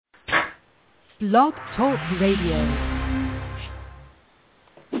Blog Talk Radio.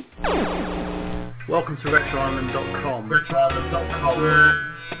 Welcome to RetroIsland.com.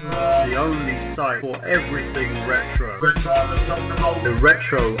 The only site for everything retro. RetroIsland.com. The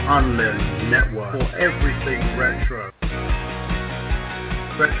Retro Island Network for everything retro.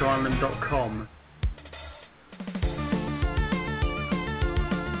 RetroIsland.com.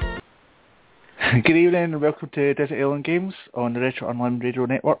 Good evening and welcome to Desert Island Games on the Retro Unlimited Radio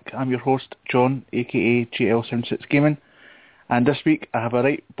Network. I'm your host, John, aka GL Soundsets Gaming, and this week I have a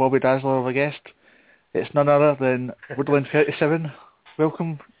right Bobby Dazzler of a guest. It's none other than Woodland 37.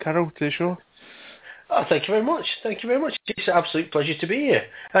 Welcome, Carol, to the show. Oh, thank you very much. Thank you very much. It's an absolute pleasure to be here.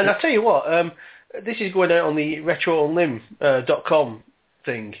 And I'll tell you what, this is going out on the RetroUnlim.com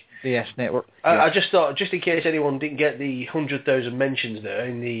thing. Yes, network. I just thought, just in case anyone didn't get the 100,000 mentions there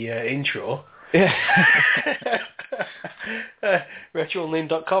in the intro. Yeah.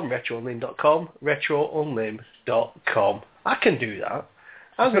 RetroUnlim.com, RetroUnlim.com, RetroUnlim.com. I can do that.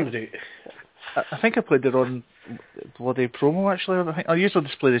 I'm going to do it. I think I played the wrong bloody promo actually. I usually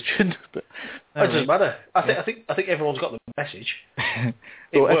display the tune, but it doesn't matter. I think everyone's got the message.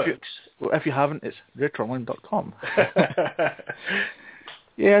 It well, works. If you haven't, it's RetroUnlim.com.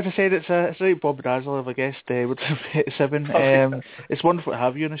 Yeah, as I said, it's a right Bob Dazzler of a guest with 7. It's wonderful to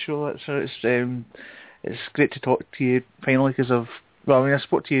have you on the show. It's great to talk to you finally because I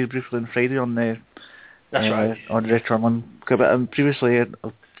spoke to you briefly on Friday on the right on Retro Unlim. But previously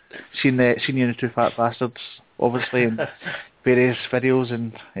I've seen you in the Two Fat Bastards, obviously, in various videos,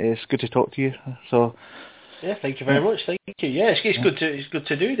 and it's good to talk to you. So. Yeah, thank you very much. Thank you. Yeah, it's good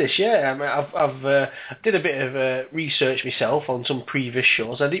to do this. Yeah, I mean, I've did a bit of research myself on some previous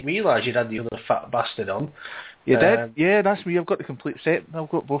shows. I didn't realise you'd had the other Fat Bastard on. You did? Yeah, that's me. I've got the complete set. I've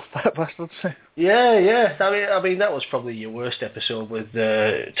got both Fat Bastards. Yeah. I mean, that was probably your worst episode with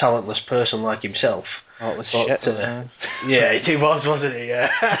a talentless person like himself. Oh, it was shit. Yeah, it was, wasn't it? Yeah.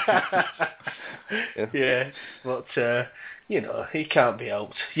 Yeah, but. You know, he can't be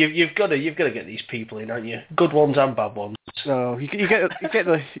helped. You've got to get these people in, aren't you? Good ones and bad ones. No, you get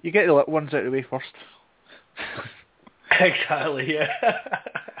the little ones out of the way first. Exactly. Yeah.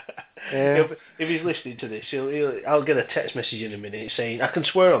 If he's listening to this, I'll get a text message in a minute saying, "I can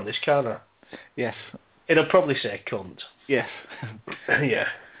swear on this, can't I?" Yes. It'll probably say "cunt." Yes. Yeah.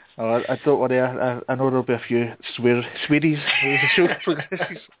 Oh, I don't worry. I know there'll be a few swearies as the show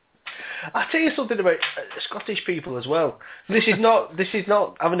progresses. I'll tell you something about Scottish people as well. This is not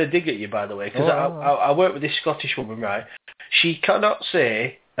having a dig at you, by the way, because I work with this Scottish woman, right? She cannot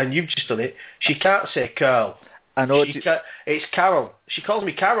say, and you've just done it, she can't say Carl. I know. It's Carol. She calls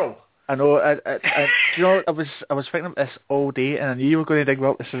me Carol. I know. You know, I was thinking of this all day, and I knew you were going to dig me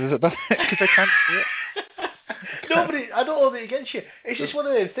up as soon as it done it, because I can't say it. Nobody, I don't hold it against you. It's just one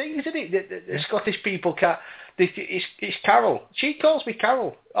of those things, isn't it? The Scottish people can't. It's Carol. She calls me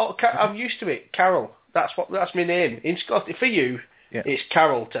Carol. Oh, I'm used to it. Carol. That's my name in Scotland. For you, It's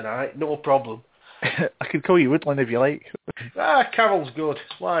Carol tonight. No problem. I could call you Woodland if you like. Carol's good.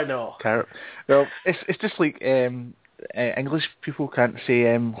 Why not? Carol. Well, it's just like English people can't say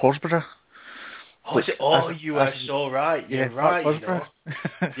Horsburgh. Oh, is it? Oh, you are so right. You're right. You know.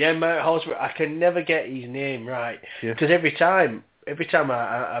 Yeah, Mount Horsburgh. I can never get his name right because every time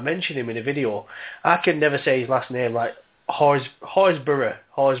I mention him in a video, I can never say his last name, like Horsburgh,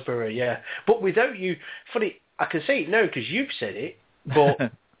 yeah. But without you, funny, I can say it now because you've said it,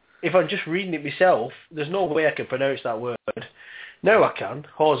 but if I'm just reading it myself, there's no way I can pronounce that word. Now I can,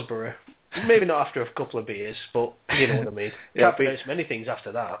 Horsburgh. Maybe not after a couple of beers, but you know what I mean. Can't pronounce many things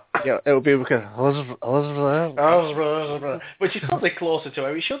after that. Yeah, it'll be like a which is probably closer to how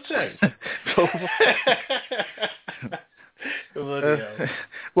it should sound.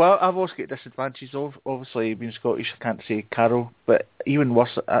 Well, I've also got disadvantages of obviously being Scottish. I can't say Carol, but even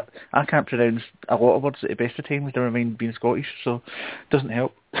worse, I can't pronounce a lot of words at the best of times. Never mind being Scottish, so it doesn't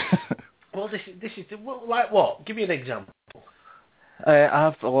help. Well, this is like what? Give me an example. I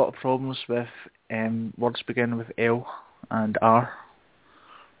have a lot of problems with words beginning with L and R.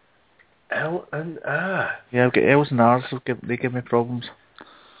 L and R? Yeah, I've got L's and R's, so they give me problems.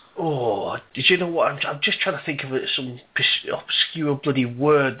 Oh, did you know what? I'm just trying to think of some obscure bloody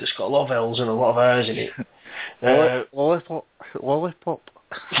word that's got a lot of L's and a lot of R's in it. Lollipop. Lollipop.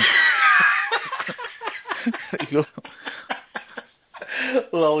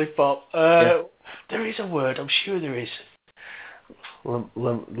 There is a word, I'm sure there is.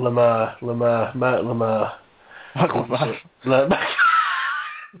 Lamar.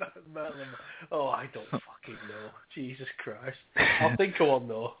 Oh, I don't fucking know. Jesus Christ. I'll think of one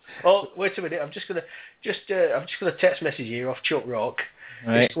though. Oh, wait a minute. I'm just gonna text message you off Chuck Rock.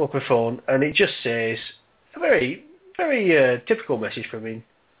 Right. His flopper phone, and it just says a very, very typical message from him.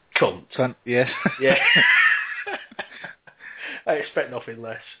 Cunt. Cunt, yeah. Yeah. I expect nothing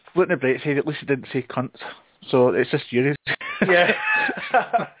less. Looking at Brightside, at least it didn't say cunt, so it's just furious. Yeah.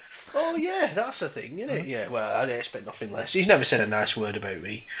 Oh, yeah, that's the thing, isn't it? Yeah, well, I expect nothing less. He's never said a nice word about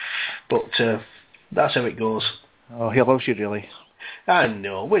me, but that's how it goes. Oh, he loves you, really. I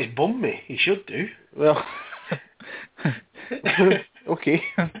know. Well, he's bummed me. He should do. Well, okay.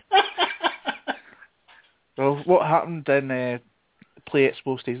 Well, what happened in Play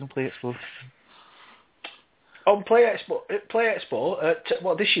Expo, Stadium Play Expo? On Play Expo,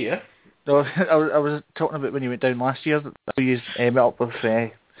 what, this year? No, I was talking about when you went down last year. You met up with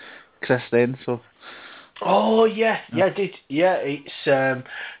Chris then, so. Oh yeah, I did. Yeah, it's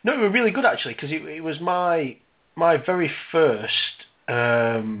no, it was really good actually because it was my very first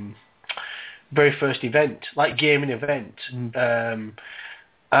event, like gaming event, and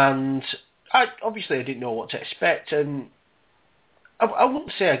I didn't know what to expect, and I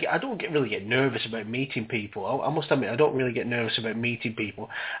wouldn't say I don't really get nervous about meeting people. I must admit I don't really get nervous about meeting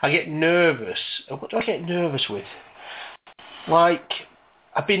people. I get nervous. What do I get nervous with? Like,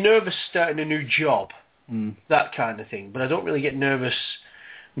 I'd be nervous starting a new job, that kind of thing. But I don't really get nervous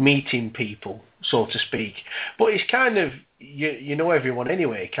meeting people, so to speak. But it's kind of you know everyone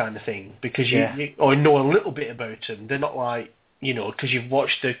anyway, kind of thing, because you or know a little bit about them. They're not like because you've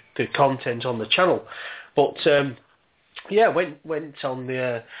watched the content on the channel, but. Yeah, went on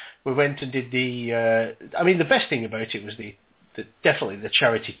the. We went and did the. The best thing about it was definitely the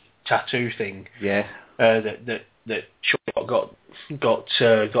charity tattoo thing. Yeah. That got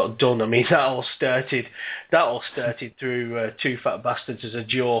done. I mean, that all started through Two Fat Bastards as a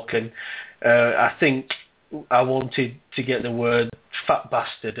joke, and I think I wanted to get the word fat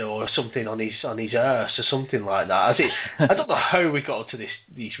bastard or something on his arse or something like that. I don't know how we got into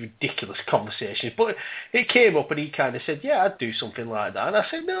these ridiculous conversations, but it came up and he kind of said, "Yeah, I'd do something like that." And I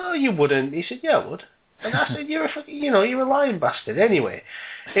said, "No, you wouldn't." He said, "Yeah, I would." And I said, "You're a lying bastard." Anyway,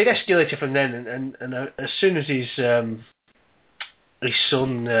 it escalated from then, and as soon as his son,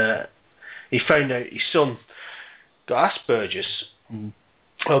 he found out his son got Asperger's.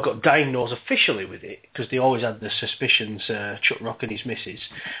 Well, got diagnosed officially with it because they always had the suspicions. Chuck Rock and his missus.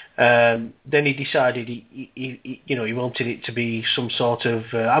 Then he decided he wanted it to be some sort of.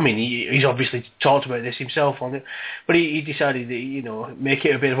 He's obviously talked about this himself on it, but he decided that make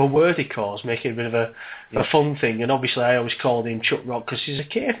it a bit of a worthy cause, make it a bit of a fun thing. And obviously, I always called him Chuck Rock because he's a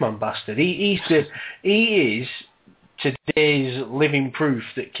caveman bastard. He is today's living proof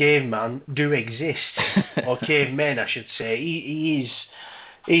that cavemen do exist, or cavemen, I should say.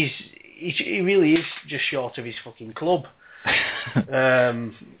 He really is just short of his fucking club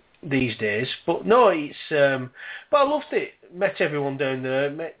these days. But no, it's. But I loved it. Met everyone down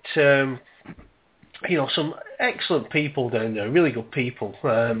there. Met some excellent people down there. Really good people.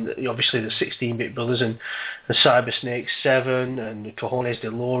 Obviously the 16-bit brothers and the Cyber Snake 7 and the Cojones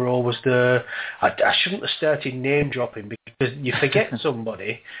de Loro was there. I shouldn't have started name dropping because you forget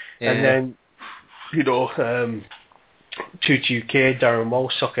somebody, and then Tutu UK, Darren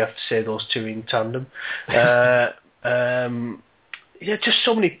Walsock, I have to say those two in tandem. Just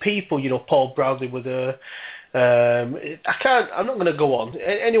so many people, Paul Bradley with her. I'm not going to go on.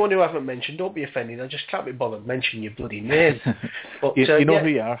 Anyone who I haven't mentioned, don't be offended. I just can't be bothered mentioning your bloody name. But you know who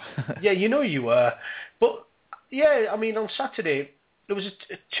you are. Yeah, you know you are. But yeah, on Saturday there was a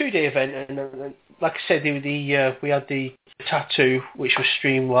 2-day event, and like I said, we had the tattoo, which was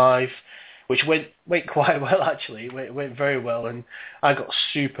streamed live, which went quite well actually. It went very well, and I got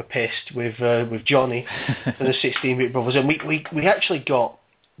super pissed with Johnny and the 16-bit brothers, and we actually got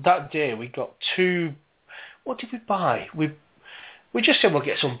that day. We got 2. What did we buy? We just said we'll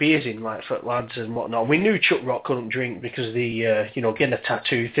get some beers in, like for lads and whatnot. We knew Chuck Rock couldn't drink because of the getting a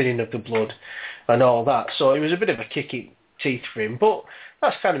tattoo, thinning of the blood, and all that. So it was a bit of a kick in teeth for him. But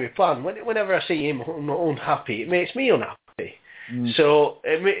that's kind of my plan. Whenever I see him unhappy, it makes me unhappy. So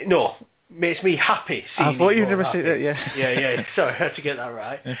makes me happy. I thought you never said that. Yeah. Yeah. Sorry, I had to get that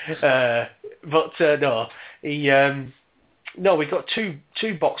right. No, we got two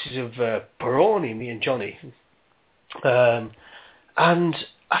boxes of Peroni, me and Johnny, and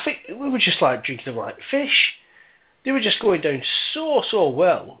I think we were just like drinking them like fish. They were just going down so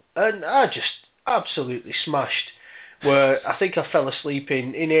well, and I just absolutely smashed. Where I think I fell asleep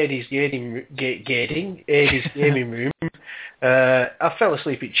in Eddie's gaming room. I fell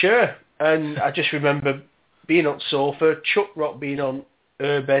asleep in chair, and I just remember being on the sofa, Chuck Rock being on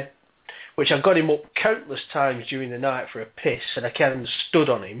her bed, which I got him up countless times during the night for a piss, and I kind of stood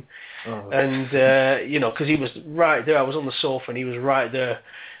on him, and because he was right there. I was on the sofa, and he was right there.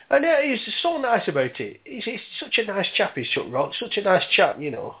 And he's so nice about it. He's such a nice chap, he's Chuck Rock, such a nice chap,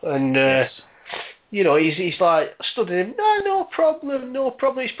 and, he's like, stood in him, no problem.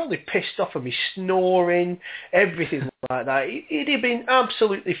 He's probably pissed off at me snoring, everything like that. He'd have been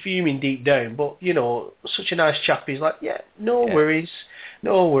absolutely fuming deep down, but, such a nice chap. He's like, no worries,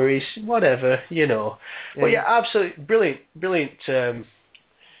 whatever, But yeah, absolutely brilliant. Brilliant.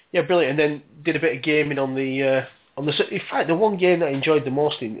 And then did a bit of gaming on the... in fact, the one game that I enjoyed the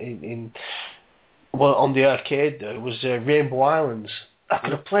most on the arcade though was Rainbow Islands. I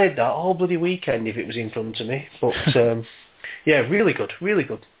could have played that all bloody weekend if it was in front of me. But really good.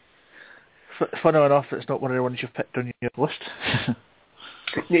 Funny enough, it's not one of the ones you've picked on your list.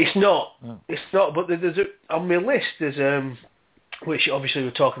 It's not. Oh. It's not. But on my list, there's which obviously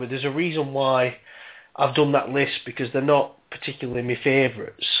we're talking about. There's a reason why I've done that list, because they're not particularly my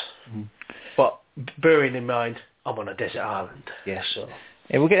favourites. Mm. But bearing in mind, I'm on a desert island. Yeah. So.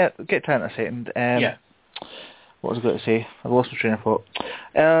 Yeah, we'll get to that in a second. What was I going to say? I lost my train of thought.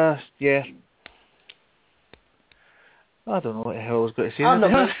 Yeah. I don't know what the hell I was going to say.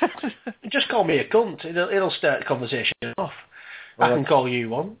 Just call me a cunt. It'll start the conversation off. Well, I can call you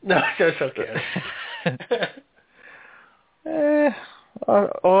one. No, that's okay. Yeah,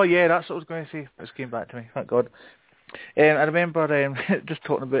 that's what I was going to say. It just came back to me. Thank God. I remember just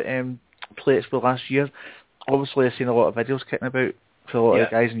talking about Play Expo last year. Obviously, I've seen a lot of videos kicking about for a lot of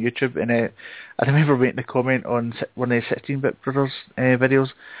the guys on YouTube, and I remember making a comment on one of the 16-Bit Brothers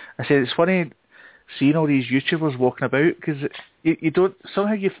videos. I said it's funny seeing all these YouTubers walking about, because you don't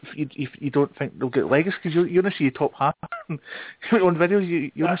somehow you don't think they'll get legacy, because you only see the top half on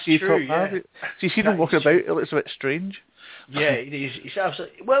videos. You only see the top half. So you see them walking about, it looks a bit strange. Yeah, it is. It's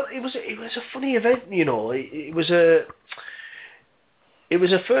absolutely. Well, it was a funny event, It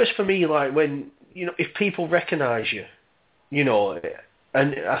was a first for me, like when if people recognise you, and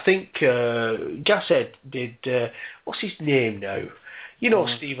I think Gashead did. What's his name now?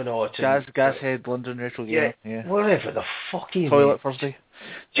 Stephen Orton. Gashead, London Retro Game. Yeah. Whatever the fucking Toilet Thursday.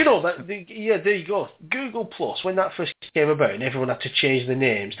 Do you know that? There you go. Google Plus, when that first came about and everyone had to change the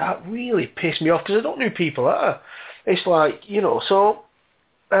names, that really pissed me off, because I don't know who people are. It's like, so,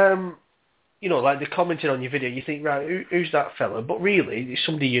 like they commented on your video, you think, right, who's that fella? But really, it's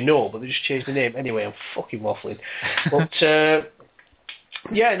somebody but they just changed the name. Anyway, I'm fucking waffling. But, it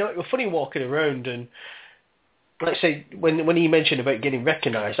was funny walking around, and let's say, when he mentioned about getting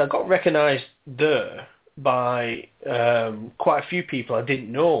recognised, I got recognised there by quite a few people I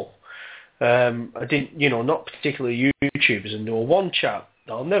didn't know. I didn't, not particularly YouTubers, and there was one chap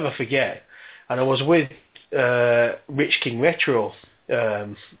that I'll never forget, and I was with Rich King Retro.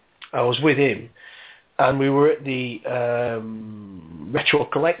 I was with him, and we were at the Retro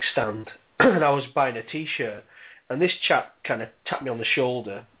Collect stand, and I was buying a T-shirt, and this chap kind of tapped me on the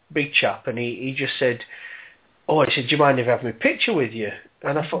shoulder, big chap, and he just said, he said, do you mind if I have my picture with you?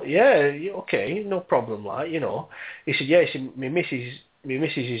 And I thought, yeah, okay, no problem, He said, yeah, my missus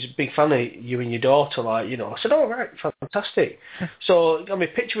is a big fan of you and your daughter, I said, oh, right, fantastic. So I got my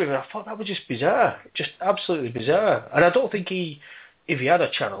picture with him, and I thought that was just bizarre, just absolutely bizarre. And I don't think if he had a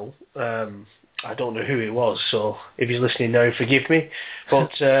channel, I don't know who it was, so if he's listening now, forgive me.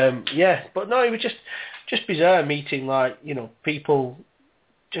 But, but no, it was just bizarre meeting, people,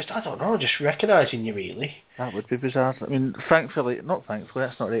 I don't know, just recognising you, really. That would be bizarre. I mean, that's not the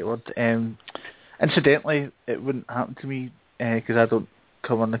right word. Incidentally, it wouldn't happen to me, because I don't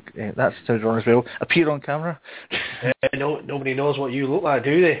come on that sounds wrong as well, appear on camera. Nobody knows what you look like,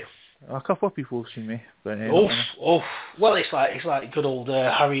 do they? A couple of people have seen me. But, well, it's like good old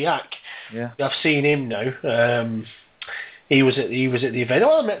Harry Yack. Yeah. I've seen him now. He was at the event.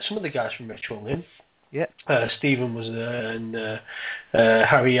 I met some of the guys from Retro Lim. Yeah. Stephen was there, and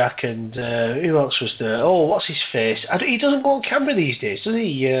Harry Yack, and who else was there? Oh, what's his face? He doesn't go on camera these days, does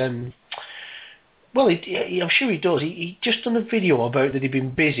he? Well, I'm sure he does. He just done a video about that he'd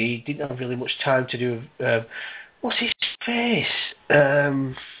been busy. He didn't have really much time to do. What's his face?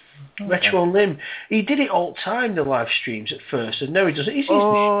 Retro Lim. He did it all the time, the live streams at first, and now he does it.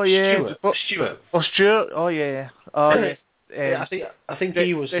 Stuart. Oh, Stuart. Oh, yeah. Oh, yeah. I think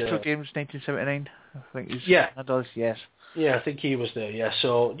he was Retro Games 1979. I think he's. Yeah. That does. Yes. Yeah, I think he was there. Yeah.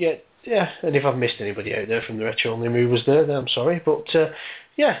 So yeah. And if I've missed anybody out there from the Retro Lim who was there, then I'm sorry. But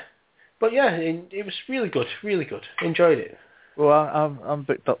yeah. But yeah, it was really good. Really good. Enjoyed it. Well, I'm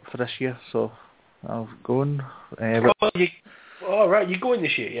booked up for this year, so I'll go on. Oh, right, you're going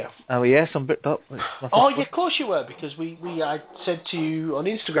this year, yeah? Oh, yes, I'm booked up. Oh, yeah, of course you were, because I said to you on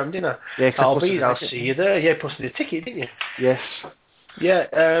Instagram, didn't I? Yeah, I'll see you there. Yeah, posted a ticket, didn't you? Yes.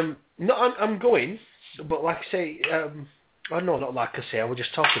 Yeah, no, I'm going, but like I say, not like I say, I was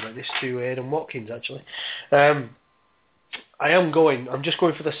just talking about this to Aidan Watkins, actually. I am going, I'm just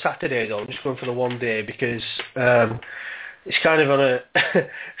going for the Saturday, though. I'm just going for the one day, because it's kind of on a,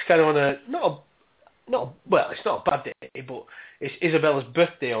 well, it's not a bad day, but it's Isabella's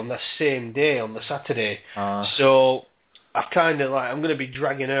birthday on the same day, on the Saturday. So I've kind of I'm going to be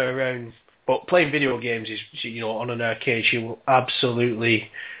dragging her around. But playing video games is, on an arcade, she will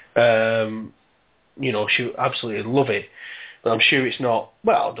absolutely, she'll absolutely love it. But I'm sure it's not,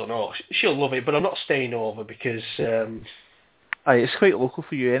 well, I don't know, she'll love it, but I'm not staying over because... it's quite local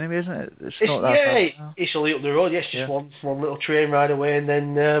for you anyway, isn't it? It's not that far. It's only up the road, yes, just one little train ride away, and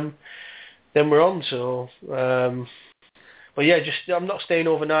then we're on, so... but yeah, I'm not staying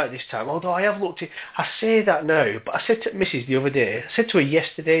overnight this time, although I have looked at... I say that now, but I said to Mrs. the other day, I said to her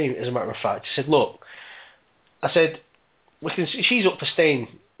yesterday, as a matter of fact, I said, look, she's up for staying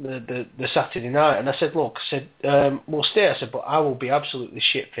the Saturday night, and I said, look, we'll stay, I said, but I will be absolutely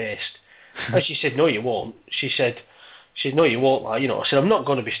shit-faced. And she said, no, you won't. She said, no, you won't, I said, I'm not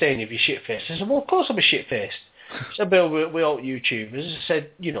going to be staying if you're shit-faced. I said, well, of course I'll be shit-faced. I said, Bill, we're all YouTubers. I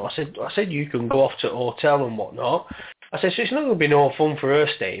said, you can go off to a hotel and whatnot. I said, so it's not going to be no fun for her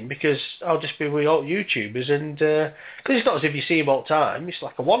staying, because I'll just be with all YouTubers, and because it's not as if you see them all the time, it's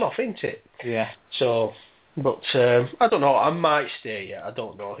like a one-off, isn't it? Yeah. So, but I don't know, I might stay, yeah, I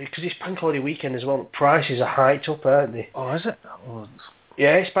don't know, because it's Bank Holiday weekend as well, prices are hiked up, aren't they? Oh, is it? Oh.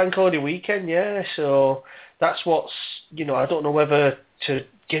 Yeah, it's Bank Holiday weekend, yeah, so that's what's, I don't know whether to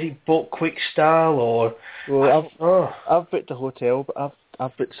get it booked quick style, or... Well, I've booked a hotel, but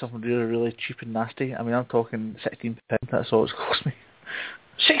I've booked something really, really cheap and nasty. I mean, I'm talking £16, that's all it's cost me.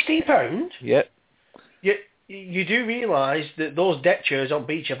 £16? Yep. You do realise that those deck chairs on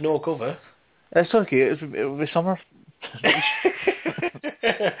beach have no cover? It's okay, it'll be summer.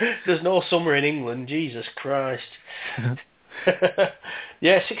 There's no summer in England, Jesus Christ.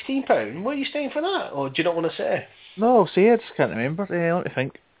 Yeah, £16? Where are you staying for that? Or do you not want to say? No, see, I just can't remember. Let me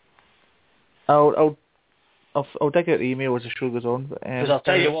think. I'll dig out the email as the show goes on. Because I'll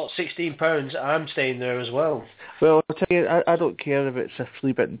tell you what, £16, I'm staying there as well. Well, I'll tell you, I don't care if it's a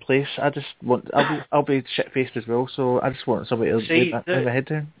flea bitten place. I just want, I'll be shit faced as well. So I just want somebody to lay my head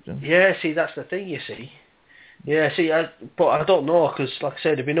down. So. Yeah, see, that's the thing. You see. Yeah, see, but I don't know, because like I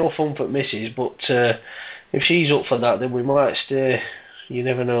said, it'd be no fun for Mrs. But if she's up for that, then we might stay. You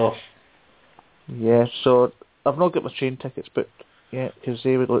never know. Yeah, so I've not got my train tickets booked yet, because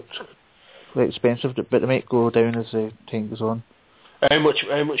they would look quite expensive, but they might go down as the time goes on. How much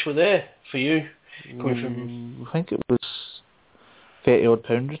were they for you? From... I think it was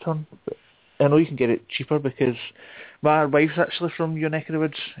 £30 return. But I know you can get it cheaper, because my wife's actually from your neck of the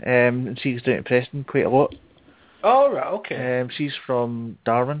woods, and she's down to Preston quite a lot. Oh, right, okay. She's from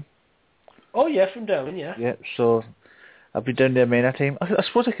Darwin. Oh, yeah, from Darwin, yeah. Yeah, so I've been down there many times. I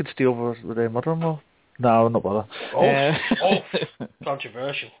suppose I could stay over with their mother-in-law. No, not bother.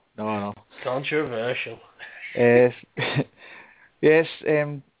 Controversial. No. Controversial. Yes,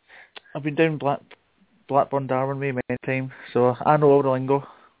 I've been down Blackburn, Darwin way many times, so I know all the lingo.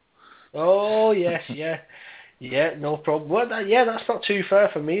 Oh, yes, yeah. Yeah, no problem. Well, that's not too far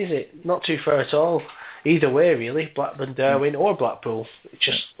from me, is it? Not too far at all. Either way, really. Blackburn, Darwin, or Blackpool. It's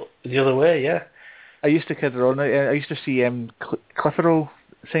just the other way, yeah. I used to kid around. I used to see Clitheroe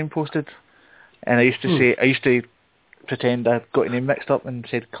signposted, and I used to pretend I got your name mixed up and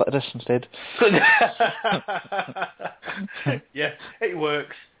said Clitoris instead. Yeah, it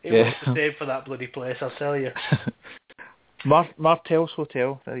works. It works the same for that bloody place, I'll tell you. Martel's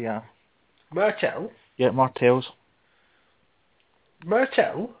Hotel, there you are. Martel? Yeah, Martel's.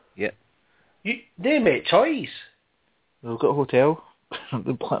 Martel? Yeah. They make toys. They've got a hotel.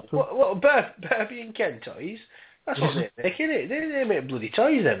 The Blackpool. What Barbie and Ken toys? That's what they make, isn't it? They make bloody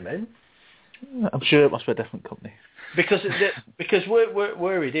toys then, man. I'm sure it must be a different company. Because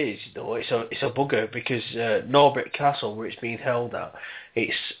where it is, though, it's a bugger, because Norbert Castle, where it's being held at,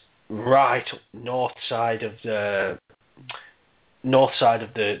 it's right up north side of the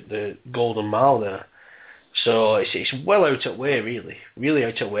Golden Mile there. So it's well out of way, really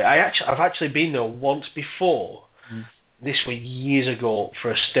out of way. I've actually been there once before. This was years ago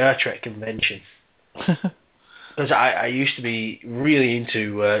for a Star Trek convention. Because I used to be really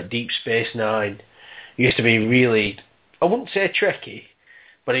into Deep Space Nine. I used to be really, I wouldn't say Trekkie,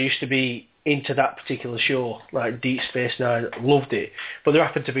 but I used to be into that particular show, like Deep Space Nine. Loved it. But there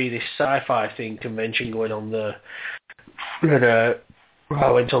happened to be this sci-fi convention going on there. And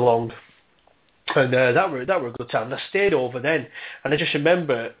I went along, and that were a good time. And I stayed over then, and I just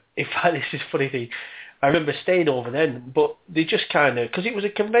remember, in fact, this is a funny thing. I remember staying over then, but they just kind of, because it was a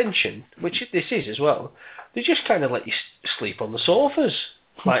convention, which this is as well, they just kind of let you sleep on the sofas,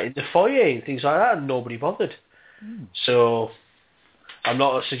 like in the foyer and things like that, and nobody bothered. So I'm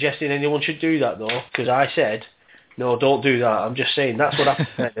not suggesting anyone should do that though, because I said, no, don't do that. I'm just saying that's what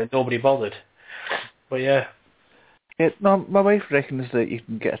happened, and nobody bothered. But yeah. No, my wife reckons that you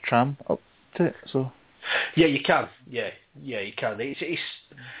can get a tram up to it, so... Yeah, you can. Yeah, you can. It's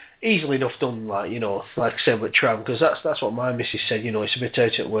easily enough done, like, you know, like I said with tram, because that's what my missus said, you know, it's a bit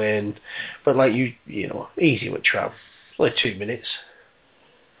out of the way, but like you know, easy with tram. It's only 2 minutes.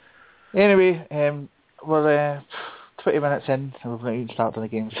 Anyway, we're 20 minutes in, and we've not even started on the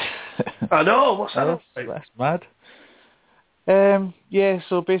games. I know, what's that? That's mad. Yeah,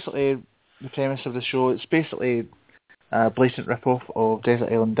 so basically, the premise of the show, it's basically a blatant rip-off of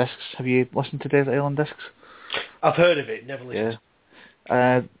Desert Island Discs. Have you listened to Desert Island Discs? I've heard of it, never listened.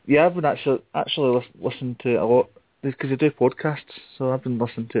 Yeah, I've been actually listening to it a lot, because they do podcasts, so I've been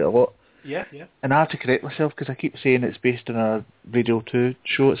listening to it a lot. Yeah. And I have to correct myself, because I keep saying it's based on a Radio 2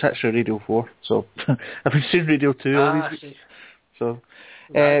 show. It's actually Radio 4, so I've been saying Radio 2 all these weeks. So,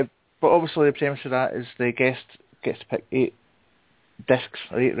 right. But obviously the premise of that is the guest gets to pick 8 discs,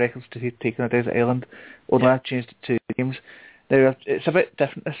 or 8 records to take on a desert island. Only I've changed it to games. Now, it's a bit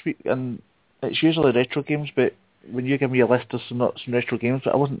different this week, and it's usually retro games, but when you give me a list of some retro games,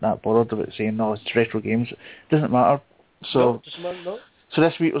 but I wasn't that bothered about saying, no, it's retro games. It doesn't matter. So, So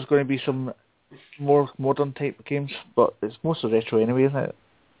this week was going to be some more modern type games, but it's mostly retro anyway, isn't it?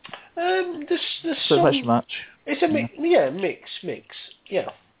 There's so some... much match. It's a mix.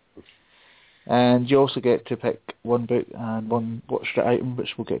 Yeah. And you also get to pick one book and one watched item,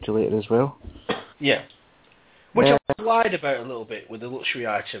 which we'll get to later as well. Yeah. Which I've lied about a little bit with the luxury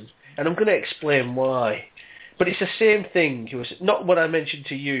item, and I'm going to explain why. But it's the same thing. It was not what I mentioned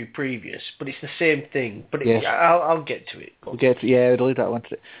to you previous, but it's the same thing. But yes. I'll get to it. We'll get to it. I'll leave that one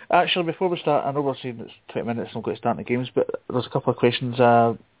to it. Actually, before we start, I know we're saying it's 20 minutes and we're going to start the games, but there's a couple of questions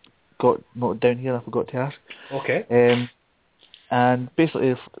I got noted down here I forgot to ask. Okay. And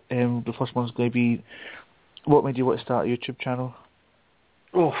basically, the first one's going to be, what made you want to start a YouTube channel?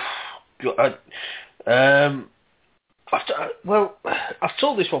 Oh, God. I've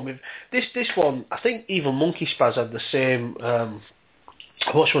told this one. This one, I think even Monkey Spaz had the same. I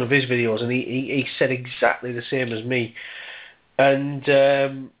watched one of his videos, and he said exactly the same as me. And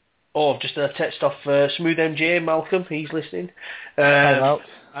I've just had a text off Smooth MJ, Malcolm. He's listening. Hi, Malk.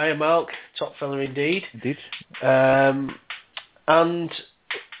 I am Malk, top fella indeed. Indeed. And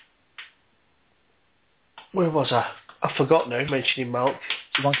where was I? I forgot now. Mentioning Malk.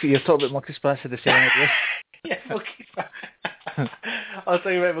 You're talking about Monkey Spaz had the same idea. Yeah, Monkey Spaz. I was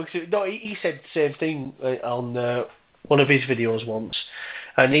talking about Monkey Spaz. No, he said the same thing on one of his videos once,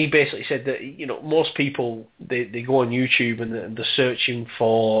 and he basically said that, you know, most people they go on YouTube and they're searching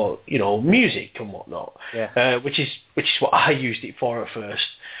for, you know, music and whatnot, which is what I used it for at first,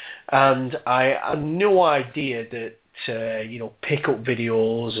 and I had no idea that you know, pickup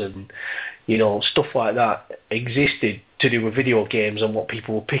videos and, you know, stuff like that existed to do with video games and what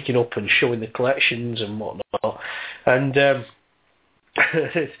people were picking up and showing the collections and whatnot. And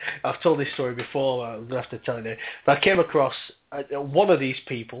I've told this story before, I'm going to have to tell you now. But I came across one of these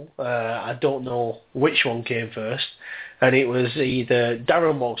people, I don't know which one came first, and it was either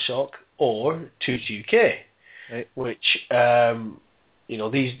Darren Mogshock or 22K, right. Which, you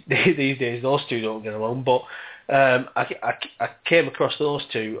know, these days those two don't get along, but I came across those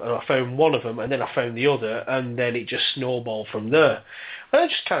two, and I found one of them, and then I found the other, and then it just snowballed from there. And I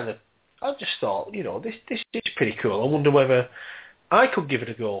just thought, you know, this is pretty cool. I wonder whether I could give it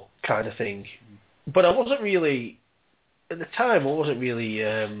a go, kind of thing. But I wasn't really, at the time,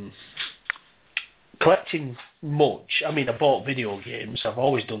 collecting much. I mean, I bought video games, I've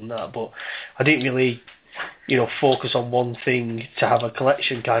always done that, but I didn't really, you know, focus on one thing to have a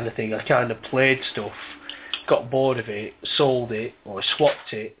collection kind of thing. I kind of played stuff, got bored of it, sold it, or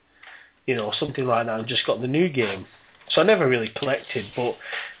swapped it, you know, something like that, and just got the new game. So I never really collected, but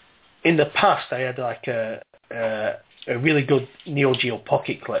in the past I had like a really good Neo Geo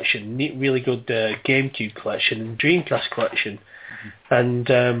Pocket collection, really good GameCube collection, and Dreamcast collection. Mm-hmm.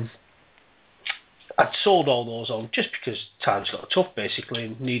 And I'd sold all those on just because times got tough, basically,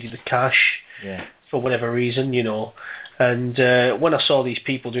 and needed the cash for whatever reason, you know. And when I saw these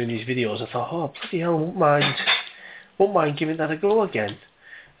people doing these videos, I thought, oh, bloody hell, won't mind giving that a go again.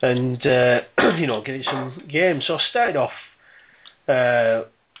 And, you know, getting some games. So I started off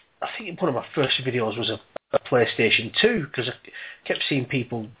I think one of my first videos was a PlayStation 2, because I kept seeing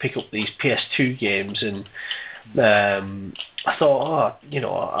people pick up these PS2 games, and I thought,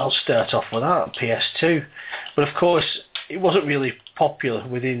 I'll start off with that, PS2. But of course, it wasn't really popular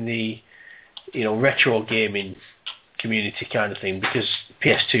within the, retro gaming community kind of thing, because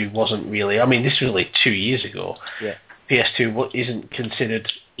PS2 wasn't really, this was only 2 years ago. Yeah. PS2 isn't considered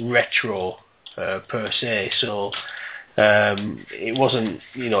retro per se, so it wasn't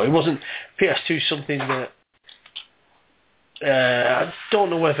PS2 something that I don't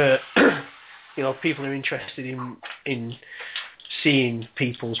know whether people are interested in seeing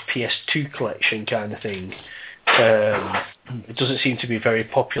people's PS2 collection kind of thing. It doesn't seem to be very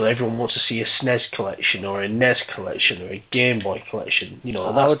popular. Everyone wants to see a SNES collection or a NES collection or a Game Boy collection.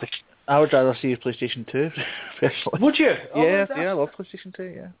 I would rather see a PlayStation 2, personally. Would you? Yeah, I love PlayStation 2,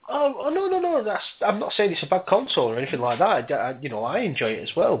 yeah. Oh, no. I'm not saying it's a bad console or anything like that. I enjoy it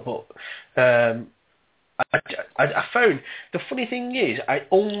as well, but I found, the funny thing is, I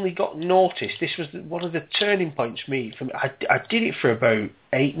only got noticed, this was one of the turning points for me. I did it for about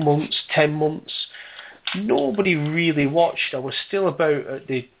 8 months, 10 months. Nobody really watched. I was still about at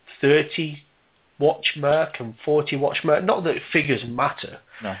the 30 watch mark and 40 watch mark. Not that figures matter.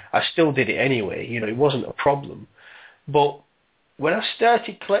 No. I still did it anyway. It wasn't a problem. But when I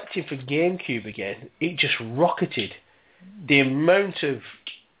started collecting for GameCube again, it just rocketed. The amount of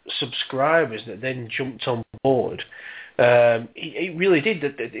subscribers that then jumped on board, it really did.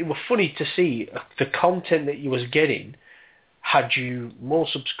 It was funny to see the content that you was getting had you more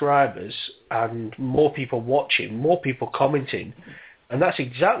subscribers and more people watching, more people commenting. And that's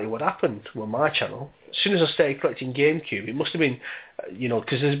exactly what happened with my channel. As soon as I started collecting GameCube, it must have been,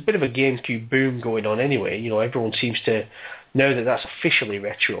 because there's a bit of a GameCube boom going on anyway. Everyone seems to know that that's officially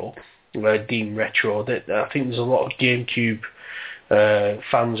retro, deemed retro. That I think there's a lot of GameCube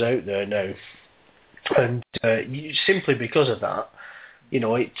fans out there now. And simply because of that,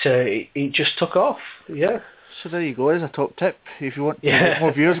 it just took off, yeah. So there you go, as a top tip. If you want to get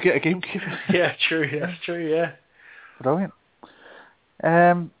more viewers, get a GameCube. Yeah, true, that's true, yeah. Brilliant.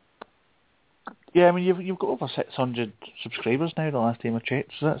 You've got over 600 subscribers now the last time I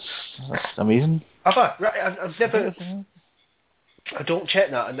checked, so that's amazing. Have I? Right, I've never... I don't check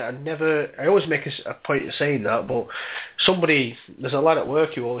that, and I always make a point of saying that, but there's a lad at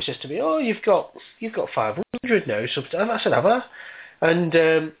work who always says to me, oh, you've got 500 now, and I said, have I? And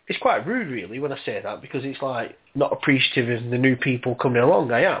it's quite rude, really, when I say that, because it's like not appreciative of the new people coming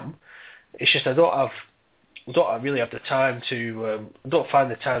along. I am. It's just I don't really have the time to. I don't find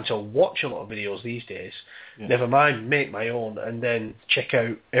the time to watch a lot of videos these days. Yeah. Never mind make my own and then check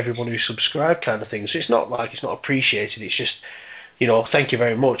out everyone who subscribed, kind of thing. So it's not like it's not appreciated. It's just, thank you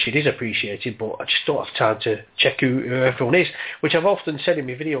very much. It is appreciated, but I just don't have time to check who everyone is. Which I've often said in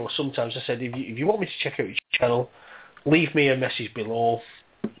my videos. Sometimes I said, if you want me to check out your channel, leave me a message below,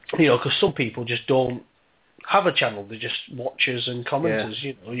 because some people just don't have a channel. They're just watchers and commenters,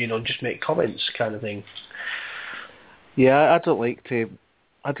 just make comments kind of thing. Yeah, I don't like to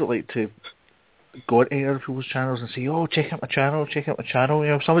go into other people's channels and say, oh, check out my channel.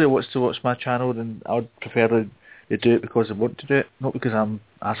 If somebody wants to watch my channel, then I would prefer they do it because they want to do it, not because I'm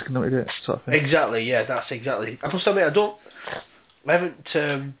asking them to do it, sort of thing. Exactly, yeah, that's exactly. I must admit, I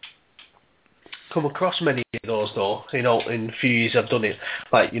haven't come across many of those though. In a few years I've done it,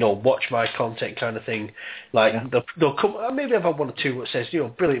 like watch my content kind of thing. Like they'll come. Maybe I've had one or two that says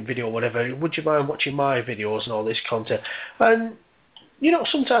brilliant video, or whatever. Would you mind watching my videos and all this content? And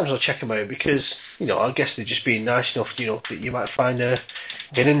sometimes I'll check them out because I guess they're just being nice enough. That you might find a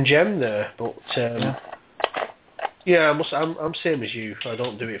hidden gem there. But I'm same as you. I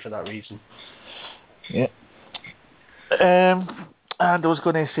don't do it for that reason. Yeah. And I was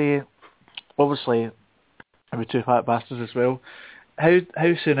going to say, obviously, with Two Fat Bastards as well. How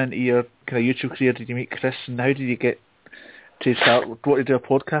soon into your kind of YouTube career did you meet Chris, and how did you get to start want to do a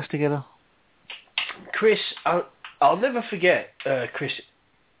podcast together? Chris, I'll never forget Chris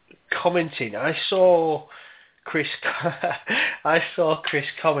commenting. I saw Chris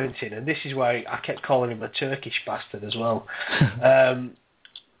commenting, and this is why I kept calling him a Turkish bastard as well. I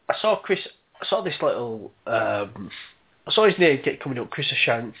saw this little. I saw his name kept coming up, Chris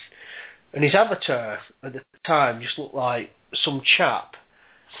Ashant. And his avatar at the time just looked like some chap.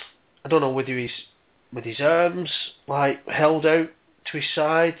 I don't know whether he's with his arms like held out to his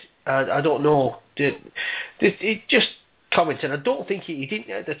side. I don't know. It just commented. I don't think he didn't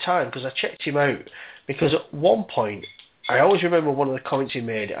at the time, because I checked him out. Because at one point, I always remember one of the comments he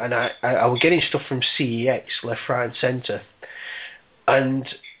made, and I was getting stuff from CEX, left, right, and centre. And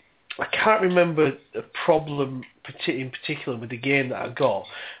I can't remember the problem in particular with the game that I got,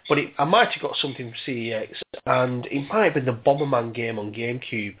 but I might have got something from CEX, and it might have been the Bomberman game on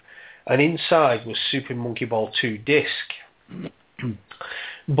GameCube, and inside was Super Monkey Ball 2 disc.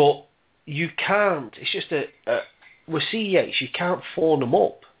 But you can't, it's just with CEX, you can't phone them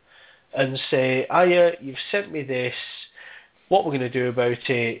up and say, "Hiya, you've sent me this, what we're going to do about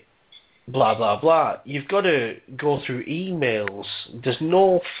it, blah, blah, blah." You've got to go through emails. There's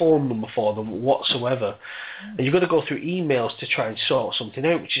no phone number for them whatsoever. And you've got to go through emails to try and sort something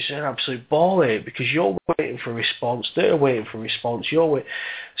out, which is an absolute ball ache, because you're waiting for a response, they're waiting for a response,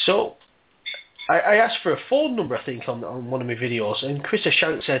 So I asked for a phone number, I think, on one of my videos, and Chris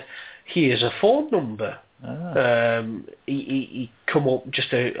Shank said, "Here's a phone number." He come up just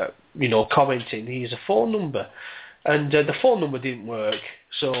commenting, "Here's a phone number." And the phone number didn't work,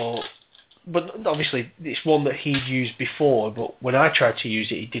 so... But obviously, it's one that he'd used before, but when I tried to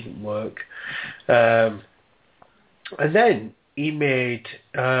use it, it didn't work. And then he made...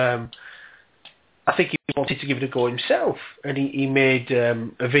 I think he wanted to give it a go himself, and he made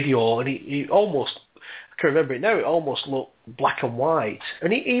a video, and he almost... I can remember it now, it almost looked black and white.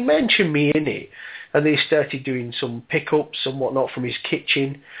 And he mentioned me in it, and they started doing some pickups and whatnot from his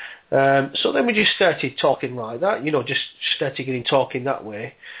kitchen. So then we just started talking like that, just started getting talking that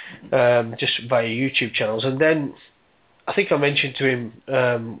way, just via YouTube channels. And then I think I mentioned to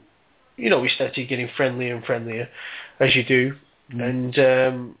him, we started getting friendlier and friendlier, as you do. And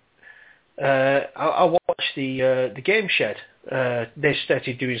I watched the Game Shed. They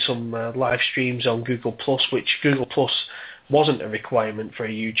started doing some live streams on Google Plus, which Google Plus wasn't a requirement for a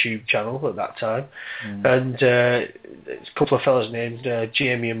YouTube channel at that time. And a couple of fellas named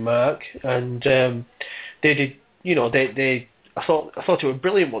Jamie and Mark, and they did, I thought it was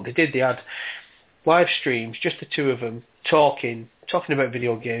brilliant what they did. They had live streams, just the two of them talking about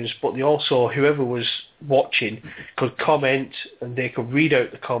video games, but they also, whoever was watching could comment, and they could read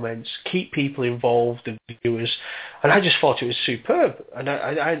out the comments, keep people involved, the viewers, and I just thought it was superb. And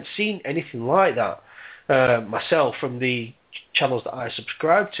I hadn't seen anything like that myself from the channels that I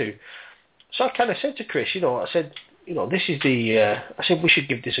subscribe to. So I kind of said to Chris, I said, this is I said we should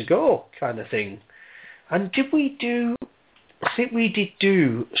give this a go, kind of thing. And I think we did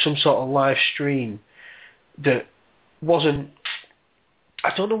do some sort of live stream that wasn't,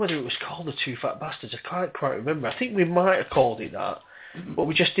 I don't know whether it was called the Two Fat Bastards, I can't quite remember. I think we might have called it that, but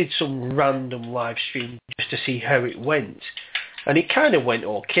we just did some random live stream just to see how it went. And it kind of went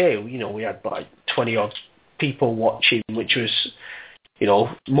okay. We had like 20 odd people watching, which was,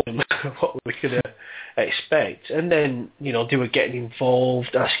 more than what we could expect. And then, they were getting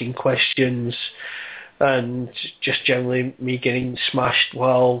involved, asking questions, and just generally me getting smashed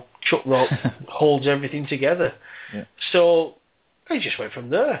while Chuck Rock holds everything together. Yeah. So I just went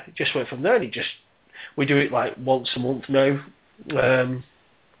from there. And we do it like once a month now.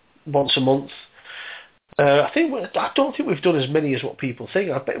 Once a month. I don't think we've done as many as what people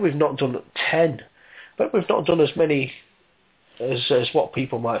think. I bet we've not done 10. But we've not done as many as what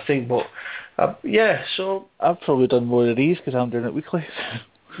people might think. But so I've probably done more of these because I'm doing it weekly.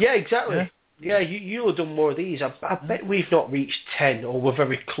 Yeah, exactly. Yeah, you'll have done more of these. I bet we've not reached 10, or we're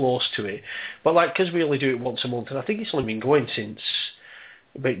very close to it. But because we only do it once a month, and I think it's only been going since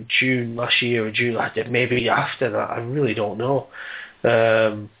about June last year, or June, maybe after that. I really don't know.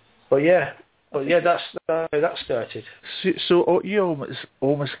 But yeah, that's how that started. So you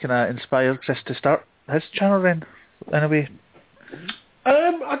almost kind of inspired Chris to start his channel then, in a way? I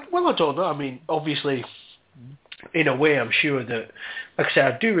don't know. I mean, obviously, in a way, I'm sure that, like I said,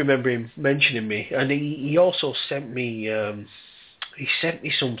 I do remember him mentioning me, and he also sent me,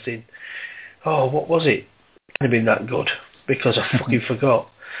 something. Oh, what was it? It couldn't have been that good, because I fucking forgot.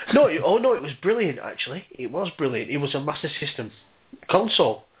 No, it was brilliant, actually. It was brilliant. It was a Master System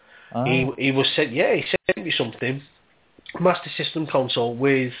console. Oh. He sent me something, Master System console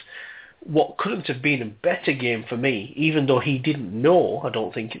with what couldn't have been a better game for me, even though he didn't know, I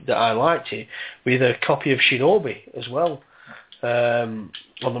don't think, that I liked it, with a copy of Shinobi as well, on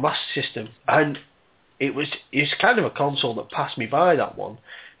the Master System. And it's kind of a console that passed me by, that one,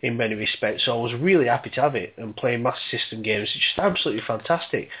 in many respects, so I was really happy to have it, and playing Master System games. It's just absolutely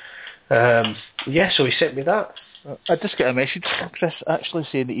fantastic. So he sent me that. I just got a message from Chris actually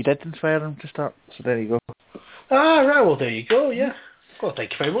saying that you did inspire him to start, so there you go. Ah, right, well there you go, yeah. Well,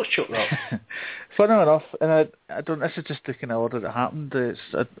 thank you very much, Chuck Rock. Funny enough, and I don't, this is just the kind of order that happened,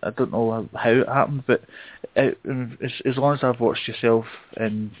 I don't know how it happened, but as long as I've watched yourself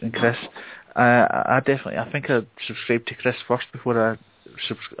and Chris, I think I subscribed to Chris first before I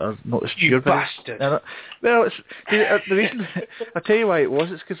noticed you your bastard. Well, the reason I'll tell you why it was.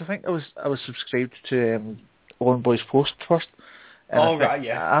 It's because I think I was subscribed to Lone Boys Post first. And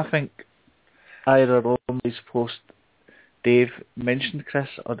I think either Lone Boys Post, Dave mentioned Chris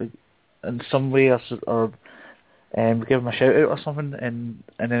in some way, or give him a shout out or something, and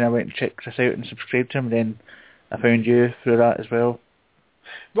then I went and checked Chris out and subscribed to him, and then I found you through that as well.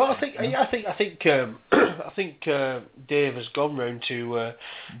 Well, I think Dave has gone round to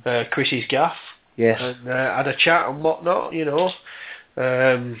Chris's gaff. Yes. And had a chat and whatnot, you know.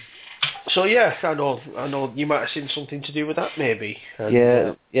 So yeah, I know you might have seen something to do with that, maybe. And,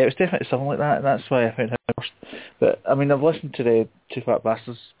 yeah, it was definitely something like that, and that's why I found it first. But I mean, I've listened to the Two Fat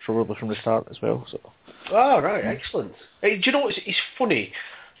Bastards probably from the start as well. So. Oh right, excellent. Hey, do you know what? It's funny.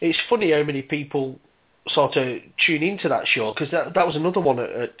 It's funny how many people sort of tune into that show, because that was another one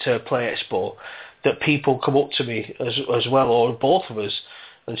at Play Expo that people come up to me as well, or both of us,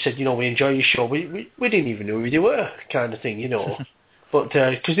 and said, you know, we enjoy your show. We didn't even know who you were, kind of thing, you know. But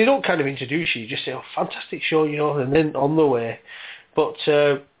because they don't kind of introduce you, just say, oh, fantastic show, you know, and then on the way. But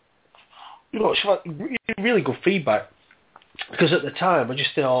you know, it's like really good feedback, because at the time I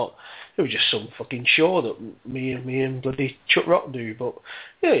just thought it was just some fucking show that me and bloody Chuck Rock do. But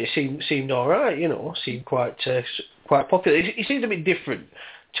yeah, it seemed all right, you know, seemed quite popular. It seemed a bit different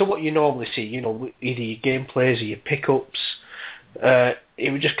to what you normally see, you know, either your gameplays or your pickups.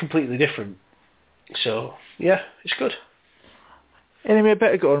 It was just completely different. So yeah, it's good. Anyway, I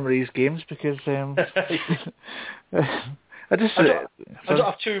better get on with these games because I don't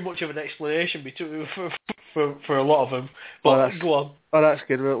have too much of an explanation for a lot of them. But go on. Oh, that's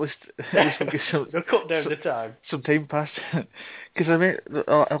good. Well, at least we'll get some. They'll cut down the time. Some time passed. Because I mean,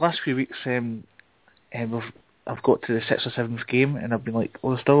 the last few weeks, I've got to the 6th or 7th game, and I've been like, oh,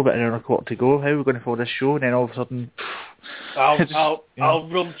 there's still about an hour and a quarter to go. How are we going to follow this show? And then all of a sudden, I'll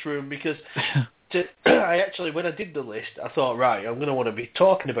run through them because. I actually, when I did the list, I thought, right, I'm going to want to be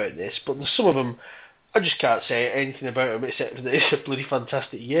talking about this, but some of them, I just can't say anything about them except that it's a bloody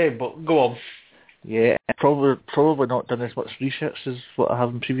fantastic game, but go on. Yeah, probably not done as much research as what I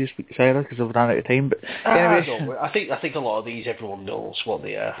have in previous weeks either, because I've run out of time, but anyway. I think a lot of these, everyone knows what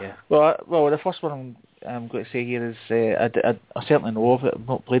they are. Yeah. Well, the first one I'm going to say here is, I certainly know of it, I've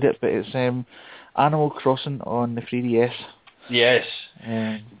not played it, but it's Animal Crossing on the 3DS. Yes.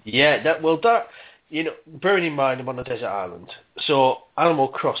 That you know, bearing in mind I'm on a desert island, so Animal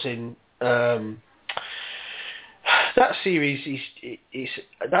Crossing, that series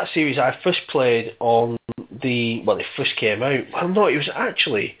I first played on it first came out. Well, no, it was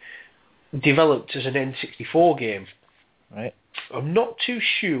actually developed as an N64 game. Right. I'm not too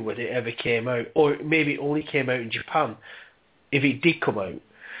sure whether it ever came out, or maybe it only came out in Japan, if it did come out.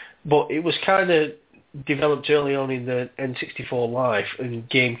 But it was kind of developed early on in the N64 life and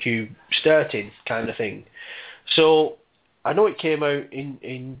GameCube starting kind of thing. So I know it came out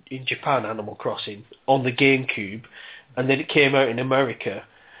in Japan, Animal Crossing, on the GameCube, and then it came out in America.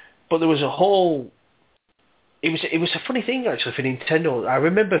 But there was a whole... It was a funny thing, actually, for Nintendo. I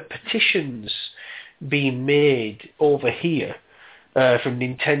remember petitions being made over here from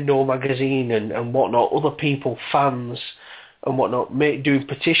Nintendo Magazine and whatnot, other people, fans and whatnot, doing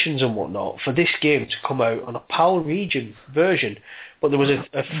petitions and whatnot for this game to come out on a PAL region version. But there was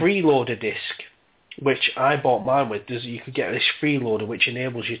a freeloader disc, which I bought mine with. You could get this freeloader which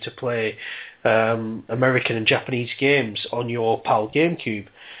enables you to play American and Japanese games on your PAL GameCube.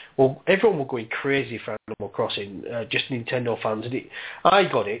 Well, everyone was going crazy for Animal Crossing, just Nintendo fans. And I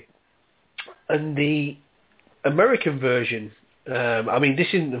got it. And the American version, I mean, this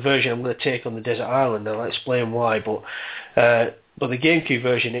isn't the version I'm going to take on the desert island, and I'll explain why, but the GameCube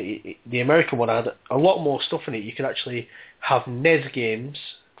version, the American one, had a lot more stuff in it. You could actually have NES games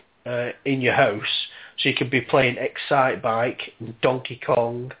in your house, so you could be playing Excite Bike, Donkey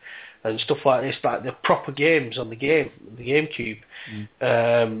Kong, and stuff like this, like the proper games on the GameCube,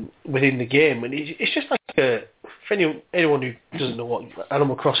 within the game. And it's just like for anyone who doesn't know what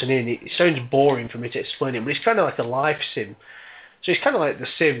Animal Crossing is, it sounds boring for me to explain it, but it's kind of like a life sim. So it's kind of like The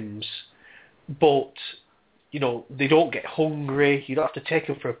Sims, but, you know, they don't get hungry. You don't have to take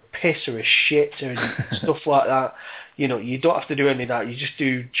them for a piss or a shit and stuff like that. You know, you don't have to do any of that. You just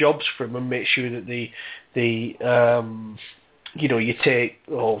do jobs for them and make sure that you know, you take,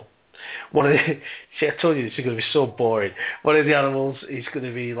 one of the, see, I told you this is going to be so boring. One of the animals is going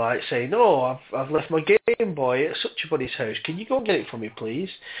to be like saying, "Oh, I've left my Game Boy at such a buddy's house. Can you go and get it for me, please?"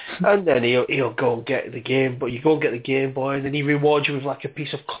 And then he'll go and get the game. But you go and get the Game Boy, and then he rewards you with like a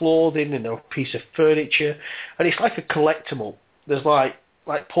piece of clothing and a piece of furniture, and it's like a collectible. There's like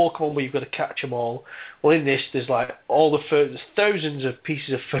like Pokemon where you've got to catch them all. Well, in this, there's like there's thousands of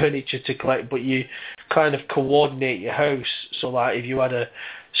pieces of furniture to collect, but you kind of coordinate your house. So like if you had a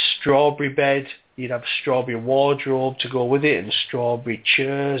strawberry bed, you'd have a strawberry wardrobe to go with it and strawberry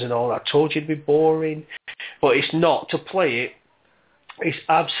chairs and all that. I told you it'd be boring, but it's not. To play it, it's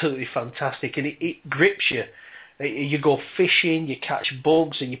absolutely fantastic, and it grips you. You go fishing, you catch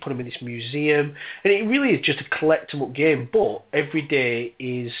bugs, and you put them in this museum. And it really is just a collect-em-up game, but every day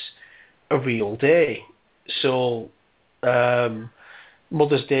is a real day. So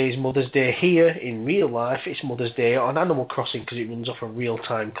Mother's Day is Mother's Day here in real life. It's Mother's Day on Animal Crossing because it runs off a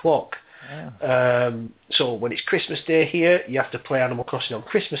real-time clock. Yeah. So when it's Christmas Day here, you have to play Animal Crossing on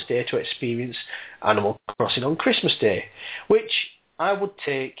Christmas Day to experience Animal Crossing on Christmas Day, which I would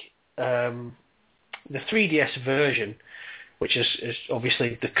take... the 3DS version, which is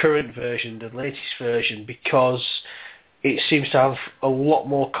obviously the current version, the latest version, because it seems to have a lot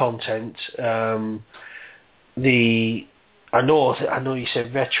more content. I know you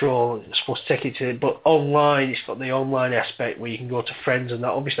said retro, it's supposed to take it to, but online, it's got the online aspect where you can go to friends and that.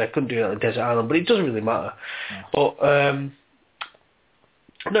 Obviously, I couldn't do that on Desert Island, but it doesn't really matter. Yeah. But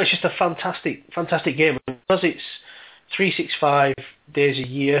no, it's just a fantastic game because it's 365 days a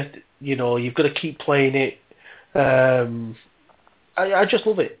year. You know, you've got to keep playing it. I just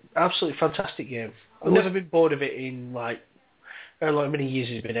love it. Absolutely fantastic game. I've never been bored of it in like how many years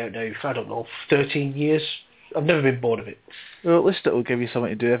has it been out now? I don't know, 13 years. I've never been bored of it. Well, at least it will give you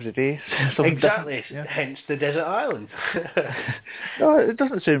something to do every day. Exactly. Yeah. Hence the Desert Island. No, it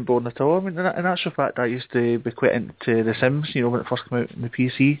doesn't sound boring at all. I mean, in actual fact, I used to be quite into The Sims, you know, when it first came out on the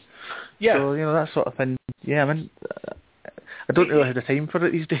PC. Yeah. So, you know, that sort of thing. Yeah, I mean... I don't really have the time for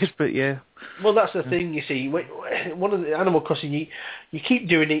it these days, but yeah. Well, that's the thing, you see. One of the Animal Crossing, you keep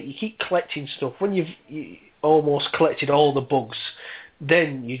doing it, you keep collecting stuff. When you almost collected all the bugs,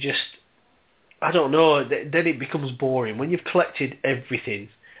 then you just, I don't know, then it becomes boring. When you've collected everything,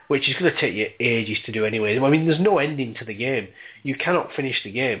 which is going to take you ages to do anyway. I mean, there's no ending to the game. You cannot finish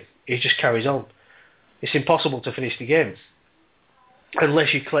the game. It just carries on. It's impossible to finish the game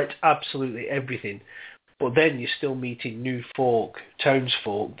unless you collect absolutely everything. But then you're still meeting new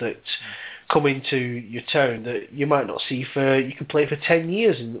townsfolk that come into your town that you might not see you can play for 10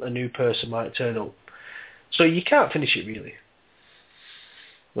 years and a new person might turn up. So you can't finish it really.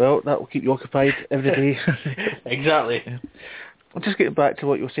 Well, that will keep you occupied every day. Exactly. Yeah. I'll just get back to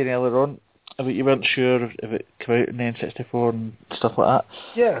what you were saying earlier on about you weren't sure if it came out in the N64 and stuff like that.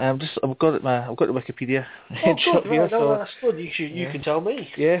 Yeah. I've got the Wikipedia headshot here. No, that's good. You can tell me.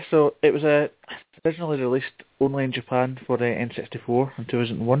 Yeah. So it was originally released only in Japan for the N64 in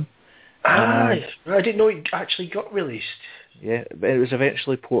 2001. I didn't know it actually got released. Yeah, but it was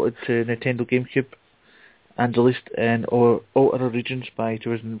eventually ported to Nintendo GameCube and released in all other regions by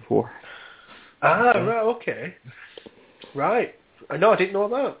 2004. Right, okay. Right. I didn't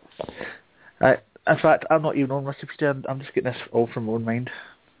know that. In fact, I'm not even on Wikipedia. I'm just getting this all from my own mind.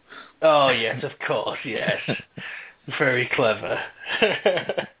 Oh, yes, of course, yes. Very clever.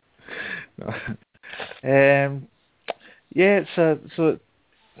 Yeah, so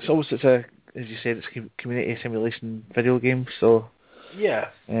it's a, as you said, it's a community simulation video game, so... Yeah.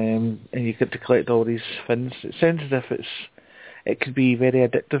 And you get to collect all these things. It sounds as if it could be very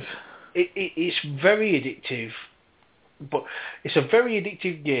addictive. It's very addictive, but it's a very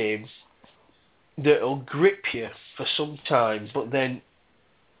addictive game that'll grip you for some time, but then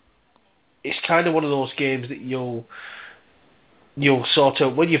it's kind of one of those games that you'll sort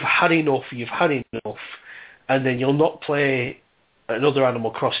of, when you've had enough, and then you'll not play another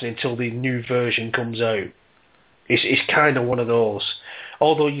Animal Crossing until the new version comes out. It's kind of one of those.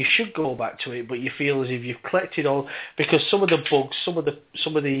 Although you should go back to it, but you feel as if you've collected all, because some of the bugs, some of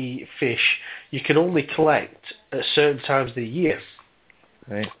the fish, you can only collect at certain times of the year,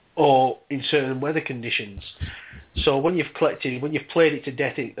 right, or in certain weather conditions. So when you've played it to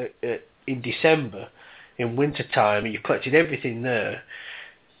death in December, in winter time, and you've collected everything there,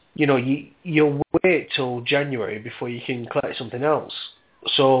 you know, you'll wait till January before you can collect something else.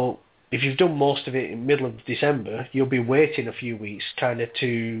 So if you've done most of it in the middle of December, you'll be waiting a few weeks kind of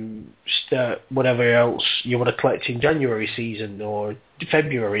to start whatever else you want to collect in January season or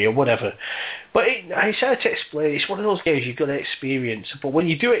February or whatever. But it's hard to explain. It's one of those games you've got to experience. But when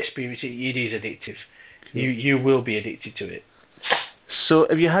you do experience it, it is addictive. You will be addicted to it. So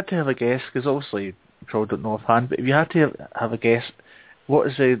if you had to have a guess, because obviously you probably don't know offhand, but if you had to have a guess, what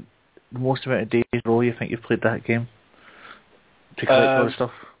is the most amount of days in a row you think you've played that game to collect all the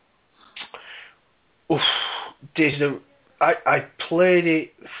stuff? I played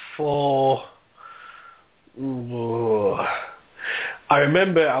it for... I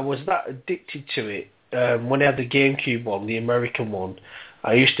remember I was that addicted to it when I had the GameCube one, the American one.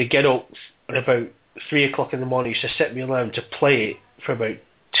 I used to get up at about 3 o'clock in the morning. I used to set my alarm to play it for about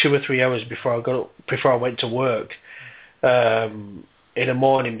 2 or 3 hours before I went to work in the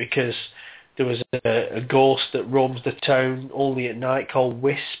morning, because there was a ghost that roams the town only at night called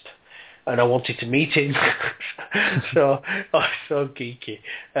Wisp, and I wanted to meet him. So geeky.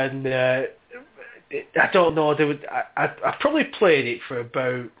 And I don't know. I probably played it for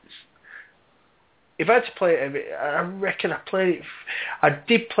about. If I had to play it, I reckon I played it. I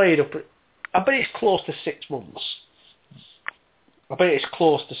did play it up. I bet it's close to 6 months. I bet it's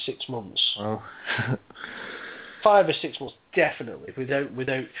close to 6 months. Oh. 5 or 6 months, definitely.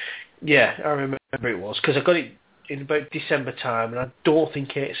 Without. Yeah, I remember it was, because I got it in about December time, and I don't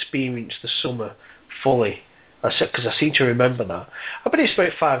think I experienced the summer fully. Because I seem to remember that. I bet it's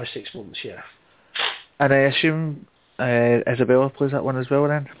about 5 or 6 months. Yeah. And I assume Isabella plays that one as well,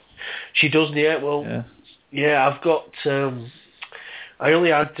 then. She does, yeah. Well, yeah. I've got. I only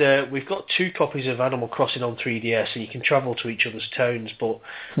had. We've got 2 copies of Animal Crossing on 3DS, and you can travel to each other's towns. But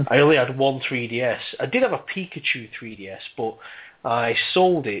I only had one 3DS. I did have a Pikachu 3DS, but I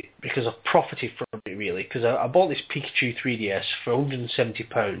sold it because I profited from it, really. Because I bought this Pikachu 3DS for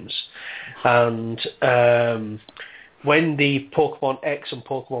 £170, and when the Pokemon X and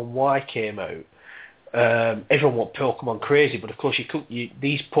Pokemon Y came out. Everyone went Pokemon crazy, but of course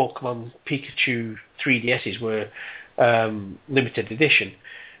these Pokemon Pikachu 3DSs were limited edition,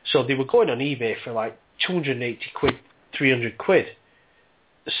 so they were going on eBay for like 280 quid, 300 quid.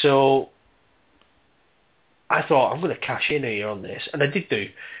 So I thought, I'm going to cash in here on this, and I did do.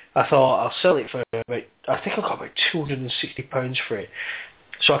 I thought I'll sell it for about, I think I got about £260 for it.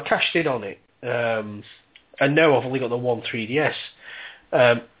 So I cashed in on it, and now I've only got the one 3DS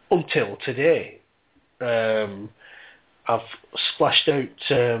until today. I've splashed out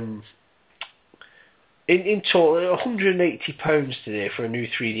in total £180 today for a new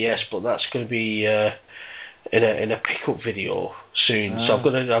 3DS, but that's going to be in a pickup video soon. So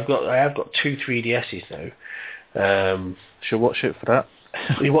I have got 2 3DSs now. Should watch out for that.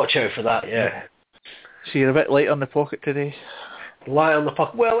 You watch out for that, yeah. So you're a bit light on the pocket today. Light on the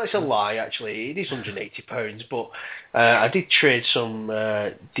pocket. Well, it's a lie, actually. It is £180, but I did trade some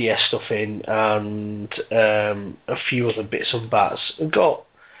DS stuff in and a few other bits and bats. I got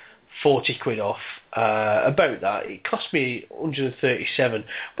 40 quid off about that. It cost me 137,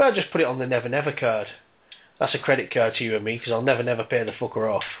 but I just put it on the Never Never card. That's a credit card to you and me, because I'll never pay the fucker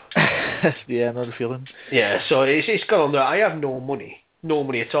off. Yeah, I know the feeling. Yeah, so it's gone on there. I have no money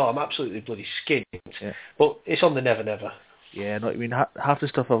at all. I'm absolutely bloody skinned. Yeah. But it's on the Never Never. Yeah, no, I mean, half the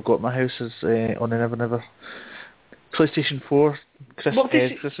stuff I've got in my house is on the Never Never. PlayStation 4, Christmas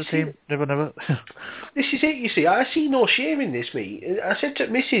time, Never Never. This is it, you see. I see no shame in this, mate. I said to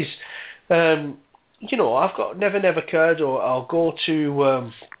Mrs., I've got Never Never card, or I'll go to,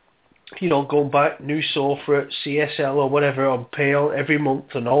 going back, new sofa at CSL or whatever, on pay every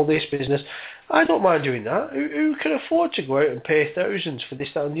month and all this business. I don't mind doing that. Who can afford to go out and pay thousands for this,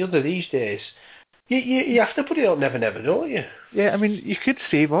 that and the other these days? You have to put it on Never Never, don't you? Yeah, I mean, you could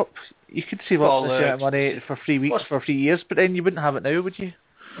save up. You could save up this amount of money for 3 weeks, for 3 years, but then you wouldn't have it now, would you?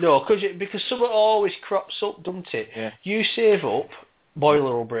 No, because something always crops up, doesn't it? Yeah. You save up,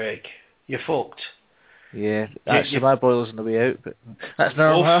 boiler will break. You're fucked. Yeah, actually my boiler's on the way out, but that's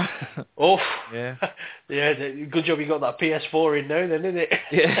normal. Oof. Yeah. Yeah, good job you got that PS4 in now then, isn't it?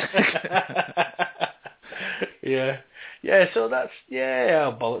 Yeah. Yeah. Yeah, so that's,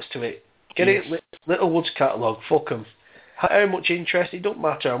 bollocks to it. Get it, Littlewoods catalogue, fuck them. How much interest, it don't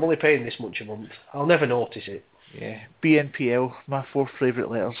matter, I'm only paying this much a month. I'll never notice it. Yeah, BNPL, my 4 favourite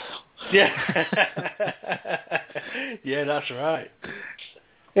letters. Yeah. Yeah, that's right.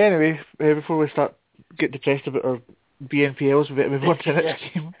 Anyway, before we start getting depressed about our BNPLs, we better move on to the next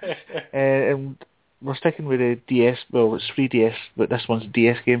game. And we're sticking with the DS, well, it's 3DS, but this one's a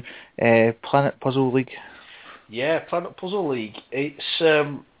DS game, Planet Puzzle League. Yeah, Planet Puzzle League. It's,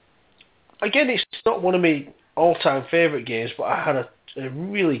 again, it's not one of my all-time favourite games, but I had a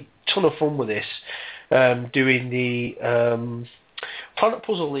really ton of fun with this, doing the Planet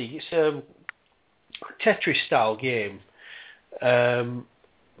Puzzle League. It's a Tetris-style game.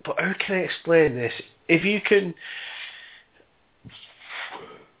 But how can I explain this? If you can...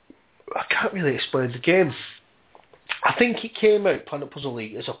 I can't really explain the game. I think it came out, Planet Puzzle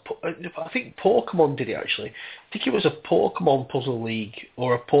League, as I think Pokemon did it, actually. I think it was a Pokemon Puzzle League,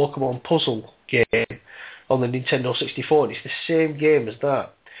 or a Pokemon Puzzle game on the Nintendo 64, and it's the same game as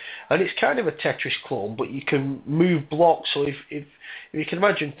that. And it's kind of a Tetris clone, but you can move blocks. So if you can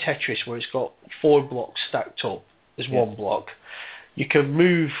imagine Tetris, where it's got 4 blocks stacked up as one block, you can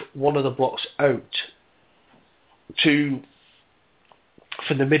move one of the blocks out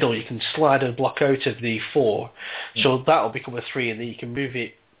from the middle. You can slide a block out of the 4, so that'll become a 3, and then you can move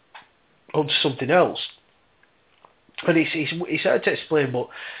it onto something else. And it's hard to explain, but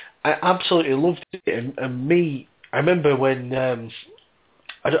I absolutely loved it. And me, I remember when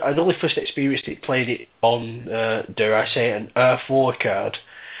I'd only first experienced it, played it on, dare I say, an R4 card.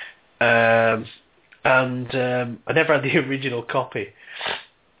 And I never had the original copy.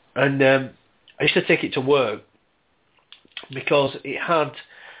 And I used to take it to work because it had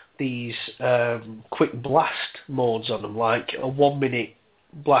these quick blast modes on them, like a 1-minute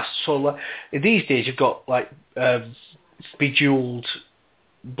blast. So like, these days you've got like Bejeweled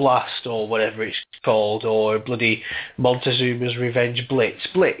Blast or whatever it's called, or bloody Montezuma's Revenge Blitz,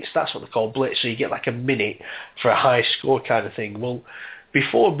 that's what they call Blitz, so you get like a minute for a high score kind of thing. Well,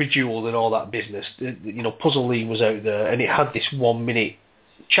 before Bejeweled and all that business, Puzzle League was out there, and it had this 1-minute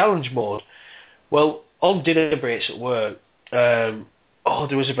challenge mode. Well, on dinner breaks at work, there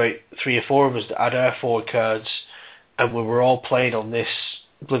was about 3 or 4 of us that had R4 cards, and we were all playing on this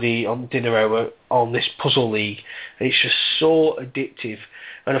on dinner hour on this Puzzle League, and it's just so addictive.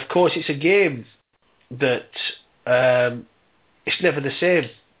 And of course, it's a game that it's never the same.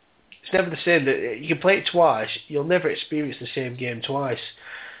 It's never the same. That you can play it twice, you'll never experience the same game twice.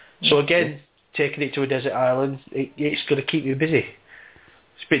 So again, taking it to a desert island, it's going to keep you busy.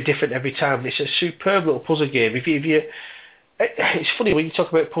 It's a bit different every time. It's a superb little puzzle game. It's funny when you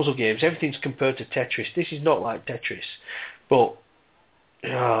talk about puzzle games, everything's compared to Tetris. This is not like Tetris, but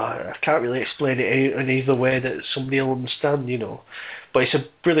I can't really explain it in either way that somebody will understand, But it's a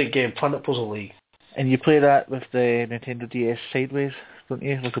brilliant game, Planet Puzzle League. And you play that with the Nintendo DS sideways, don't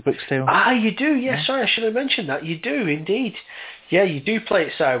you? Like a book style? You do, yeah. Sorry, I should have mentioned that. You do, indeed. Yeah, you do play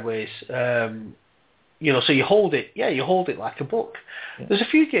it sideways. So you hold it. Yeah, you hold it like a book. Yeah. There's a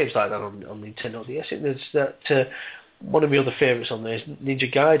few games like that on Nintendo DS. There's that... one of my other favourites on there is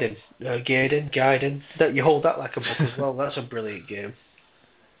Ninja Gaiden. Gaiden. That you hold that like a book as well. That's a brilliant game.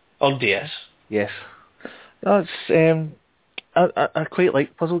 On DS. Yes. No, it's... I quite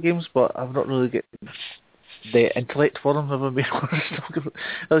like puzzle games, but I've not really got the intellect for them. I've been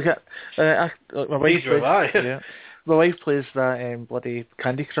my wife plays, yeah, my wife plays that bloody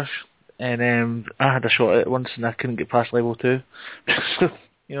Candy Crush, and I had a shot at it once, and I couldn't get past level 2.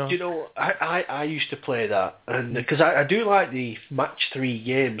 I used to play that, and because I do like the match 3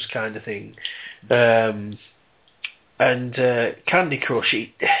 games kind of thing, and Candy Crush.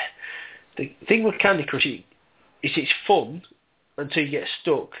 The thing with Candy Crush is it's fun until you get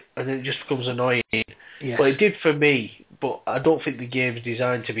stuck, and then it just becomes annoying. Yes. Well, it did for me, but I don't think the game's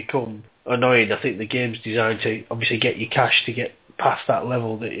designed to become annoying. I think the game's designed to obviously get you cash to get past that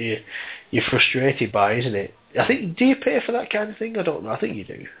level that you're frustrated by, isn't it? I think, do you pay for that kind of thing? I don't know. I think you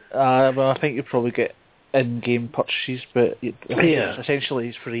do. Well, I think you probably get in-game purchases, but essentially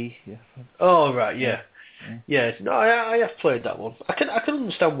it's free. Yeah. Oh, right, yeah. Yeah, no, I have played that one. I can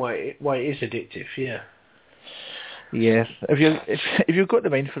understand why it is addictive, yeah. Yeah, if you've got the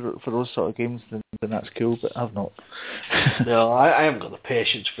mind for those sort of games, then that's cool. But I've not. No, I haven't got the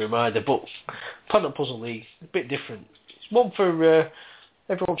patience for them either. But Planet Puzzle League, a bit different. It's one for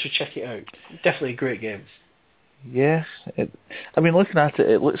everyone should check it out. Definitely a great game. Yeah, looking at it,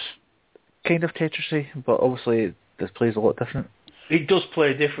 it looks kind of Tetrisy, but obviously this plays a lot different. It does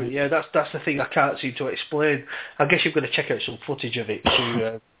play different. Yeah, that's the thing I can't seem to explain. I guess you've got to check out some footage of it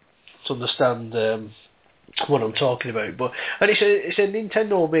to understand what I'm talking about. But it's a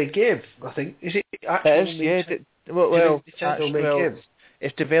Nintendo-made game, I think. Is it? It is. Yeah. Nintendo-made game.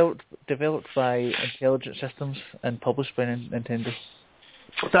 It's developed by Intelligent Systems and published by Nintendo.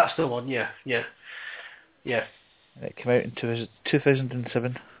 That's the one. Yeah. It came out in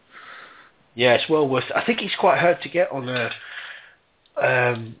 2007. Yeah, it's well worth it. I think it's quite hard to get on a...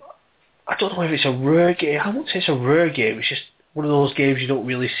 I don't know if it's a rare game. I won't say it's a rare game. It's just one of those games you don't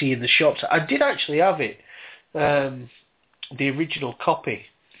really see in the shops. I did actually have it, the original copy,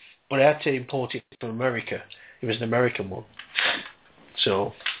 but I had to import it from America. It was an American one.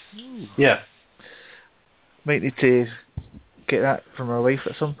 So, yeah. Might need to get that from our wife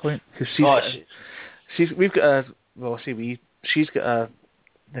at some point. Cause we've got a... Well, she's got a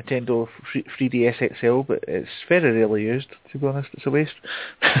Nintendo 3DS XL, but it's very rarely used, to be honest. It's a waste.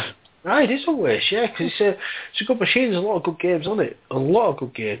 Right, it is a waste, yeah, because it's a good machine. There's a lot of good games on it. A lot of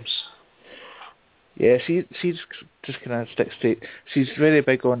good games. Yeah, she's just kind of sticks to it. She's very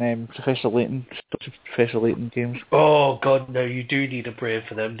big on Professor Layton games. Oh, God, no, you do need a brain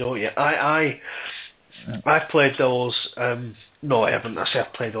for them, don't you? I've played those. No, I haven't. I say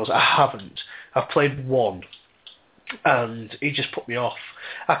I've played those. I haven't. I've played one. and it just put me off.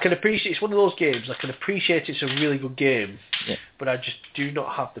 I can appreciate it's one of those games. I can appreciate it's a really good game, but I just do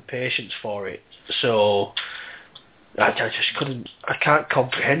not have the patience for it. So I just couldn't. I can't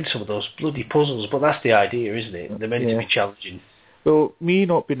comprehend some of those bloody puzzles. But that's the idea, isn't it? They're meant to be challenging. Well, me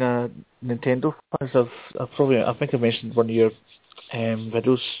not being a Nintendo fan, I think I mentioned one of your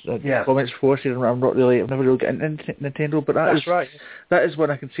videos, comments before, saying I've never really got into Nintendo, but that's right. That is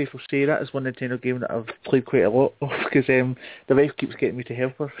one I can safely say. That is one Nintendo game that I've played quite a lot of, because the wife keeps getting me to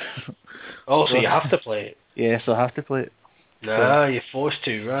help her. Oh, so you have to play it? Yeah, so I have to play it. Nah, you're forced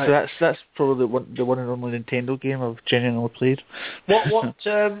to, right? So that's probably the one and only Nintendo game I've genuinely played. What?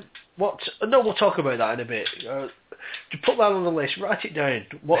 No, we'll talk about that in a bit. To put that on the list, write it down.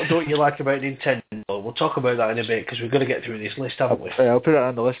 What don't you like about Nintendo? We'll talk about that in a bit, because we've got to get through this list, haven't we? I'll put it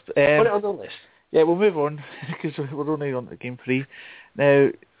on the list. Put it on the list. Yeah, we'll move on, because we're only on to Game 3. Now,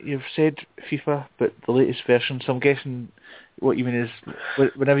 you've said FIFA, but the latest version, so I'm guessing what you mean is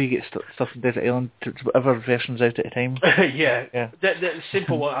whenever you get stuff from Desert Island, whatever version's out at a time. yeah. The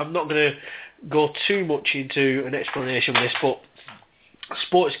simple one. I'm not going to go too much into an explanation of this, but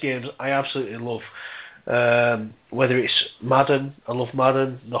sports games I absolutely love. Whether it's Madden, I love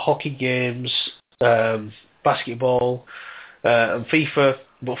Madden, the hockey games, basketball, and FIFA.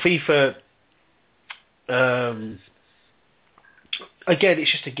 But FIFA, again,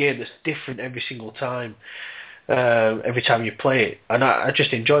 it's just a game that's different every single time. Every time you play it, and I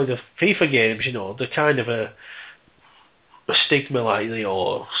just enjoy the FIFA games. They're kind of a stigma, like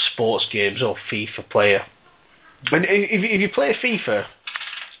sports games or FIFA player. And if you play FIFA,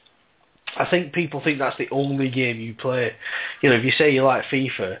 I think people think that's the only game you play. If you say you like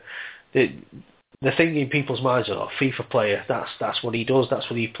FIFA, the thing in people's minds is, FIFA player, that's what he does, that's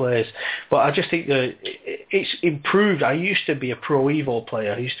what he plays. But I just think that it's improved. I used to be a Pro Evo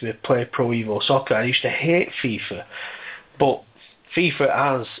player. I used to play Pro Evo soccer. I used to hate FIFA. But FIFA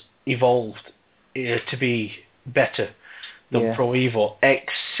has evolved to be better than Pro Evo,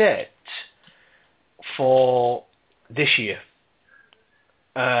 except for this year.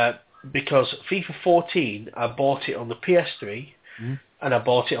 Because FIFA 14, I bought it on the PS3, and I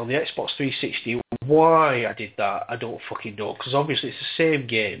bought it on the Xbox 360. Why I did that, I don't fucking know, because obviously it's the same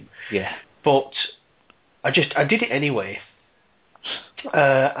game. Yeah. But I did it anyway.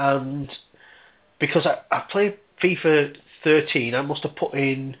 And because I played FIFA 13, I must have put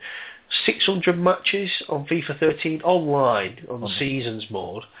in 600 matches on FIFA 13 online on the Seasons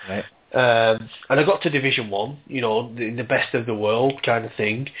mode. Right. And I got to Division 1, the best of the world kind of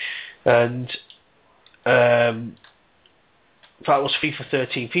thing. And that was FIFA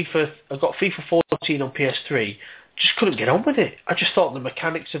 13. I got FIFA 14 on PS3. Just couldn't get on with it. I just thought the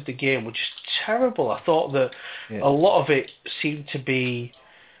mechanics of the game were just terrible. I thought that a lot of it seemed to be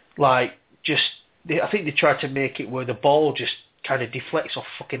like I think they tried to make it where the ball just kind of deflects off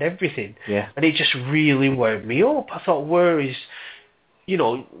fucking everything. Yeah. And it just really wound me up. I thought, where is,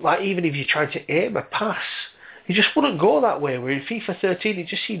 even if you tried to aim a pass, it just wouldn't go that way. Where in FIFA 13, it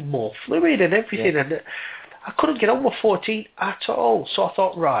just seemed more fluid and everything. Yeah. And I couldn't get on with 14 at all. So I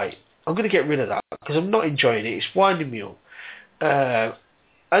thought, right, I'm going to get rid of that because I'm not enjoying it. It's winding me up.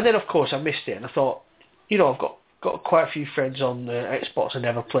 And then, of course, I missed it. And I thought, I've got quite a few friends on Xbox I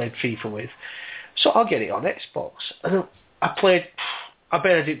never played FIFA with. So I'll get it on Xbox. And I bet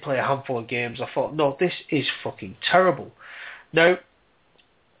I didn't play a handful of games. I thought, no, this is fucking terrible. Now,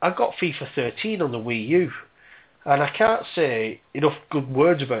 I got FIFA 13 on the Wii U. And I can't say enough good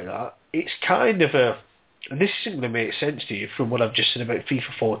words about that. It's kind of and this isn't going to make sense to you from what I've just said about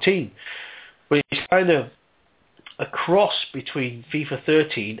FIFA 14, but it's kind of a cross between FIFA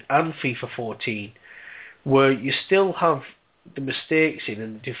 13 and FIFA 14, where you still have the mistakes in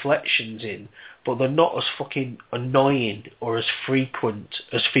and the deflections in, but they're not as fucking annoying or as frequent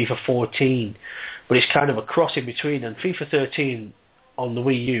as FIFA 14. But it's kind of a cross in between, and FIFA 13 on the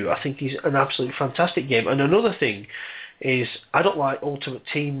Wii U, I think, is an absolutely fantastic game. And another thing is, I don't like Ultimate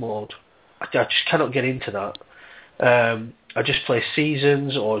Team mode. I just cannot get into that. I just play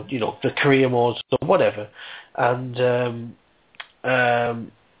Seasons or, the career modes or whatever. And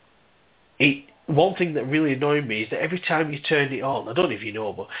one thing that really annoyed me is that every time you turn it on, I don't know if you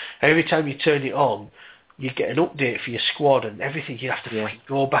know, but every time you turn it on, you get an update for your squad and everything. You have to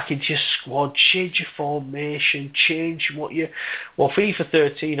go back into your squad, change your formation, change what you... Well, FIFA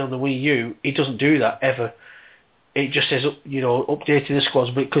 13 on the Wii U, it doesn't do that ever. It just says, updating the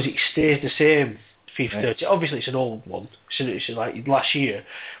squads, but because it stays the same, FIFA 13. Obviously, it's an old one. It's like last year.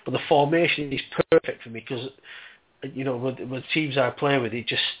 But the formation is perfect for me because, with the teams I play with, it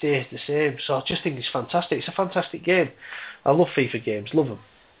just stays the same. So I just think it's fantastic. It's a fantastic game. I love FIFA games. Love them.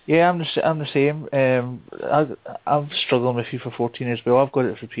 Yeah, I'm the same. I'm struggling with FIFA 14 as well. I've got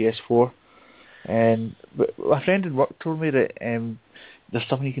it for PS4, but my friend at work told me that there's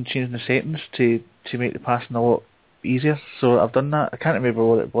something you can change in the settings to make the passing a lot easier. So I've done that. I can't remember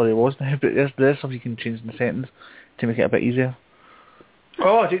what it was now, but there's something you can change in the settings to make it a bit easier.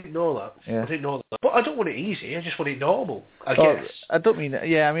 Oh, I didn't know that. Yeah. I didn't know that. But I don't want it easy. I just want it normal. I guess. I don't mean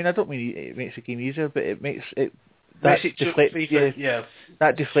it makes the game easier, but it makes it. Makes it FIFA,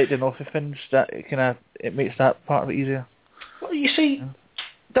 that deflecting off of things, it makes that part of it easier. Well, you see,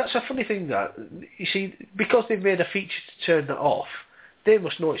 that's a funny thing. That you see, because they've made a feature to turn that off, they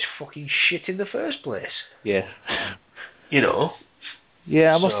must know it's fucking shit in the first place. Yeah. You know.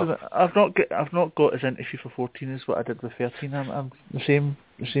 Yeah, I've not got as into FIFA 14 as what I did with 13. I'm the same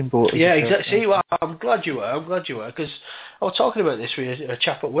boat. Yeah, exactly. See, well, I'm glad you were, because I was talking about this with a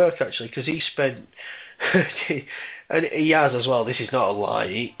chap at work actually, because he spent, and he has as well. This is not a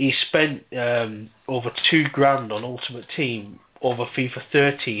lie. He spent over $2,000 on Ultimate Team over FIFA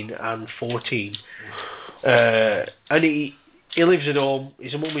 13 and 14, and he lives at home.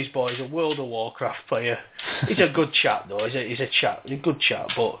 He's a mummy's boy. He's a World of Warcraft player. He's a good chap, though. He's a good chap.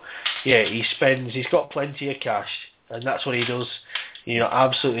 But yeah, he's got plenty of cash, and that's what he does. You know,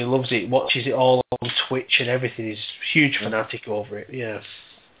 absolutely loves it. Watches it all on Twitch and everything. He's a huge fanatic over it. Yeah.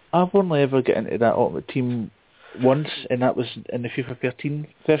 I've only ever got into that Ultimate Team once, and that was in the FIFA 13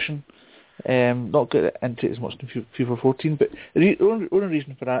 version. Not got into it as much in FIFA 14, but the only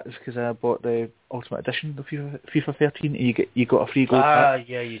reason for that is because I bought the Ultimate Edition of FIFA 13, and you got a free gold pack.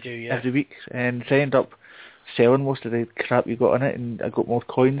 Yeah, you do, yeah. Every week, and so I ended up selling most of the crap you got in it, and I got more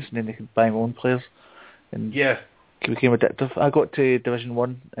coins, and then I could buy my own players. And yeah. It became addictive. I got to Division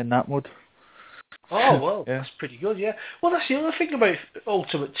 1 in that mode. Oh, well, yeah. That's pretty good, yeah. Well, that's the other thing about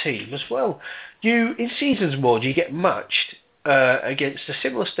Ultimate Team as well. In Seasons mode, you get matched against a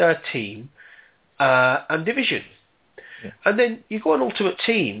similar star team and Division. Yeah. And then you go on Ultimate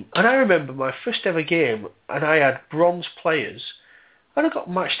Team, and I remember my first ever game, and I had bronze players, and I got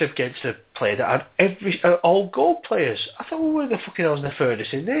matched against a player that had all gold players. I thought, well, where the fucking hell's the fairness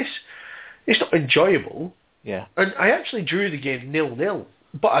in this? It's not enjoyable. Yeah. And I actually drew the game 0-0,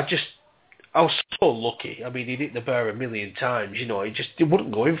 but I was so lucky. I mean, he hit the bar a million times, you know, it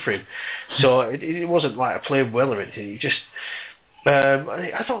wouldn't go in for him. So it wasn't like I played well or anything.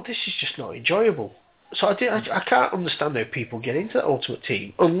 I thought, this is just not enjoyable. So I can't understand how people get into the Ultimate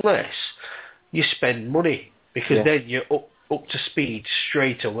Team unless you spend money, because then you're up to speed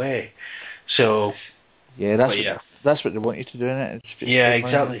straight away. So yeah, that's what they want you to do, in it. Yeah,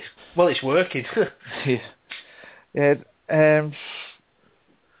 exactly. Money. Well, it's working. Yeah.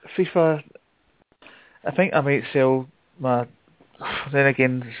 FIFA. I think I might sell my. Then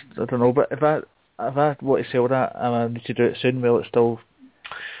again, I don't know. But if I want to sell that, I need to do it soon. While it's still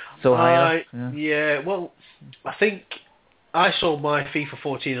higher. Yeah. Well, I think I sold my FIFA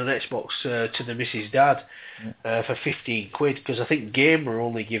 14 on Xbox to the missus' dad for £15 because I think Game were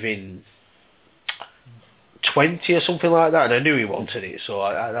only giving 20 or something like that, and I knew he wanted it, so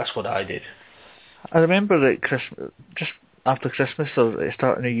that's what I did. I remember that just after Christmas or at the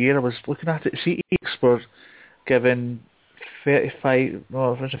start of the year, I was looking at it. CEX were giving £32,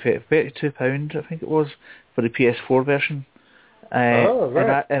 I think it was, for the PS4 version.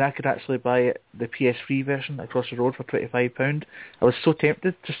 Right. And I could actually buy the PS3 version across the road for £25. I was so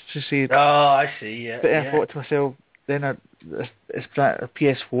tempted just to see. Oh, I see. Yeah. But I thought to myself, then it's a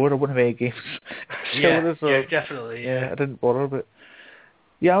PS4. I wouldn't have any games. Yeah, definitely. Yeah, I didn't bother, but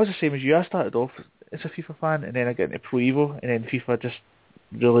yeah, I was the same as you. I started off as a FIFA fan, and then I got into Pro Evo, and then FIFA just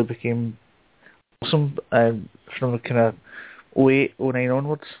really became awesome from kind of 08, 09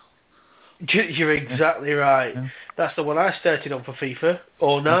 onwards. You're exactly right. Yeah. That's the one I started on for FIFA,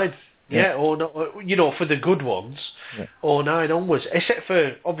 09. Yeah, for the good ones, 09 onwards. Except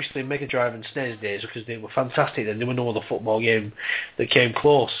for, obviously, Mega Drive and SNES days, because they were fantastic, and there were no other football game that came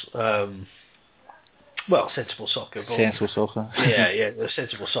close. Well, Sensible Soccer. But, Sensible Soccer.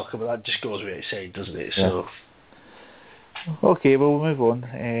 Sensible Soccer, but that just goes without saying, doesn't it? So. Okay, well, we'll move on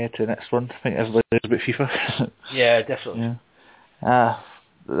to the next one. I think everybody knows about FIFA. Yeah, definitely. Yeah.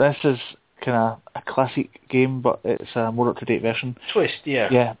 This is kind of a classic game, but it's a more up-to-date version. Twist, yeah.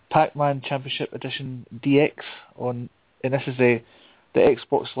 Yeah, Pac-Man Championship Edition DX, and this is the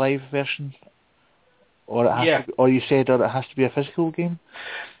Xbox Live version, or you said it has to be a physical game?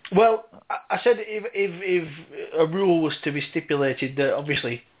 Well, I said if a rule was to be stipulated that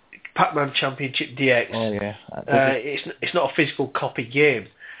obviously Pac-Man Championship DX, it's not a physical copy game.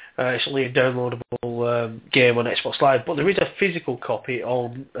 It's only a downloadable game on Xbox Live, but there is a physical copy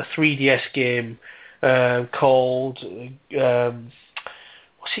on a 3DS game called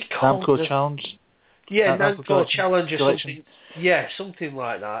what's it called? Namco Challenge. Yeah, Namco Challenge or something. Yeah, something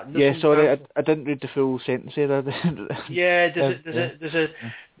like that. Yeah, sorry, I didn't read the full sentence there. Yeah, there's a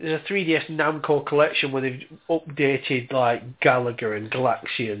 3DS Namco collection where they've updated like Gallagher and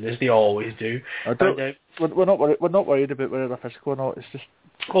Galaxian as they always do. We're not worried about whether they're physical or not. It's just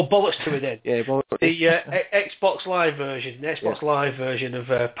bollocks to it then. Yeah, bollocks. The Xbox Live version of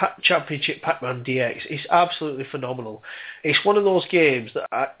Championship Pac-Man DX is absolutely phenomenal. It's one of those games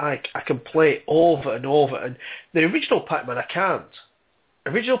that I can play over and over, and the original Pac-Man I can't.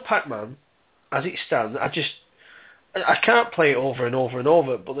 Original Pac-Man, as it stands, I can't play it over and over and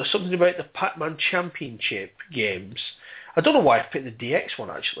over, but there's something about the Pac-Man Championship games. I don't know why I picked the DX one,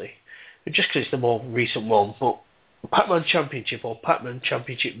 actually. Just because it's the more recent one, but Pac-Man Championship or Pac-Man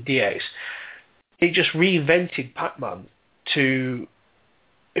Championship DX, it just reinvented Pac-Man to...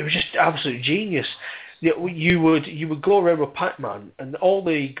 It was just absolute genius. You would go around with Pac-Man and all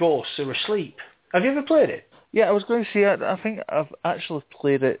the ghosts are asleep. Have you ever played it? Yeah, I was going to say, I think I've actually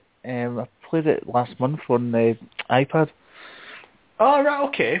played it. I played it last month on the iPad. Oh, right,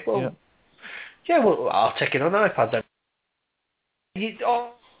 okay. Well, yeah, well, I'll take it on iPad then.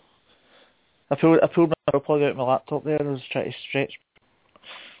 I pulled my plug out of my laptop there and I was trying to stretch.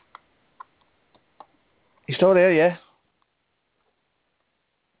 You still there, yeah?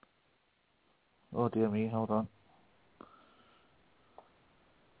 Oh dear me, hold on.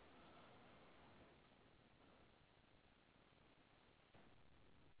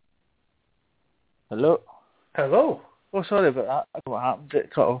 Hello? Hello? Oh, sorry about that. I don't know what happened.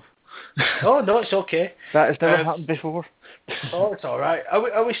 It cut off. Oh, no, it's okay. That has never happened before. Oh, it's alright.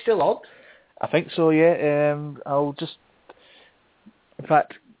 Are we still on? I think so, yeah. I'll just... In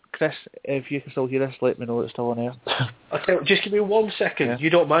fact, Chris, if you can still hear us, let me know it's still on air. Okay, just give me 1 second. Yeah. You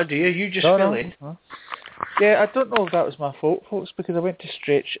don't mind, do you? You just fill in. No. Yeah, I don't know if that was my fault, folks, because I went to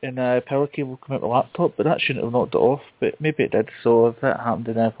stretch and a power cable came out of my laptop, but that shouldn't have knocked it off, but maybe it did, so if that happened,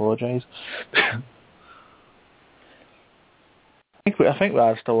 then I apologise. I think we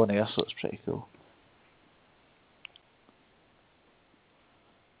are still on air, so it's pretty cool.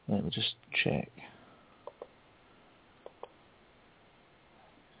 Let me just check.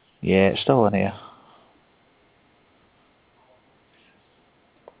 Yeah, it's still on air.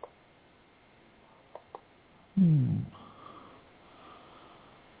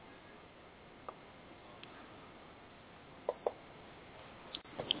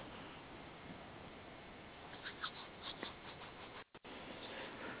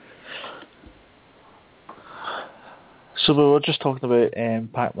 So we were just talking about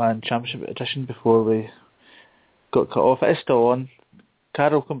Pac-Man Championship Edition before we got cut off. It is still on.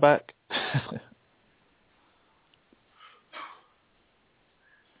 Carol, come back.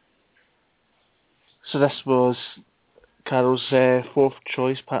 So this was Carol's fourth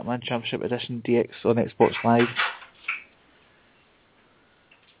choice, Pac-Man Championship Edition DX on Xbox Live,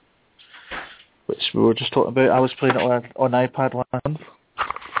 which we were just talking about. I was playing it on iPad last month.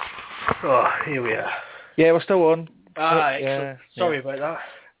 Oh, here we are. Yeah, we're still on. Excellent. Sorry about that.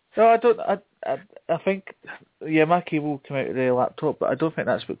 No, I don't. I think, my cable came out of the laptop, but I don't think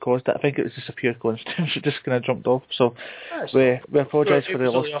that's what caused it. I think it was just a pure coincidence. It just kind of jumped off. So we apologise for the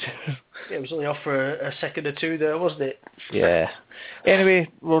loss. It was only off for a second or two there, wasn't it? Yeah. Anyway,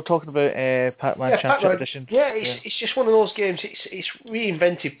 we're talking about Pac-Man Championship Edition. Yeah, it's just one of those games. It's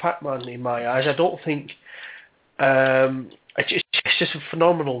reinvented Pac-Man in my eyes. I don't think it's just a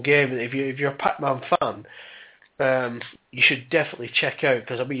phenomenal game. If you're a Pac-Man fan, you should definitely check out,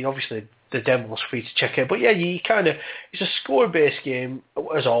 because I mean, obviously the demo's free to check out, but yeah, it's a score-based game,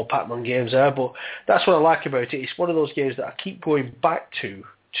 as all Pac-Man games are, but that's what I like about it. It's one of those games that I keep going back to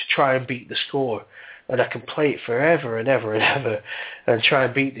try and beat the score, and I can play it forever and ever and ever and try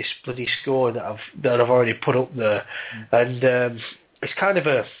and beat this bloody score that I've already put up there. And it's kind of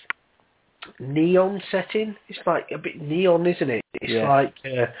a neon setting. It's like a bit neon, isn't it? It's like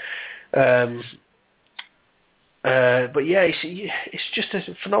but yeah, it's just a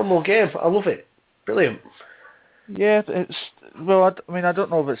phenomenal game. I love it. Brilliant. Yeah, I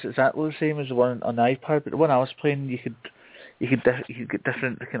don't know if it's exactly the same as the one on the iPad, but the one I was playing, you could get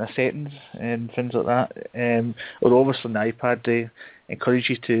different kind of settings and things like that. Although obviously on the iPad they encourage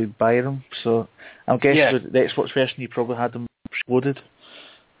you to buy them, so I'm guessing with the Xbox version you probably had them loaded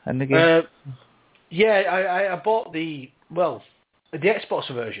in the game. I bought the Xbox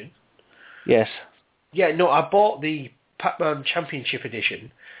version. Yes. Yeah, no, I bought the Pac-Man Championship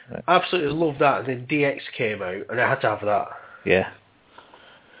Edition. Right. Absolutely loved that, and then DX came out, and I had to have that. Yeah.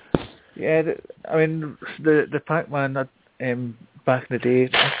 Yeah, I mean, the Pac-Man, back in the day,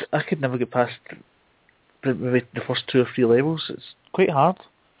 I could never get past maybe the first 2 or 3 levels. It's quite hard.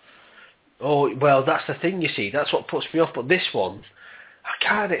 Oh, well, that's the thing, you see. That's what puts me off. But this one, I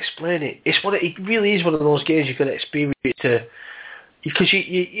can't explain it. It really is one of those games you've got to experience to... Because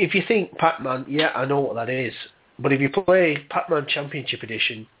if you think Pac-Man, yeah, I know what that is. But if you play Pac-Man Championship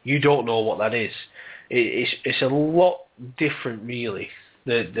Edition, you don't know what that is. It's a lot different, really,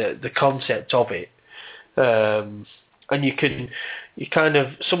 the concept of it. And you kind of...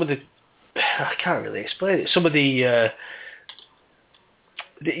 Some of the... I can't really explain it. Some of the...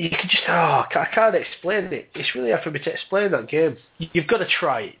 you can just... I can't explain it. It's really hard for me to explain that game. You've got to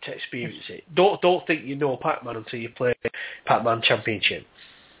try it to experience it. Don't think you know Pac-Man until you play Pac-Man Championship.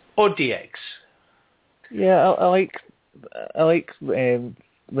 Or DX. Yeah, I like when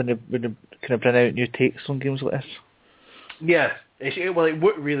they kind of bring out new takes on games like this. Yeah, it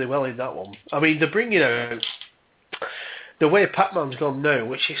worked really well in that one. I mean, they're bringing out... The way Pac-Man's gone now,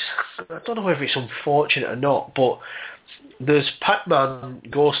 which is... I don't know whether it's unfortunate or not, but... There's Pac-Man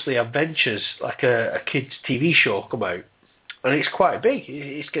Ghostly Adventures, like a kids' TV show, come out. And it's quite big.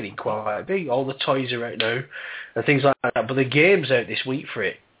 It's getting quite big. All the toys are out now and things like that. But the game's out this week for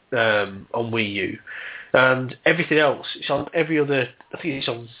it on Wii U. And everything else, it's on every other... I think it's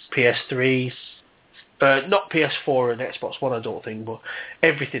on PS3. Not PS4 and Xbox One, I don't think, but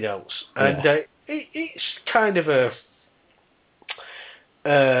everything else. And it's kind of a...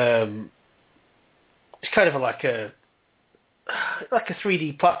 it's kind of like a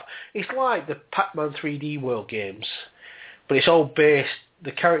 3D platform. It's like the Pac-Man 3D World games, but it's all based...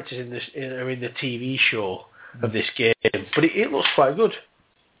 The characters are in the TV show of this game, but it looks quite good.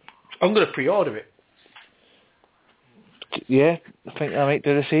 I'm going to pre-order it. Yeah, I think I might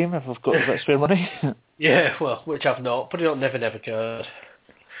do the same if I've got a bit of spare money. Yeah, well, which I've not. Put it on Never Never Card.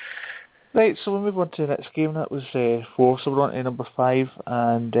 Right, so we'll move on to the next game. That was 4, so we're on to number 5,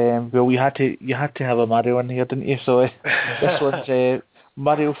 and well, you had to have a Mario in here, didn't you? So this one's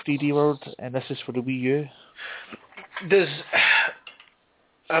Mario 3D World, and this is for the Wii U.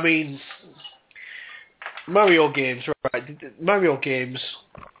 Mario games, right? Mario games.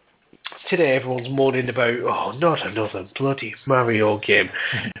 Today, everyone's moaning about, not another bloody Mario game.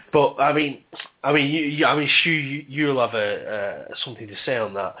 But you'll have something to say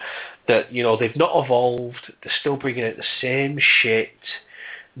on that. That they've not evolved. They're still bringing out the same shit.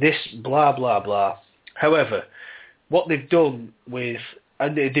 This blah blah blah. However, what they've done with,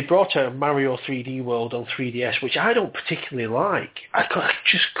 and they brought out Mario 3D World on 3DS, which I don't particularly like. I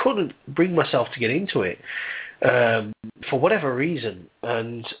just couldn't bring myself to get into it. For whatever reason,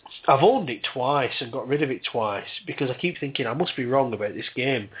 and I've owned it twice and got rid of it twice because I keep thinking I must be wrong about this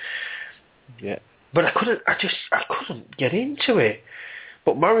game. Yeah, but I couldn't get into it.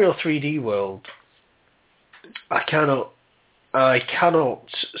 But Mario 3D World, I cannot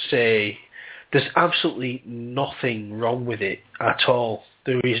say there's absolutely nothing wrong with it at all.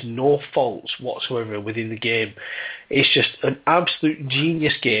 There is no faults whatsoever within the game. It's just an absolute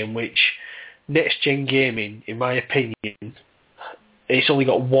genius game, which next-gen gaming, in my opinion, it's only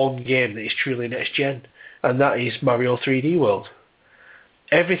got one game that is truly next-gen, and that is Mario 3D World.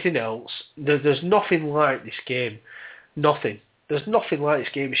 Everything else, there's nothing like this game. Nothing. There's nothing like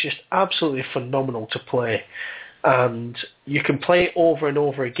this game. It's just absolutely phenomenal to play. And you can play it over and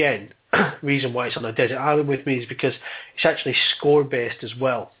over again. Reason why it's on a desert island with me is because it's actually score-based as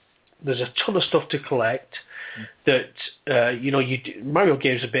well. There's a ton of stuff to collect that, Mario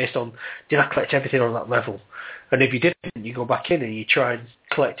games are based on, did I collect everything on that level? And if you didn't, you go back in and you try and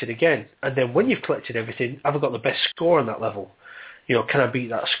collect it again. And then when you've collected everything, have I got the best score on that level? Can I beat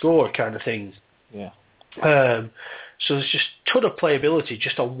that score kind of thing? Yeah. So there's just a ton of playability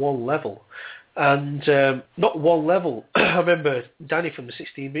just on one level. And not one level. I remember Danny from the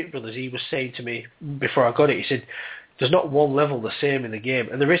 16-Bit Brothers, he was saying to me before I got it, he said, there's not one level the same in the game.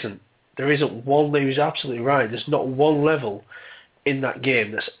 And there isn't. There isn't one. He was absolutely right. There's not one level in that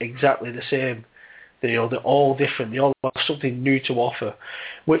game that's exactly the same. They're all different. They all have something new to offer,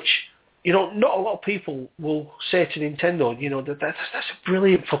 which, not a lot of people will say to Nintendo, that's a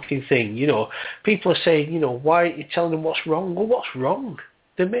brilliant fucking thing. People are saying, why aren't you telling them what's wrong? Well, what's wrong?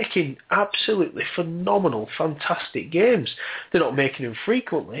 They're making absolutely phenomenal, fantastic games. They're not making them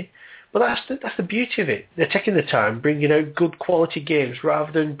frequently, but that's the beauty of it. They're taking the time, bringing out good quality games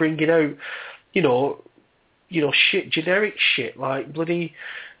rather than bringing out, generic shit like bloody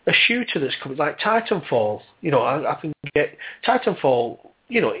a shooter that's coming, like Titanfall. I can get Titanfall.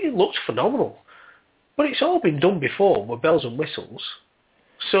 It looks phenomenal, but it's all been done before with bells and whistles.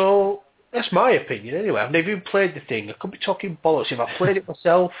 So that's my opinion anyway. I've never even played the thing. I could be talking bollocks if I played it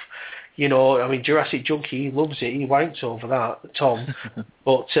myself. Jurassic Junkie, he loves it. He wanks over that, Tom.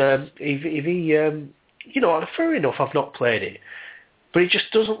 But if he, fair enough, I've not played it. but it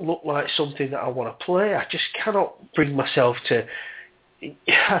just doesn't look like something that I want to play. I just cannot bring myself to.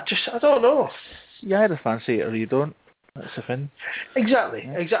 I don't know. You either fancy it or you don't. That's the thing. Exactly.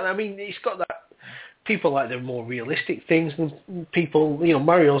 I mean, it's got that. People like the more realistic things, and people,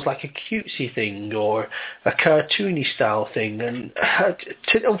 Mario's like a cutesy thing or a cartoony style thing, and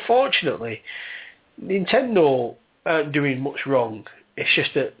unfortunately, Nintendo aren't doing much wrong. It's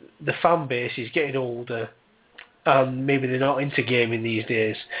just that the fan base is getting older, and maybe they're not into gaming these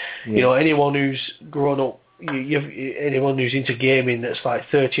days. Yeah. Anyone who's grown up, anyone who's into gaming that's like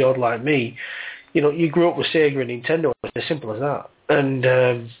 30 odd like me, you grew up with Sega and Nintendo. It's as simple as that. And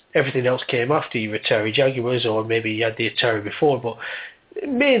everything else came after your Atari Jaguars, or maybe you had the Atari before, but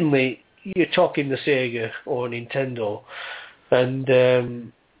mainly you're talking the Sega or Nintendo.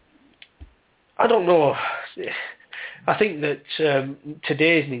 And I don't know. I think that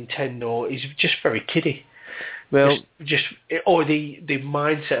today's Nintendo is just very kiddie. Well, or the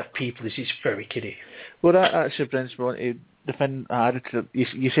mindset of people is it's very kiddie. Well, that actually brings me on to the thing I added to.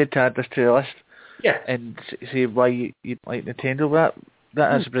 You said to add this to the list. Yeah. And say why you like Nintendo.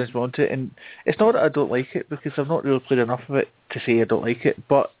 That actually brings me on to it. And it's not that I don't like it, because I've not really played enough of it to say I don't like it.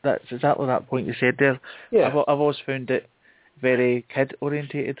 But that's exactly that point you said there. Yeah. I've always found it very kid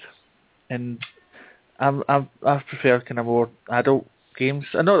orientated, and I prefer kind of more adult games.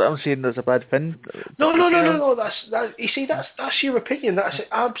 I know that I'm saying there's a bad thing. No. You see, that's your opinion. That's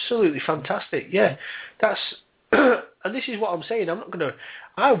absolutely fantastic. Yeah, that's. And this is what I'm saying.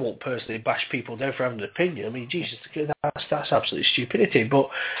 I won't personally bash people down for having an opinion. I mean, Jesus, that's absolute stupidity. But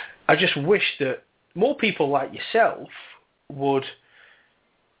I just wish that more people like yourself would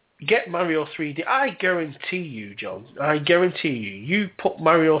get Mario 3D. I guarantee you, John, you put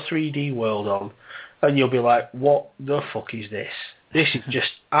Mario 3D World on, and you'll be like, what the fuck is this? This is just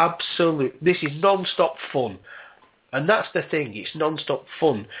this is non-stop fun. And that's the thing, it's non-stop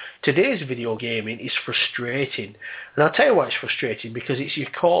fun. Today's video gaming is frustrating. And I'll tell you why it's frustrating, because it's your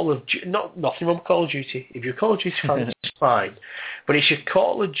nothing wrong with Call of Duty. If you're a Call of Duty fan, it's fine. But it's your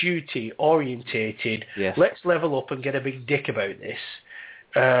Call of Duty orientated, yes. Let's level up and get a big dick about this.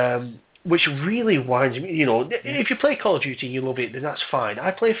 Which really winds me, if you play Call of Duty and you love it, then that's fine.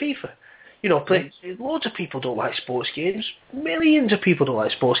 I play FIFA. Loads of people don't like sports games. Millions of people don't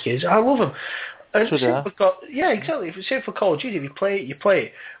like sports games. I love them. And exactly. If it's same for Call of Duty, if you play it, you play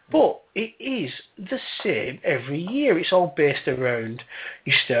it. But it is the same every year. It's all based around,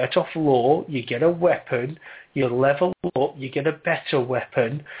 you start off low, you get a weapon, you level up, you get a better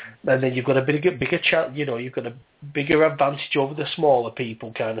weapon, and then you've got a bigger you've got a bigger advantage over the smaller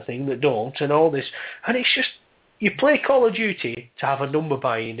people kind of thing that don't, and all this. And it's just, you play Call of Duty to have a number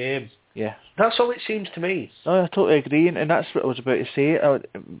by your name. Yeah. That's all it seems to me. No, I totally agree, and that's what I was about to say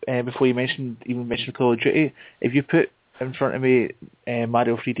before you mentioned Call of Duty. If you put in front of me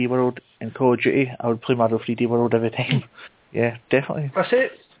Mario 3D World and Call of Duty, I would play Mario 3D World every time. Yeah, definitely. That's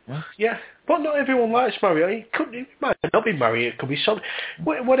it. Yeah. But not everyone likes Mario. It might not be Mario, it could be something,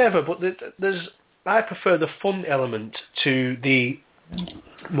 whatever, but I prefer the fun element to the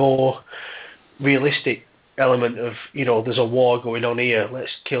more realistic element of, there's a war going on here, let's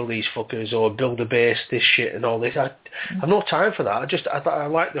kill these fuckers, or build a base, this shit and all this. I have no time for that. I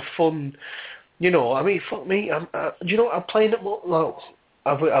like the fun, I mean, fuck me, I'm playing it more, well,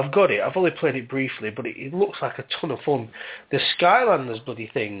 I've got it, I've only played it briefly, but it looks like a ton of fun. The Skylanders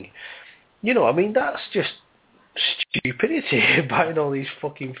bloody thing, I mean, that's just stupidity, buying all these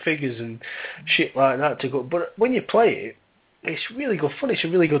fucking figures and shit like that to go, but when you play it, it's really good fun. It's a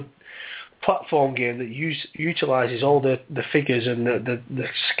really good platform game that utilises all the figures and the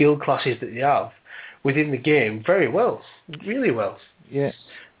skill classes that you have within the game very well, really well. Yeah.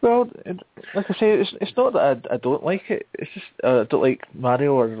 Well, like I say, it's not that I don't like it. It's just I don't like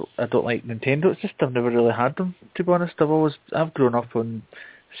Mario or I don't like Nintendo. It's just I've never really had them, to be honest. I've grown up on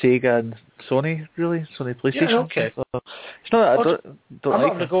Sega and Sony PlayStation. Yeah, okay. So it's not that I don't like them. I'm not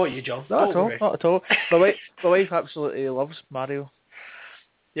going to go at you, John. Not at all. My wife absolutely loves Mario.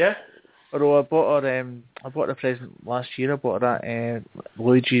 Yeah. Although I bought her a present last year. I bought her that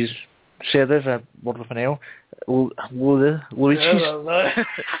Luigi's. There's a word with an L. Luigi's.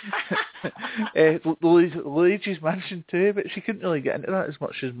 Luigi's Mansion 2, but she couldn't really get into that as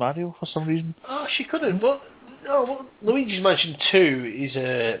much as Mario for some reason. Oh, she couldn't. Luigi's Mansion 2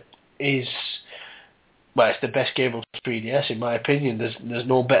 is well, it's the best game on 3DS in my opinion. There's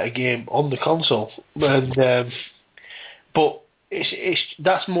no better game on the console, and but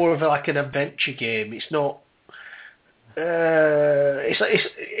that's more of like an adventure game. It's not. It's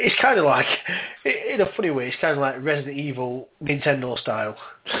kind of like, in a funny way, it's kind of like Resident Evil Nintendo style.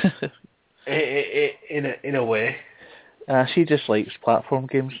 in a way. She just likes platform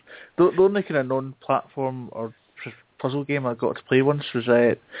games. The only kind of non-platform or puzzle game I got to play once was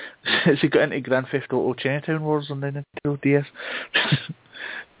she got into Grand Theft Auto Chinatown Wars on the Nintendo DS.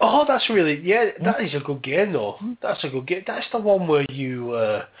 Oh, that's really that is a good game though. That's a good game. That's the one where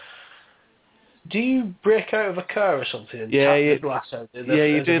you do you break out of a car or something and tap the glass out?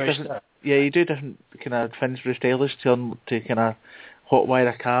 You do different kind of things for stylish to kind of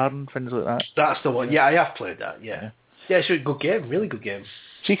hotwire a car and things like that. That's the one. Yeah, I have played that. Yeah, it's a good game. Really good game.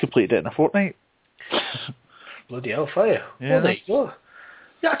 She completed it in a fortnight. Bloody hellfire. Yeah. Well, there you go.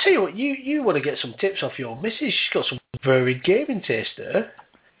 Yeah, I tell you what, you want to get some tips off your missus. She's got some varied gaming taste there.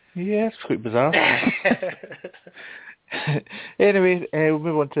 Yeah, it's quite bizarre. Anyway, we'll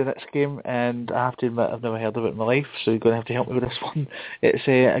move on to the next game, and I have to admit I've never heard of it in my life, so you're going to have to help me with this one. It's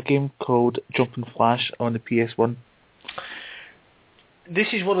a game called Jumping Flash on the PS1. This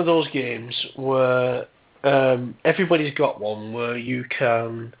is one of those games where everybody's got one where you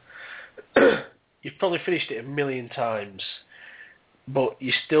can... You've probably finished it a million times, but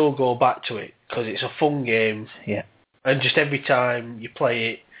you still go back to it because it's a fun game. Yeah. And just every time you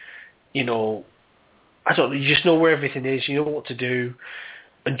play it, you know, I don't know, you just know where everything is, you know what to do.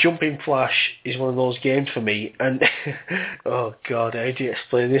 And Jumping Flash is one of those games for me. And oh god, how do you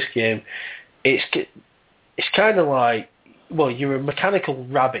explain this game? It's kind of like, well, you're a mechanical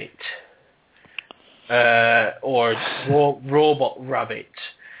rabbit or robot rabbit.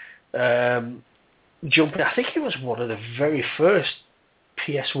 Jumping, I think it was one of the very first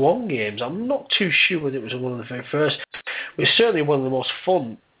PS1 games. I'm not too sure whether it was one of the very first. It was certainly one of the most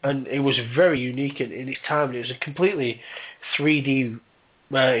fun, and it was very unique in its time. It was a completely 3D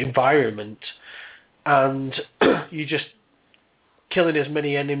environment, and you just killing as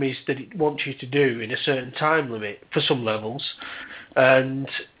many enemies that it wants you to do in a certain time limit for some levels, and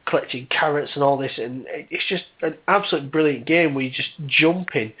collecting carrots and all this, and it's just an absolute brilliant game where you just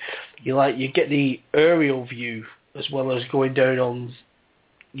jump in. You get the aerial view as well as going down on,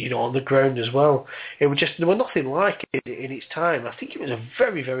 on the ground as well. There were nothing like it in its time. I think it was a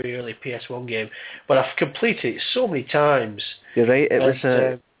very, very early PS1 game, but I've completed it so many times. You're right. It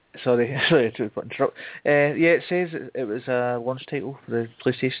was sorry to interrupt. It says it was a launch title for the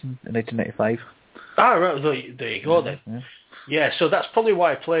PlayStation in 1995. Ah, right. There you go then. Yeah, so that's probably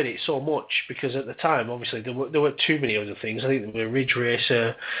why I played it so much, because at the time, obviously, there weren't too many other things. I think there were Ridge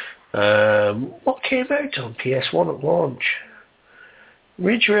Racer. What came out on PS1 at launch?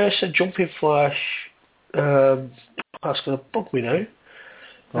 Ridge Racer, Jumping Flash. That's going to bug me now.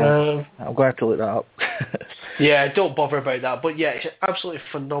 I'm going to have to look that up. Yeah, don't bother about that. But yeah, it's an absolutely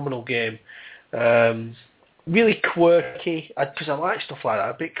phenomenal game. Really quirky, because I like stuff like that.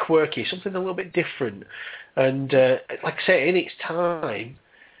 A bit quirky, something a little bit different. And like I say, in its time,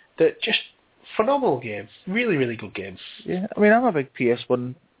 that just phenomenal game. Really, really good game. Yeah, I mean, I'm a big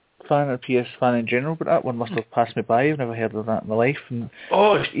PS1 fan, or PS fan in general, but that one must have passed me by. I've never heard of that in my life. And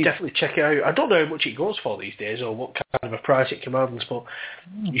definitely check it out. I don't know how much it goes for these days, or what kind of a price it commands, but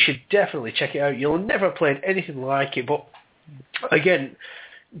you should definitely check it out. You'll never have played anything like it, but again,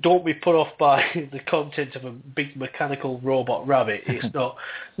 don't be put off by the content of a big mechanical robot rabbit. It's not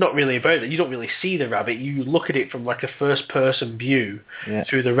really about that. You don't really see the rabbit. You look at it from like a first-person view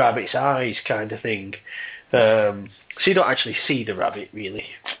through the rabbit's eyes kind of thing. So you don't actually see the rabbit, really.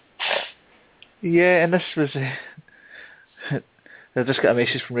 Yeah, and this was... I just got a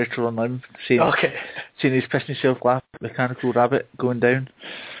message from Retro Online saying he's pissing himself laughing at the mechanical rabbit going down.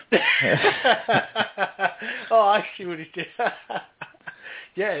 Oh, I see what he did.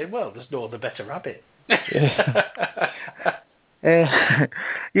 Yeah, well, there's no other better rabbit.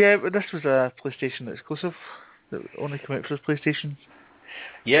 Yeah, but this was a PlayStation exclusive that only came out for the PlayStation.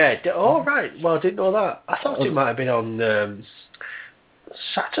 Yeah, right. Well, I didn't know that. I thought it might have been on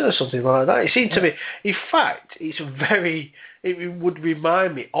Saturn or something like that. It seemed to be... In fact, it would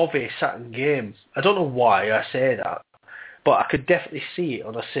remind me of a Saturn game. I don't know why I say that, but I could definitely see it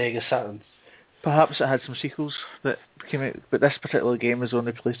on a Sega Saturn. Perhaps it had some sequels that came out, but this particular game is on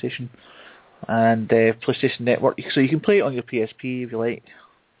the PlayStation and PlayStation Network, so you can play it on your PSP if you like.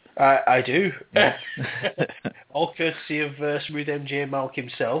 I do. Yeah. All courtesy of Smooth MJ Malk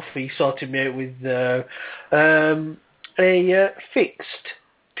himself. He sorted me out with a fixed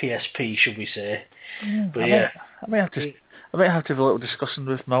PSP, should we say? But I might have to have a little discussion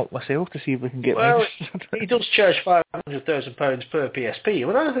with Malk myself to see if we can get. Well, he does charge £500,000 per PSP.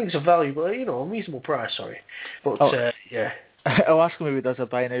 Well, I don't think it's a valuable, a reasonable price. Sorry, but yeah. I'll ask him if he does a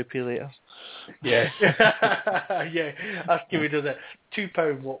buy now, pay later. Yeah, yeah. Ask him if he does a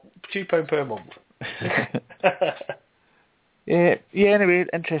 £2 per month. Anyway,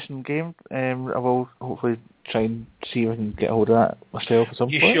 interesting game. I will hopefully try and see if I can get hold of that myself at some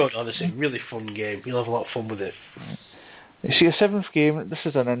point. You should, honestly. Really fun game. You'll have a lot of fun with it. See, a 7th game, this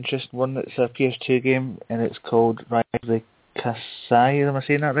is an interesting one. It's a PS2 game, and it's called Rise of the Kasai. Am I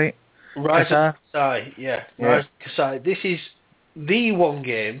saying that right? Rise of the Kasai, yeah. Rise of the Kasai. This is the one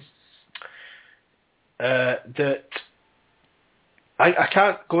game that... I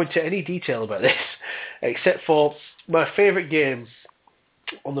can't go into any detail about this, except for my favourite game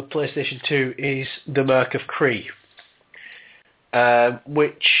on the PlayStation 2 is The Merc of Cree,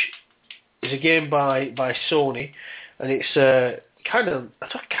 which is a game by Sony, and it's kind of, I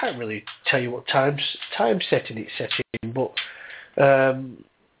can't really tell you what time setting it's set in, but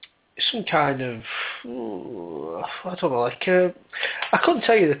some kind of, I don't know, like, I couldn't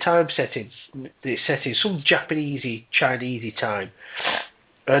tell you the time setting that it's set in, some Japanesey, Chinesey time.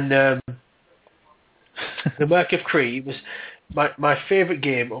 And The Merc of Cree was my favourite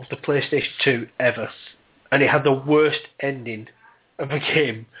game of the PlayStation 2 ever, and it had the worst ending of a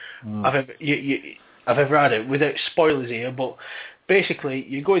game I've ever had it, without spoilers here, but basically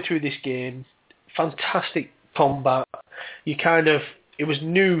you're going through this game, fantastic combat, it was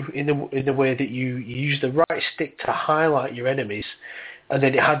new in the way that you use the right stick to highlight your enemies, and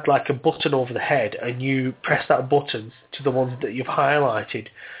then it had like a button over the head, and you press that button to the ones that you've highlighted.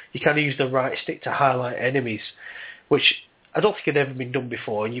 You kind of use the right stick to highlight enemies, which I don't think had ever been done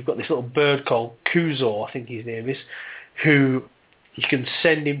before. And you've got this little bird called Kuzo, I think his name is, who you can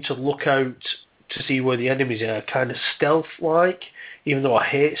send him to look out to see where the enemies are, kind of stealth-like. Even though I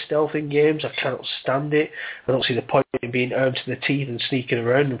hate stealth in games, I cannot stand it. I don't see the point in being armed to the teeth and sneaking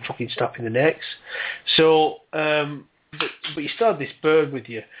around and fucking snapping the necks. So, but you still had this bird with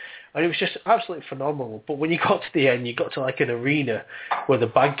you, and it was just absolutely phenomenal. But when you got to the end, you got to like an arena where the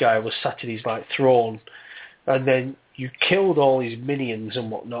bad guy was sat in his like throne, and then you killed all his minions and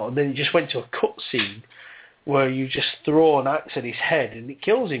whatnot, and then it just went to a cutscene where you just throw an axe at his head and it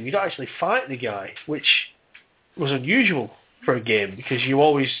kills him. You don't actually fight the guy, which was unusual for a game, because you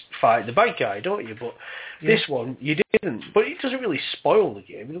always fight the bad guy, don't you? But this one, you didn't. But it doesn't really spoil the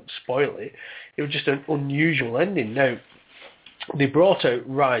game. It doesn't spoil it. It was just an unusual ending. Now, they brought out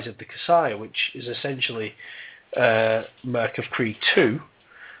Rise of the Kasai, which is essentially Merc of Cree 2.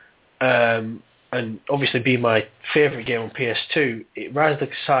 And obviously being my favourite game on PS2, Rise of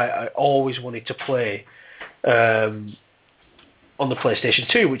the Kasai I always wanted to play on the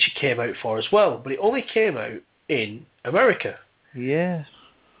PlayStation 2, which it came out for as well. But it only came out in America. Yeah.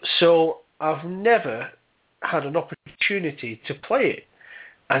 So I've never had an opportunity to play it.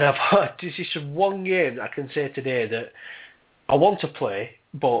 And this is just one game I can say today that I want to play,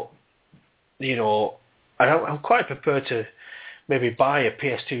 but, you know, I'm quite prepared to maybe buy a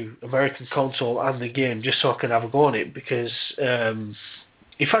PS2 American console and the game just so I can have a go on it, because, in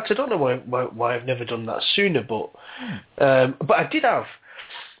fact, I don't know why I've never done that sooner, but I did have...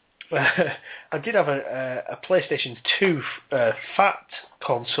 I did have a PlayStation 2 fat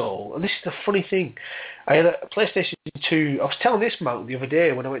console, and this is the funny thing. I had a PlayStation 2. I was telling this Mark the other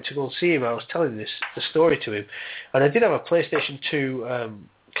day when I went to go and see him. I was telling the story to him, and I did have a PlayStation 2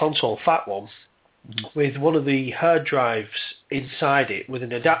 console, fat one, with one of the hard drives inside it with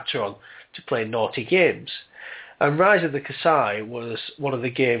an adapter on to play naughty games. And Rise of the Kasai was one of the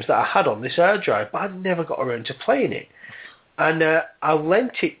games that I had on this hard drive, but I never got around to playing it. And I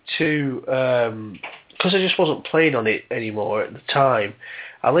lent it to, because I just wasn't playing on it anymore at the time,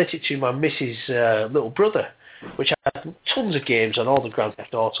 I lent it to my missus' little brother, which had tons of games on, all the Grand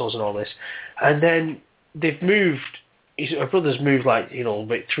Theft Autos and all this. And then they've moved, her brother's moved like, you know,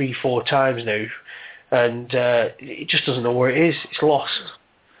 about 3-4 times now, and it just doesn't know where it is. It's lost.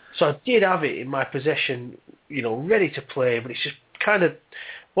 So I did have it in my possession, you know, ready to play, but it's just kind of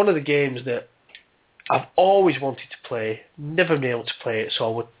one of the games that I've always wanted to play, never been able to play it, so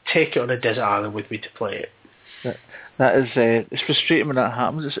I would take it on a desert island with me to play it. That is, it's frustrating when that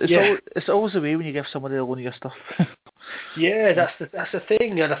happens. It's always the way when you give somebody a loan of your stuff. Yeah, that's the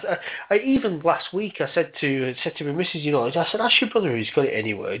thing. And I even last week I said to my missus, you know, I said, ask your brother who's got it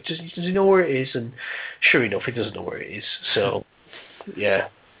anyway. Does he know where it is? And sure enough, he doesn't know where it is. So, yeah.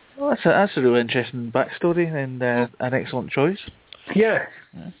 Well, that's a really interesting backstory and an excellent choice. Yeah.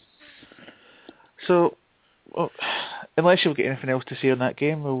 So, well, unless you've got anything else to say on that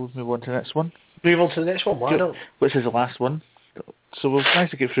game, we'll move on to the next one. Move on to the next one, why not? Which is the last one. So we've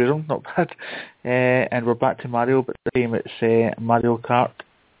managed to get through them, not bad. And we're back to Mario, but the game it's Mario Kart.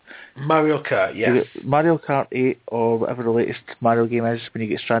 Mario Kart, yeah. Mario Kart 8, or whatever the latest Mario game is when you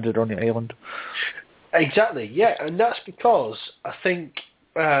get stranded on your island. Exactly, yeah, and that's because I think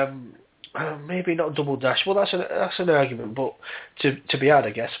maybe not Double Dash. Well, that's an argument, but to be had,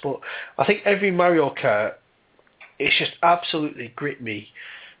 I guess. But I think every Mario Kart, it's just absolutely gripped me.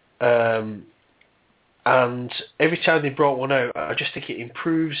 And every time they brought one out, I just think it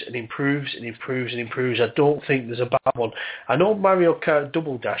improves and improves and improves and improves. I don't think there's a bad one. I know Mario Kart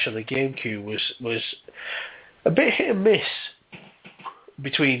Double Dash on the GameCube was a bit hit and miss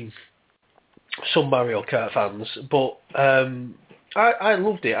between some Mario Kart fans, but I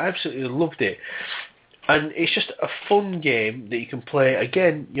loved it. I absolutely loved it. And it's just a fun game that you can play.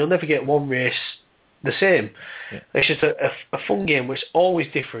 Again, you'll never get one race the same. Yeah. It's just a fun game which is always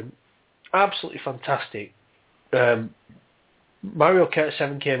different. Absolutely fantastic. Mario Kart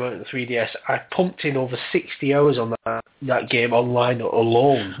 7 came out on the 3DS. I pumped in over 60 hours on that game online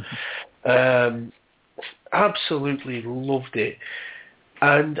alone. Absolutely loved it.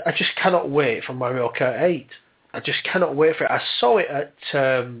 And I just cannot wait for Mario Kart 8. I just cannot wait for it. I saw it at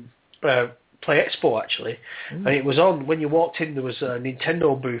Play Expo, actually. And it was on. When you walked in, there was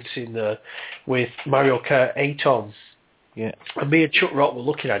Nintendo booths in there with Mario Kart 8 on. Yeah. And me and Chuck Rock were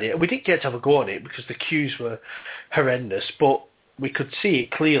looking at it. And we didn't get to have a go on it because the queues were horrendous. But we could see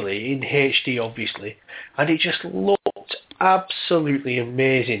it clearly in HD, obviously. And it just looked absolutely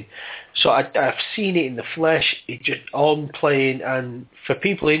amazing. So I've seen it in the flesh, it just on playing, and for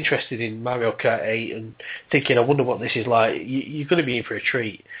people interested in Mario Kart 8 and thinking, I wonder what this is like, you're going to be in for a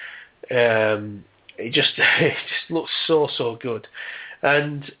treat. It just looks so good.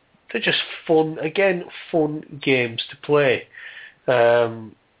 And they're just fun games to play.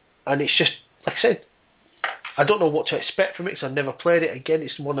 And it's just, like I said, I don't know what to expect from it because I've never played it. Again,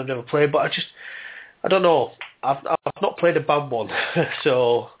 it's one I've never played, but I don't know. I've not played a bad one,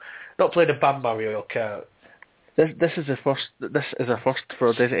 so not played a bad Mario Kart. This is a first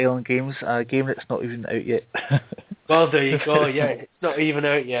for Desert Island Games, a game that's not even out yet. Well, there you go. Yeah, it's not even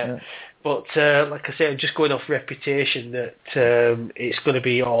out yet. Yeah. But like I said, I'm just going off reputation that it's going to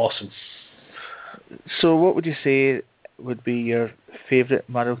be awesome. So, what would you say would be your favourite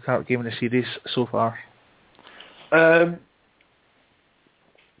Mario Kart game in the series so far? A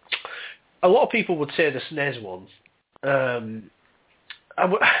lot of people would say the SNES one.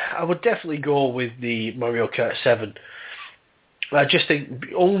 I would definitely go with the Mario Kart 7. I just think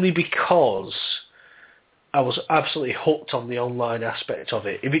only because I was absolutely hooked on the online aspect of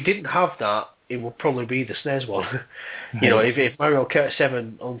it. If it didn't have that, it would probably be the SNES one. You know, if Mario Kart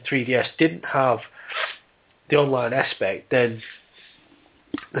 7 on 3DS didn't have the online aspect, then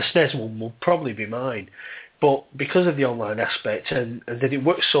the SNES one will probably be mine. But because of the online aspect and that it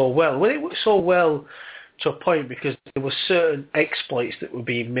works so well, it worked so well to a point because there were certain exploits that were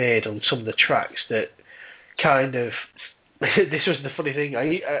being made on some of the tracks that kind of... This was the funny thing.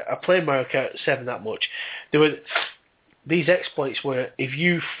 I played Mario Kart 7 that much. There were these exploits where if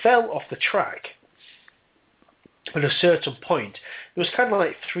you fell off the track at a certain point, there was kind of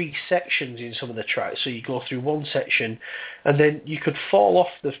like 3 sections in some of the tracks. So you go through one section and then you could fall off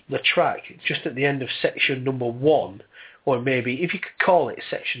the track just at the end of section number 1, or maybe, if you could call it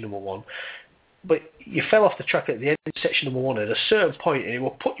section number 1, but you fell off the track at the end of section number 1 at a certain point and it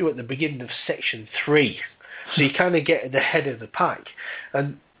will put you at the beginning of section 3. So you kind of get at the head of the pack.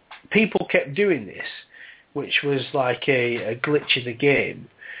 And people kept doing this, which was like a glitch in the game.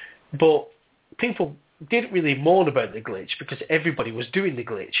 But people didn't really moan about the glitch because everybody was doing the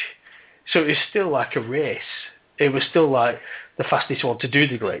glitch. So it was still like a race. It was still like the fastest one to do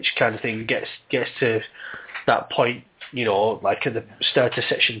the glitch kind of thing gets to that point, you know, like at the start of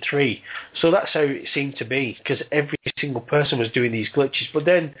section 3. So that's how it seemed to be, because every single person was doing these glitches. But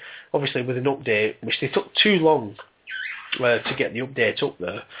then, obviously, with an update, which they took too long to get the update up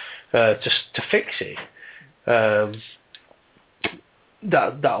there, just to fix it,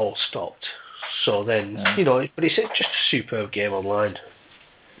 that all stopped. So then, you know, but it's just a superb game online.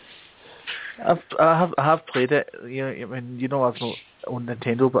 I have played it. You know, I mean, you know, I've not owned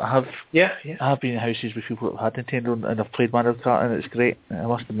Nintendo, but I have. Yeah. I have been in houses with people that have had Nintendo, and I've played Mario Kart, and it's great. I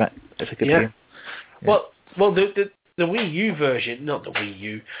must admit, it's a good game. Yeah. Well, the Wii U version, not the Wii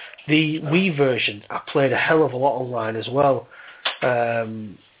U, the Wii version, I played a hell of a lot online as well.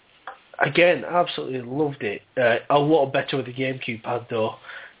 Again, absolutely loved it. A lot better with the GameCube pad though.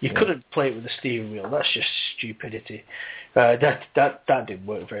 You couldn't play it with the steering wheel. That's just stupidity. That didn't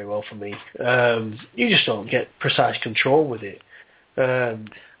work very well for me. You just don't get precise control with it.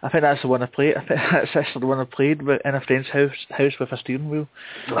 I think that's the one I played. I think that's actually the one I played in a friend's house with a steering wheel.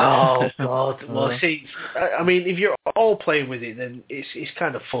 Oh God! Well, see, I mean, if you're all playing with it, then it's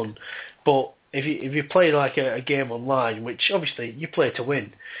kind of fun. But if you play like a game online, which obviously you play to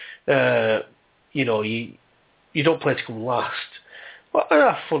win, you know, you don't play to come last. Well, I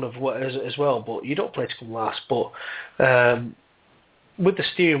have fun of what as well, but you don't play to come last. But with the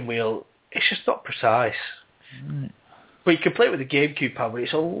steering wheel, it's just not precise. Right. But you can play it with the GameCube pad, but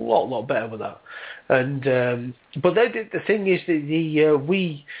it's a lot better with that. And but then the thing is that the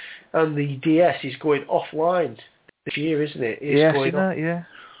Wii and the DS is going offline this year, isn't it? I've seen that, yeah.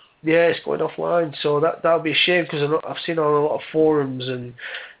 Yeah, it's going offline, so that'll be a shame because I've seen on a lot of forums and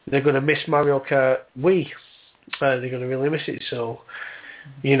they're going to miss Mario Kart Wii. They're going to really miss it, so,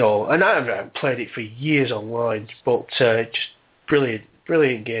 and I haven't played it for years online, but just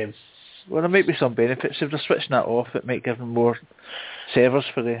brilliant game. Well, there might be some benefits if they're switching that off. It might give them more servers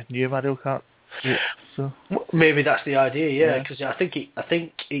for the new Mario Kart. Yeah, so maybe that's the idea, because I think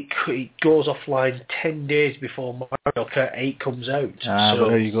it goes offline 10 days before Mario Kart 8 comes out. Well,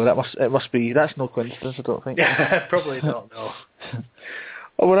 there you go. That's no coincidence, I don't think. Probably not. No.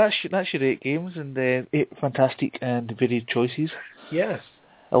 Oh, well, that's your 8 games and 8 fantastic and varied choices. Yeah.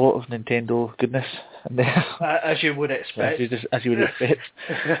 A lot of Nintendo goodness in there. As you would expect. As you would expect.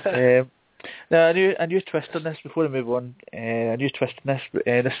 Now, a new twist on this, before I move on, a new twist on this,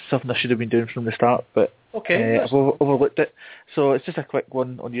 this is something I should have been doing from the start, but I've overlooked it. So it's just a quick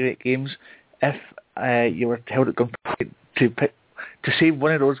one on your 8 games. If you were held at gunpoint to save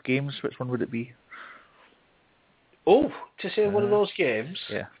one of those games, which one would it be? Oh, to save one of those games?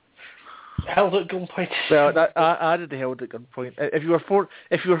 Yeah. Held at gunpoint. Well, I did the held at gunpoint. If you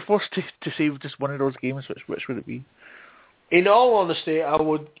were forced to save just one of those games, which would it be? In all honesty, I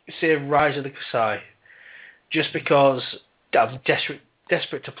would say Rise of the Kasai, just because I'm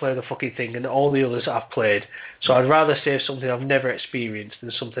desperate to play the fucking thing, and all the others I've played. So I'd rather save something I've never experienced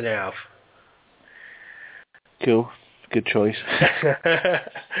than something I have. Cool, good choice.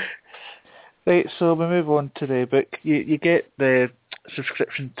 Right, so we move on to the book. You get the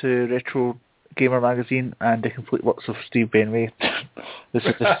subscription to Retro Gamer magazine and the complete works of Steve Benway, which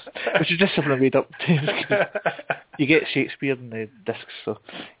is just something I made up. You get Shakespeare in the discs. So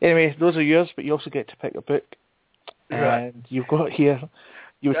anyway, those are yours, but you also get to pick a book. Right. And you've got here,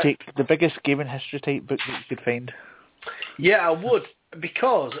 you would take the biggest gaming history type book that you could find. Yeah, I would,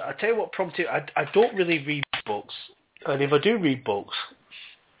 because I tell you what prompted. I don't really read books, and if I do read books,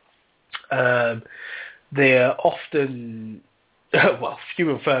 they're often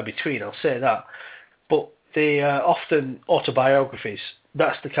few and far between. I'll say that, but they are often autobiographies.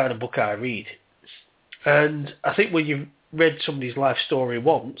 That's the kind of book I read, and I think when you've read somebody's life story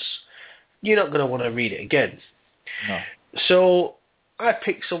once, you're not going to want to read it again. No. So I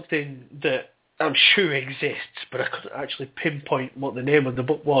picked something that I'm sure exists, but I couldn't actually pinpoint what the name of the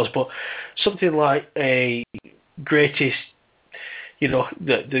book was. But something like a greatest,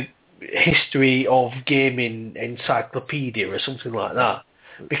 the history of gaming encyclopedia or something like that.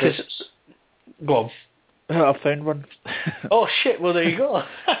 Because, go on. I found one. Oh shit! Well, there you go.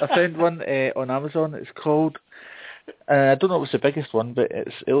 I found one on Amazon. It's called. I don't know if it's the biggest one, but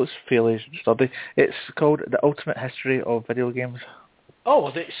it looks fairly sturdy. It's called The Ultimate History of Video Games. Oh,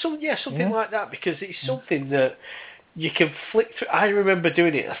 something like that, because it's something that you can flick through. I remember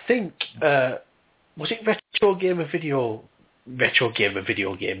doing it. I think was it Retro Gamer Video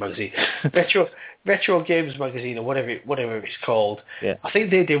Game Magazine, Retro Games Magazine, or whatever it's called. Yeah. I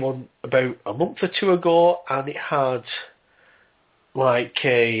think they did one about a month or two ago, and it had like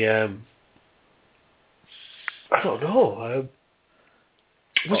a I don't know.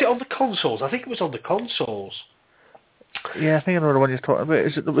 Was it on the consoles? I think it was on the consoles. Yeah, I think I know the one you're talking about.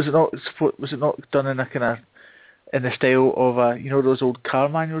 Was it not done in a kind of in the style of those old car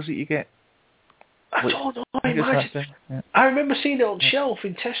manuals that you get? I don't know. I remember seeing it on shelf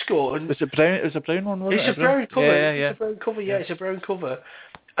in Tesco. And was it brown? It was a brown one, wasn't it? It's a brown cover. Yeah. It's a brown cover. Yeah, it's a brown cover.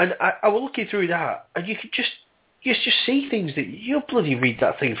 And I was looking through that, and you could just see things that you'll bloody read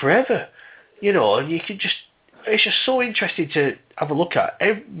that thing forever, and you could just. It's just so interesting to have a look at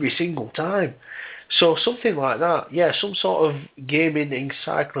every single time. So something like that, yeah, some sort of gaming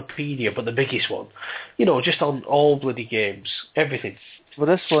encyclopedia, but the biggest one, just on all bloody games, everything. Well,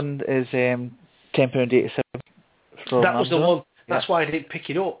 this one is £10.87. That was the one. That's why I didn't pick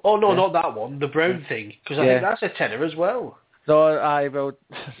it up. Oh no, not that one, the brown thing, because I think that's a tenner as well. No, I was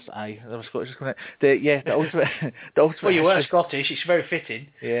Scottish. The ultimate. Well, you were Scottish. It's very fitting.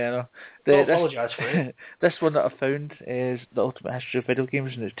 Yeah, I know. I apologise for it. This one that I found is The Ultimate History of Video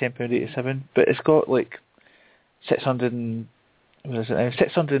Games, and it's £10.87. But it's got like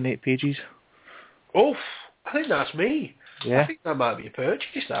 608 pages. Oh, I think that's me. Yeah. I think that might be a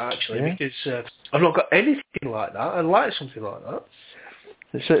purchase, actually, because I've not got anything like that. I'd like something like that.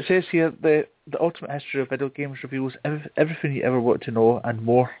 So it says here, the Ultimate History of Video Games reveals everything you ever want to know and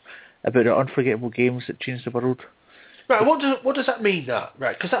more about the unforgettable games that changed the world. Right, what does that mean? That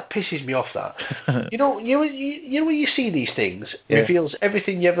right? Because that pisses me off. That you know when you see these things, it reveals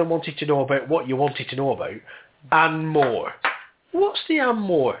everything you ever wanted to know about what you wanted to know about, and more. What's the and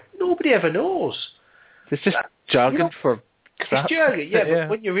more? Nobody ever knows. It's just jargon for crap. It's jargon, but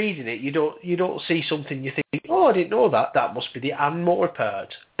when you're reading it, you don't see something you think, oh, I didn't know that. That must be the and more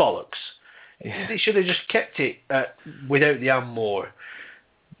part. Bollocks. Yeah. They should have just kept it without the and more.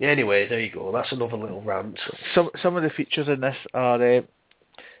 Anyway, there you go. That's another little rant. Some of the features in this are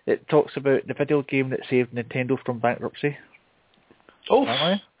it talks about the video game that saved Nintendo from bankruptcy. Oh,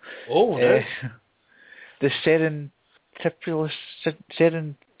 no. The serendipitous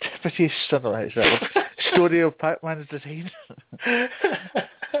story of Pac-Man's design.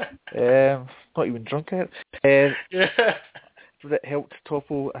 Not even drunk yet. That helped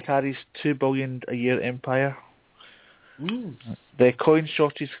topple Atari's $2 billion a year empire. The coin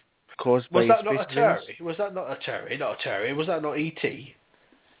shortage caused by Was that not Atari? Was that not Atari? Not Atari. Was that not E.T.?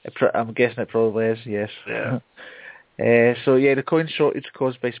 I'm guessing it probably is, yes. Yeah. The coin shortage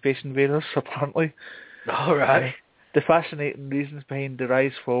caused by Space Invaders, apparently. All right. The fascinating reasons behind the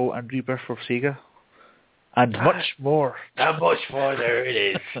rise, fall, and rebirth of Sega. And much more. And much more. There it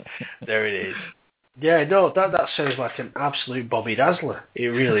is. There it is. Yeah, no, that sounds like an absolute Bobby Dazzler. It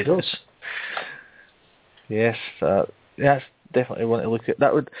really does. Yes, that's definitely one to look at.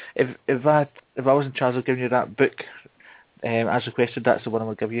 That would, if I was in charge of giving you that book, as requested, that's the one I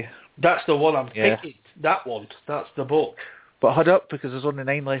would give you. That's the one I'm thinking. That one. That's the book. But hurry up, because there's only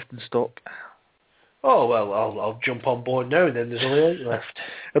 9 left in stock. Oh well, I'll jump on board now. And then there's only 8 left.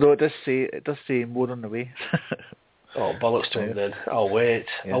 Although it does say more on the way. Oh, bollocks to him then. I'll wait.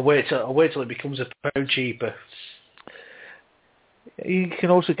 Yeah. I'll wait till it becomes a pound cheaper. You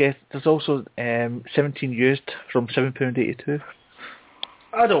can also get, there's also 17 used from £7.82.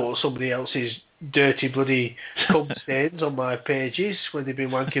 I don't want somebody else's dirty bloody cum stains on my pages when they've been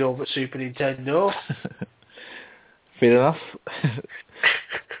wanking over at Super Nintendo. Fair enough.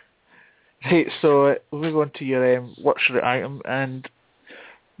 Right, so we'll move on to your what's the item, and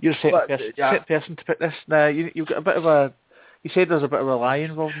you're a set person to pick this. Now, you've got a bit of a, you said there's a bit of a lie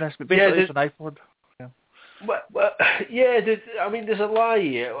involved in this, but basically it's an iPod. There's a lie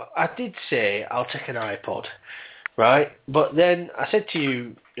here. I did say I'll take an iPod, right? But then I said to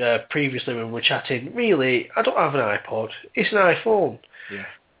you previously when we were chatting, really, I don't have an iPod. It's an iPhone. Yeah.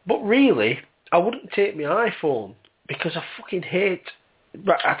 But really, I wouldn't take my iPhone because I fucking hate...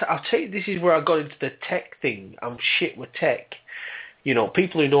 Right, I'll tell you, this is where I got into the tech thing. I'm shit with tech. You know,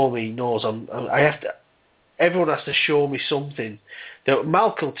 people who know me knows everyone has to show me something.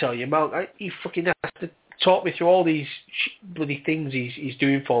 Malk will tell you, he fucking has to talk me through all these bloody things he's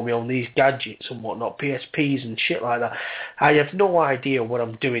doing for me on these gadgets and whatnot, PSPs and shit like that. I have no idea what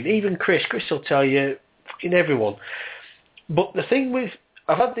I'm doing. Even Chris will tell you, fucking everyone. But the thing with,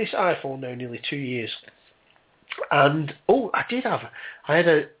 I've had this iPhone now nearly 2 years. And, I had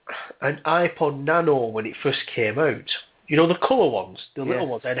an iPod Nano when it first came out. You know, the colour ones, the little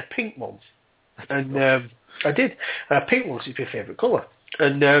ones. I had a pink one. And I did. And a pink one is my favourite colour.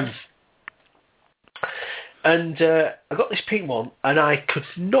 And I got this pink one, and I could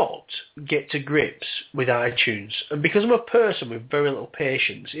not get to grips with iTunes. And because I'm a person with very little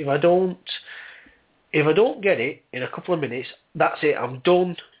patience, if I don't get it in a couple of minutes, that's it. I'm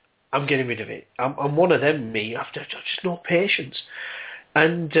done. I'm getting rid of it. I'm one of them, me. I've just no patience.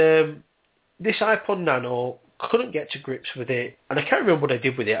 And this iPod Nano, couldn't get to grips with it. And I can't remember what I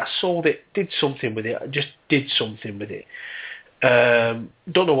did with it. I sold it, did something with it. I just did something with it.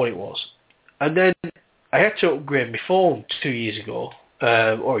 Don't know what it was. And then I had to upgrade my phone 2 years ago,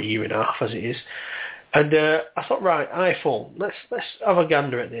 or a year and a half as it is. And I thought, right, iPhone, let's have a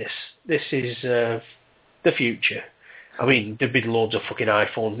gander at this. This is the future. I mean, there've been loads of fucking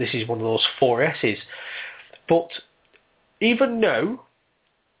iPhones. This is one of those 4S's. But even now,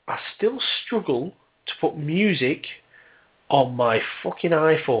 I still struggle to put music on my fucking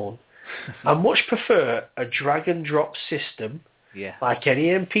iPhone. I much prefer a drag and drop system, like any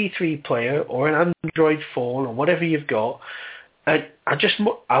MP3 player or an Android phone or whatever you've got. And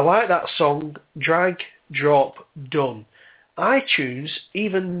I like that song, drag, drop, done. iTunes,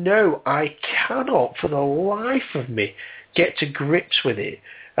 even now, I cannot for the life of me get to grips with it.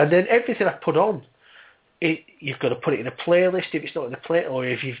 And then everything I put on, you've got to put it in a playlist if it's not in a playlist, or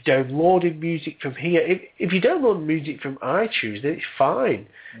if you've downloaded music from here. If you download music from iTunes, then it's fine.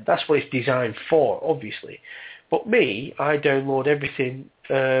 That's what it's designed for, obviously. But me, I download everything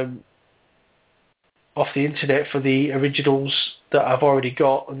off the internet for the originals that I've already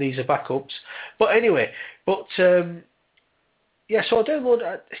got, and these are backups. But anyway, so I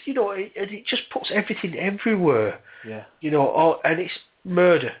download, it just puts everything everywhere. Yeah. And it's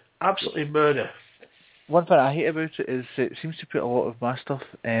murder, absolutely murder. One thing I hate about it is it seems to put a lot of my stuff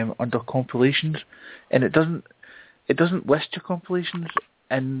under compilations, and it doesn't list your compilations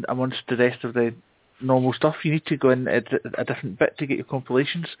in amongst the rest of the normal stuff. You need to go in a different bit to get your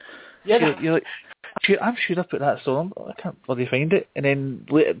compilations. Yeah. So you're like, I'm sure I put that song, I can't bloody find it. And then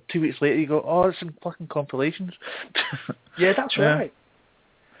 2 weeks later you go, oh, it's in fucking compilations. Yeah, that's right.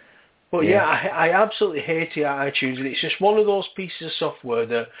 But I absolutely hate the iTunes, and it's just one of those pieces of software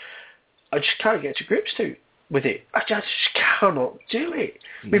that I just can't get to grips with it. I just cannot do it.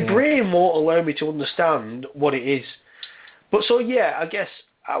 My brain won't allow me to understand what it is. But so I guess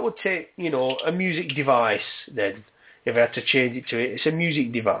I would take, a music device then, if I had to change it to it. It's a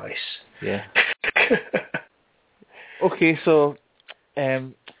music device. Yeah. Okay, so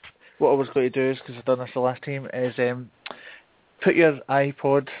what I was going to do is, because I've done this the last time, is put your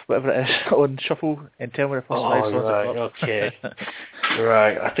iPod, whatever it is, on shuffle and tell me the first five songs. Right, okay.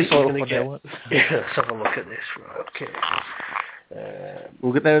 Right, I think we're going to get... let's have a look at this. Right, okay.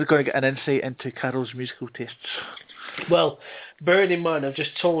 We're now going to get an insight into Carol's musical tastes. Well, bearing in mind, I've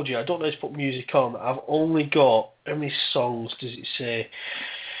just told you, I don't know how to put music on. I've only got, how many songs does it say?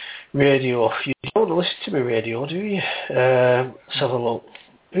 Radio. You don't want to listen to me radio, do you? Let's have a look.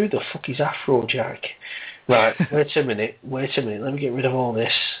 Who the fuck is Afrojack? Right, wait a minute. Let me get rid of all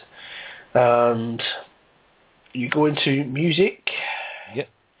this. And you go into music. Yep.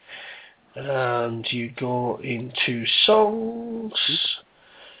 And you go into songs.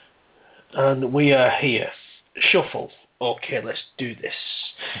 And we are here. Shuffle. Okay, let's do this.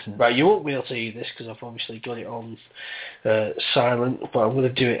 Right, you won't be able to hear this because I've obviously got it on silent, but I'm going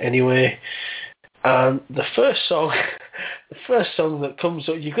to do it anyway. And the first song that comes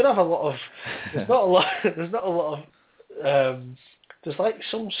up, you're going to have a lot of, there's like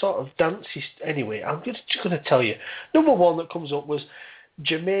some sort of dances. Anyway, I'm just going to tell you. Number one that comes up was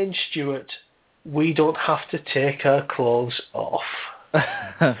Jermaine Stewart, We Don't Have to Take Our Clothes Off.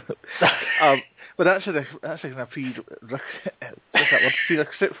 But that's a kind of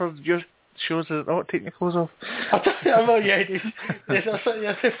prerequisite for your shows, is it not? Taking your clothes off. I know, yeah, that's a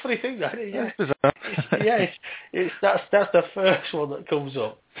funny thing, that is, yeah. That's the first one that comes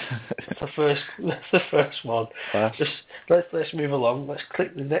up. That's the first one. Just let's move along. Let's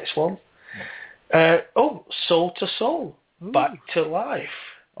click the next one. Soul to Soul, Ooh. Back to Life.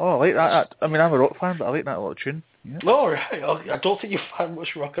 Oh, I like that. I mean, I'm a rock fan, but I like that little tune. Yeah. Oh, right. I don't think you'll find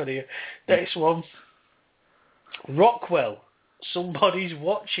much rock on here. Next one. Rockwell, Somebody's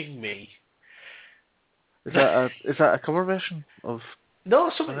Watching Me. Is that a cover version of?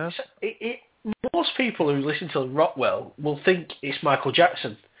 No, most people who listen to Rockwell will think it's Michael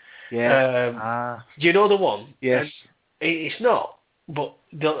Jackson. Yeah. Do you know the one? Yes. It's not, but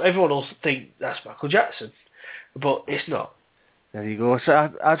everyone will think that's Michael Jackson, but it's not. There you go. So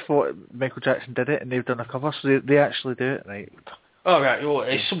I thought Michael Jackson did it and they've done a cover, so they actually do it, right? Oh, right. Well,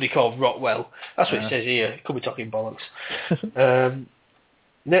 it's somebody called Rockwell. That's what it says here. Could be talking bollocks.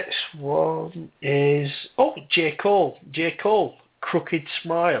 Next one is... J. Cole. J. Cole, Crooked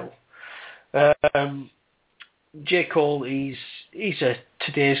Smile. J. Cole, he's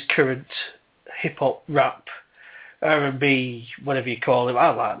today's current hip-hop rap, R&B, whatever you call him. I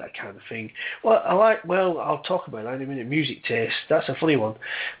like that kind of thing. I'll talk about that in a minute. Music taste, that's a funny one.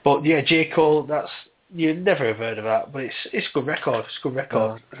 But yeah, J. Cole, you never have heard of that, but it's a good record. It's a good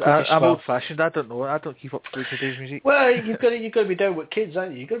record. I'm old-fashioned. I don't know. I don't keep up to today's music. Well, you've got to be down with kids,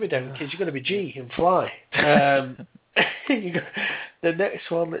 aren't you? You've got to be down with kids. You've got to be G and fly. The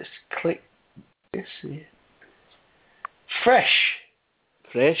next one, let's click. Let's see. Fresh.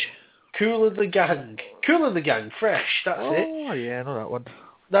 Kool and the Gang. Kool and the Gang, Fresh. That's it. Oh, yeah, I know that one.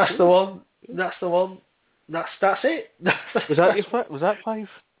 That's the one. That's it. Was that 5?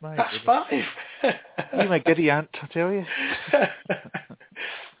 That's 5. You're my giddy aunt, I tell you.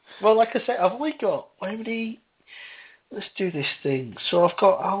 Well, like I said, I've only got... How many... Let's do this thing. So I've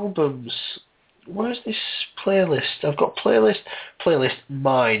got albums. Where's this playlist? I've got playlist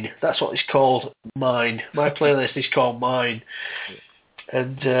Mine. That's what it's called, Mine. My playlist is called Mine.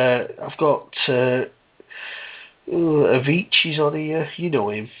 And I've got Avicii's on here. You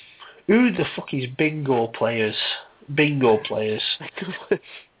know him. Who the fuck is Bingo Players? Bingo Players.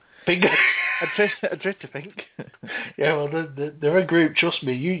 Bingo. I dread to think. Yeah, well, they're a group. Trust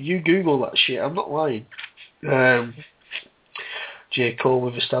me. You Google that shit. I'm not lying. J. Cole,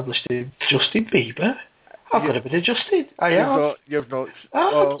 we've established him. Justin Bieber. I've got a bit of Justin. You've not.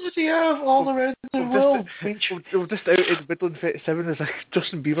 Oh, bloody hell, all around the world. We're just out in Midland 37 as a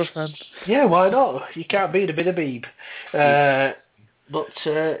Justin Bieber fan. Yeah, why not? You can't beat a bit of Bieb. But,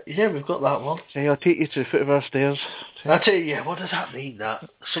 yeah, we've got that one. Hey, I'll take you to the foot of our stairs. I tell you, yeah, what does that mean, that?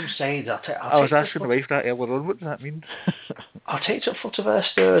 Some sayings, I was asking the wife that earlier on, what does that mean? I'll take you to the foot of our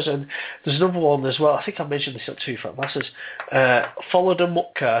stairs, and there's another one as well, I think I mentioned this at Two Fat Masses, followed a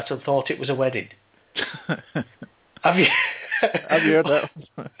muck cart and thought it was a wedding. Have you heard that?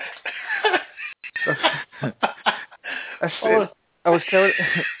 I was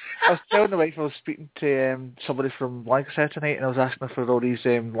telling the wife I was speaking to somebody from Lancaster tonight, and I was asking her for all these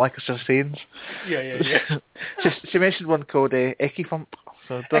Lancaster sayings. Yeah. She mentioned one called Ecky Thump,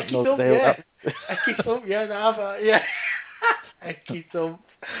 so I don't know the hell that. Ecky Thump, yeah, yeah. Ecky Thump,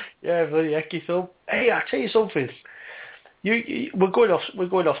 yeah, bloody Ecky Thump. Hey, I'll tell you something. We're going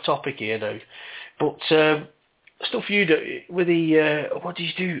off topic here now, but stuff you do with the what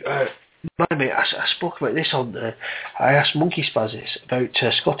did you do? My mate, I spoke about this on. I asked Monkey Spazzes about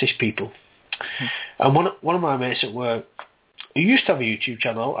Scottish people, and one of my mates at work, who used to have a YouTube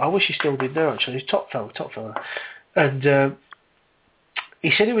channel. I wish he still did now. Actually, he's top fella, and he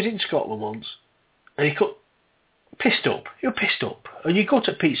said he was in Scotland once, and he got pissed up. You're pissed up, and you go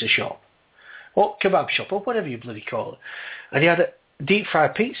to a pizza shop, or kebab shop, or whatever you bloody call it, and he had a deep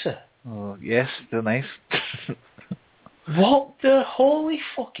fried pizza. Oh yes, they're nice. What the holy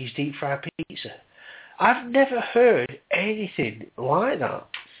fuck is deep fried pizza? I've never heard anything like that.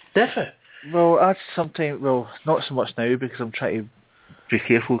 Never. Well, that's something. Well, not so much now because I'm trying to be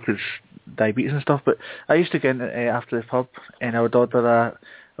careful because diabetes and stuff. But I used to get in after the pub and I would order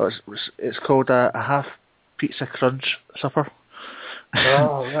it's called a half pizza crunch supper.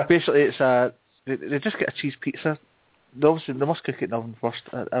 Oh, yeah. Basically, it's they just get a cheese pizza. Obviously, they must cook it in the oven first,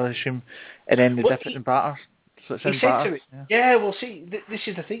 I assume, and then they dip it in batter. So it's in batter. To me, yeah, well, see, this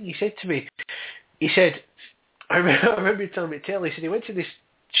is the thing. He said to me, I remember telling me, he said he went to this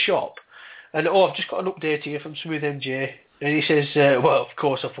shop, and I've just got an update here from Smooth MJ, and he says, well, of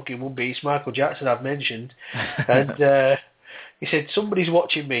course I fucking won't be. It's Michael Jackson I've mentioned, and he said somebody's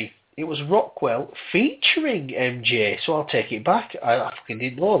watching me. It was Rockwell featuring MJ, so I'll take it back. I fucking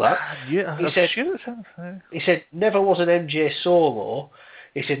didn't know that. Yeah, he said never was an MJ solo.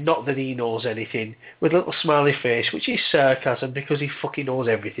 He said not that he knows anything, with a little smiley face, which is sarcasm because he fucking knows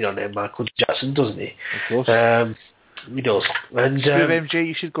everything on them, Michael Jackson, doesn't he? Of course. He does. And MJ,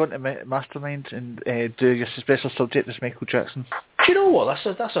 you should go into Mastermind and do your special subject as Michael Jackson. Do you know what?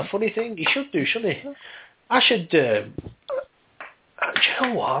 That's a funny thing. He should do, shouldn't he? I should. Do you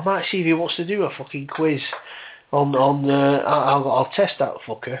know what? I might see if he wants to do a fucking quiz on. I'll test that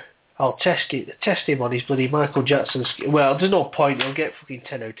fucker. I'll test him on his bloody Michael Jackson. Well, there's no point. He'll get fucking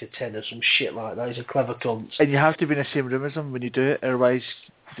 10 out of 10 or some shit like that. He's a clever cunt. And you have to be in the same room as him when you do it, otherwise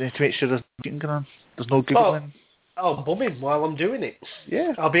you need to make sure there's nothing going on. There's no giggling. I'll bum him while I'm doing it.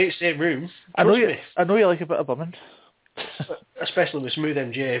 Yeah. I'll be in the same room. I know you like a bit of bumming. Especially with Smooth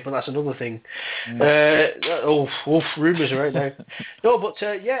MJ, but that's another thing. Rumours are out now. No, but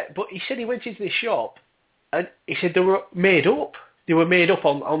but he said he went into this shop and he said they were made up. They were made up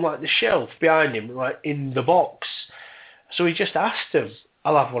on like the shelf behind him, like in the box. So he just asked them,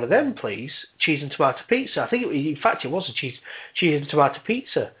 "I'll have one of them, please. Cheese and tomato pizza." I think in fact it was a cheese and tomato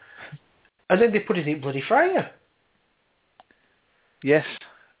pizza. And then they put it in bloody fryer. Yes.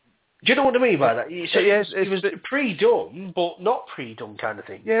 Do you know what I mean by that? So yes, it was pre-done, but not pre-done kind of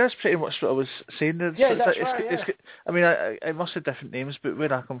thing. Yeah, that's pretty much what I was saying. Yeah, that's right. I mean, I must have different names, but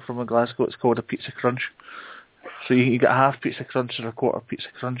where I come from in Glasgow, it's called a pizza crunch. So you get a half pizza crunch or a quarter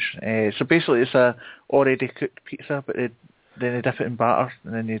pizza crunch. So basically, it's a already cooked pizza, but then they dip it in batter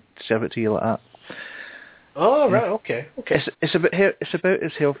and then they serve it to you like that. Oh right, okay. It's about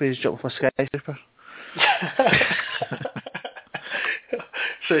as healthy as jump off a skyscraper.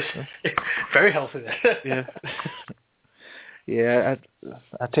 So it's very healthy then. Yeah. Yeah,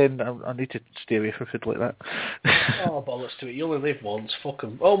 I need to stay away from food like that. Oh, bollocks to it. You only live once. Fuck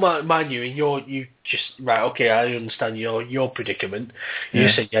 'em. Oh, mind you, you just... Right, okay, I understand your predicament. You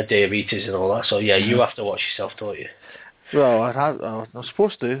said you had diabetes and all that, so yeah, you have to watch yourself, don't you? Well, I'm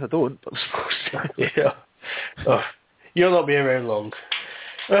supposed to. I don't, but I'm supposed to. Yeah. Oh, you'll not be around long.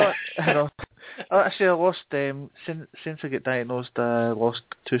 Well, I know. Actually, I lost, since I got diagnosed, I lost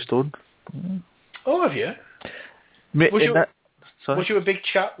 2 stone. Oh, have you? Was you a big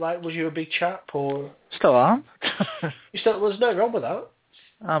chap? Was you a big chap, or still am? There's nothing wrong with that.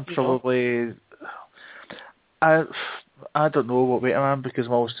 I'm probably. I don't know what weight I am because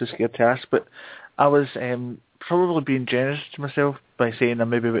I'm always too scared to ask. But I was probably being generous to myself by saying I'm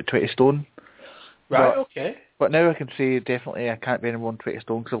maybe about 20 stone. Right. Okay. But now I can say definitely I can't be any more than 20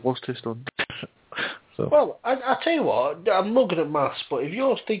 stone because I've lost 2 stone. So. Well, I tell you what, I'm not good at maths, but if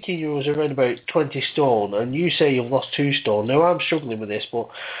you're thinking you was around about 20 stone and you say you've lost 2 stone, now I'm struggling with this, but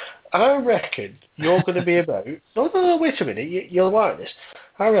I reckon you're going to be about... No, wait a minute, you'll like this.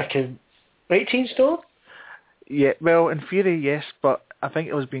 I reckon 18 stone? Yeah, well, in theory, yes, but I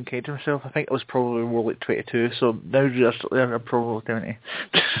think I was being kind to myself. I think it was probably more like 22, so now you're probably 20.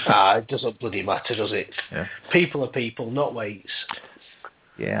 It doesn't bloody matter, does it? Yeah. People are people, not weights.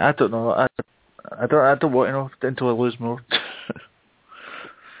 Yeah, I don't know. I don't want to know until I lose more.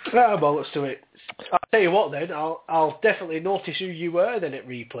 Bollocks to it. I'll tell you what then, I'll definitely notice who you were then at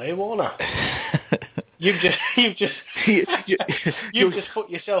replay, won't I? You've just put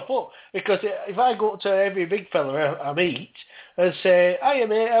yourself up, because if I go up to every big fella I meet and say, "Hiya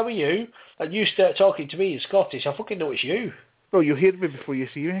mate, how are you?" and you start talking to me in Scottish, I fucking know it's you. Well, you'll hear me before you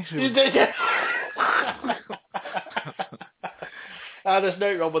see me. So. There's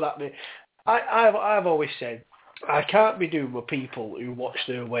no wrong with that, mate. I've always said I can't be doing with people who watch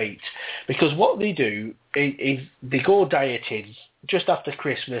their weight, because what they do is they go dieting just after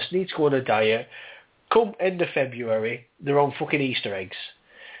Christmas, need to go on a diet. Come end of February, they're on fucking Easter eggs,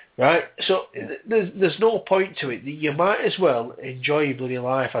 right? So there's no point to it. You might as well enjoy your bloody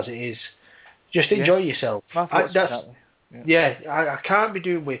life as it is. Just enjoy yourself. I can't be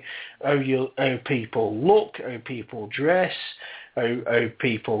doing with how people look, how people dress, how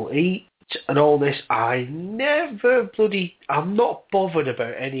people eat, and all this. I'm not bothered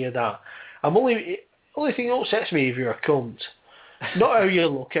about any of that. Only thing that upsets me if you're a cunt. Not how you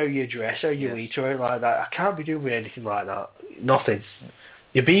look, how you dress, how you eat, or anything like that. I can't be doing with anything like that. Nothing.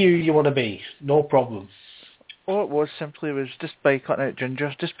 You be who you want to be. No problem. All it was simply was just by cutting out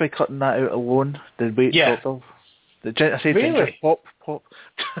ginger, just by cutting that out alone, the weight dropped off. I say really? Ginger, pop.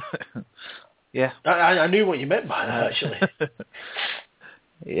 Yeah. I knew what you meant by that, actually.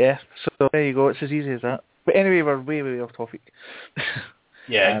 Yeah, so there you go. It's as easy as that. But anyway, we're way off topic.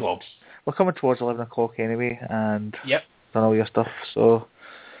 Yeah, go on. We're coming towards 11 o'clock anyway, and done all your stuff. So,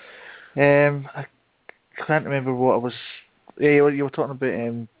 I can't remember what I was... Yeah, you were talking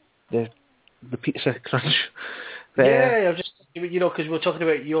about the pizza crunch. But, I just, because we were talking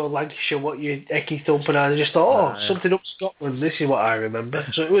about your Lancashire, what your Ecky Thump, and I just thought, something up Scotland, this is what I remember.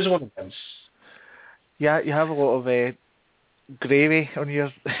 So it was one of them. Yeah, you have a lot of gravy on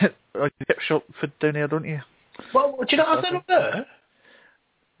your chip shop food down there, don't you? Well, do you not have that up there?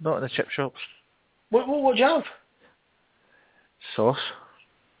 Not in the chip shops. What do you have? Sauce.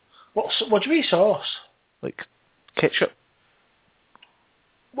 What do you mean sauce? Like ketchup.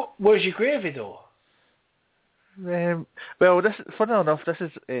 Where's your gravy though? Well, funny enough, this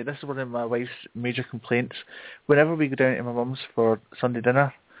is one of my wife's major complaints. Whenever we go down to my mum's for Sunday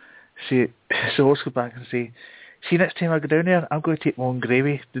dinner, she'll always go back and say, "See, next time I go down there, I'm going to take my own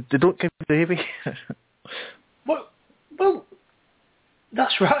gravy. They don't give me gravy." Well,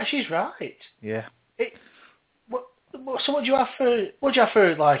 that's right. She's right. Yeah. So what do you have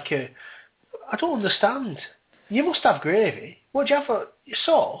for like? I don't understand. You must have gravy. What do you have for your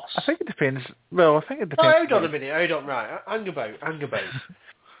sauce? I think it depends. Well, I think it depends. Oh, hold on a minute. Hold on. Right. Hang about.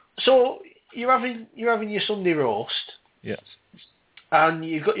 So you're having your Sunday roast. Yes. And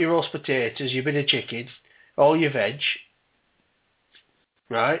you've got your roast potatoes, your bit of chicken, all your veg.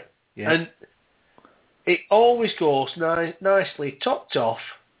 Right. Yeah. And it always goes nicely topped off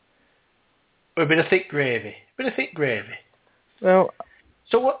with a bit of thick gravy. Well,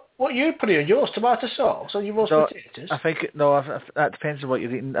 so what you putting on yours? Tomato sauce on your roast potatoes? I think that depends on what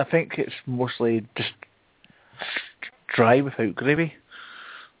you're eating. I think it's mostly just dry without gravy.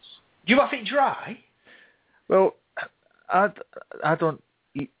 Do you have it dry? Well, I don't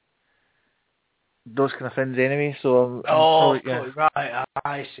eat those kind of things anyway, so right,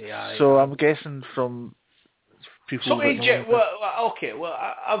 I see. So I'm guessing from people. So I'm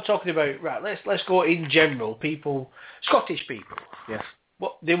talking about, right, let's go in general. Scottish people. Yes.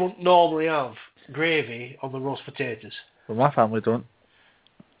 What they won't normally have gravy on the roast potatoes. Well, my family don't.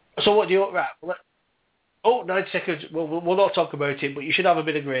 So what do you? Right. 90 seconds. Well, we'll not talk about it, but you should have a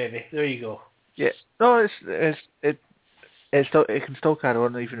bit of gravy. There you go. Yeah. No, it can still carry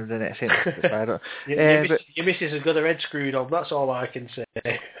on even in the next sentence. Your missus has got her head screwed on. That's all I can say.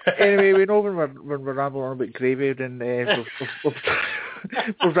 Anyway, we know when we're rambling on about gravy, then we've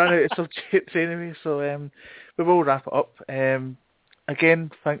run out of subjects anyway. So we will wrap it up. Again,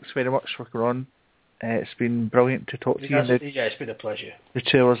 thanks very much for coming on. It's been brilliant to talk to you. Yeah, it's been a pleasure. The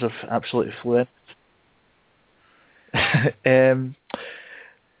 2 hours have absolutely flew in.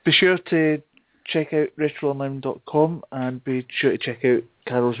 Be sure to check out retroonline.com and be sure to check out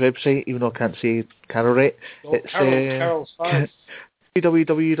Carol's website, even though I can't say Carol right. Carol's fine.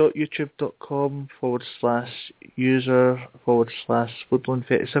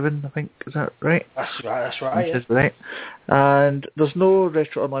 www.youtube.com/user/Woodland37, I think, is that right? That's right, yeah. Right. And there's no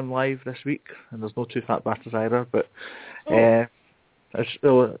Retro Online Live this week, and there's no Too Fat Bastards either, but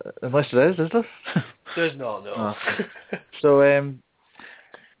unless there is there? There's not, no. Oh. So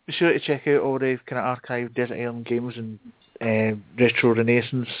be sure to check out all the kind of archived Desert Island games and Retro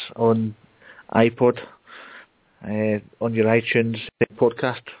Renaissance on iPod, on your iTunes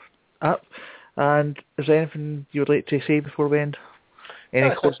podcast app. And is there anything you would like to say before we end?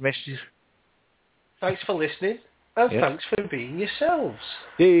 Any close messages? Thanks for listening, and thanks for being yourselves.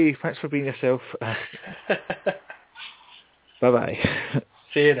 Yay, thanks for being yourself. Bye-bye.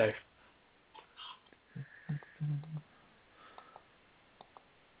 See you now.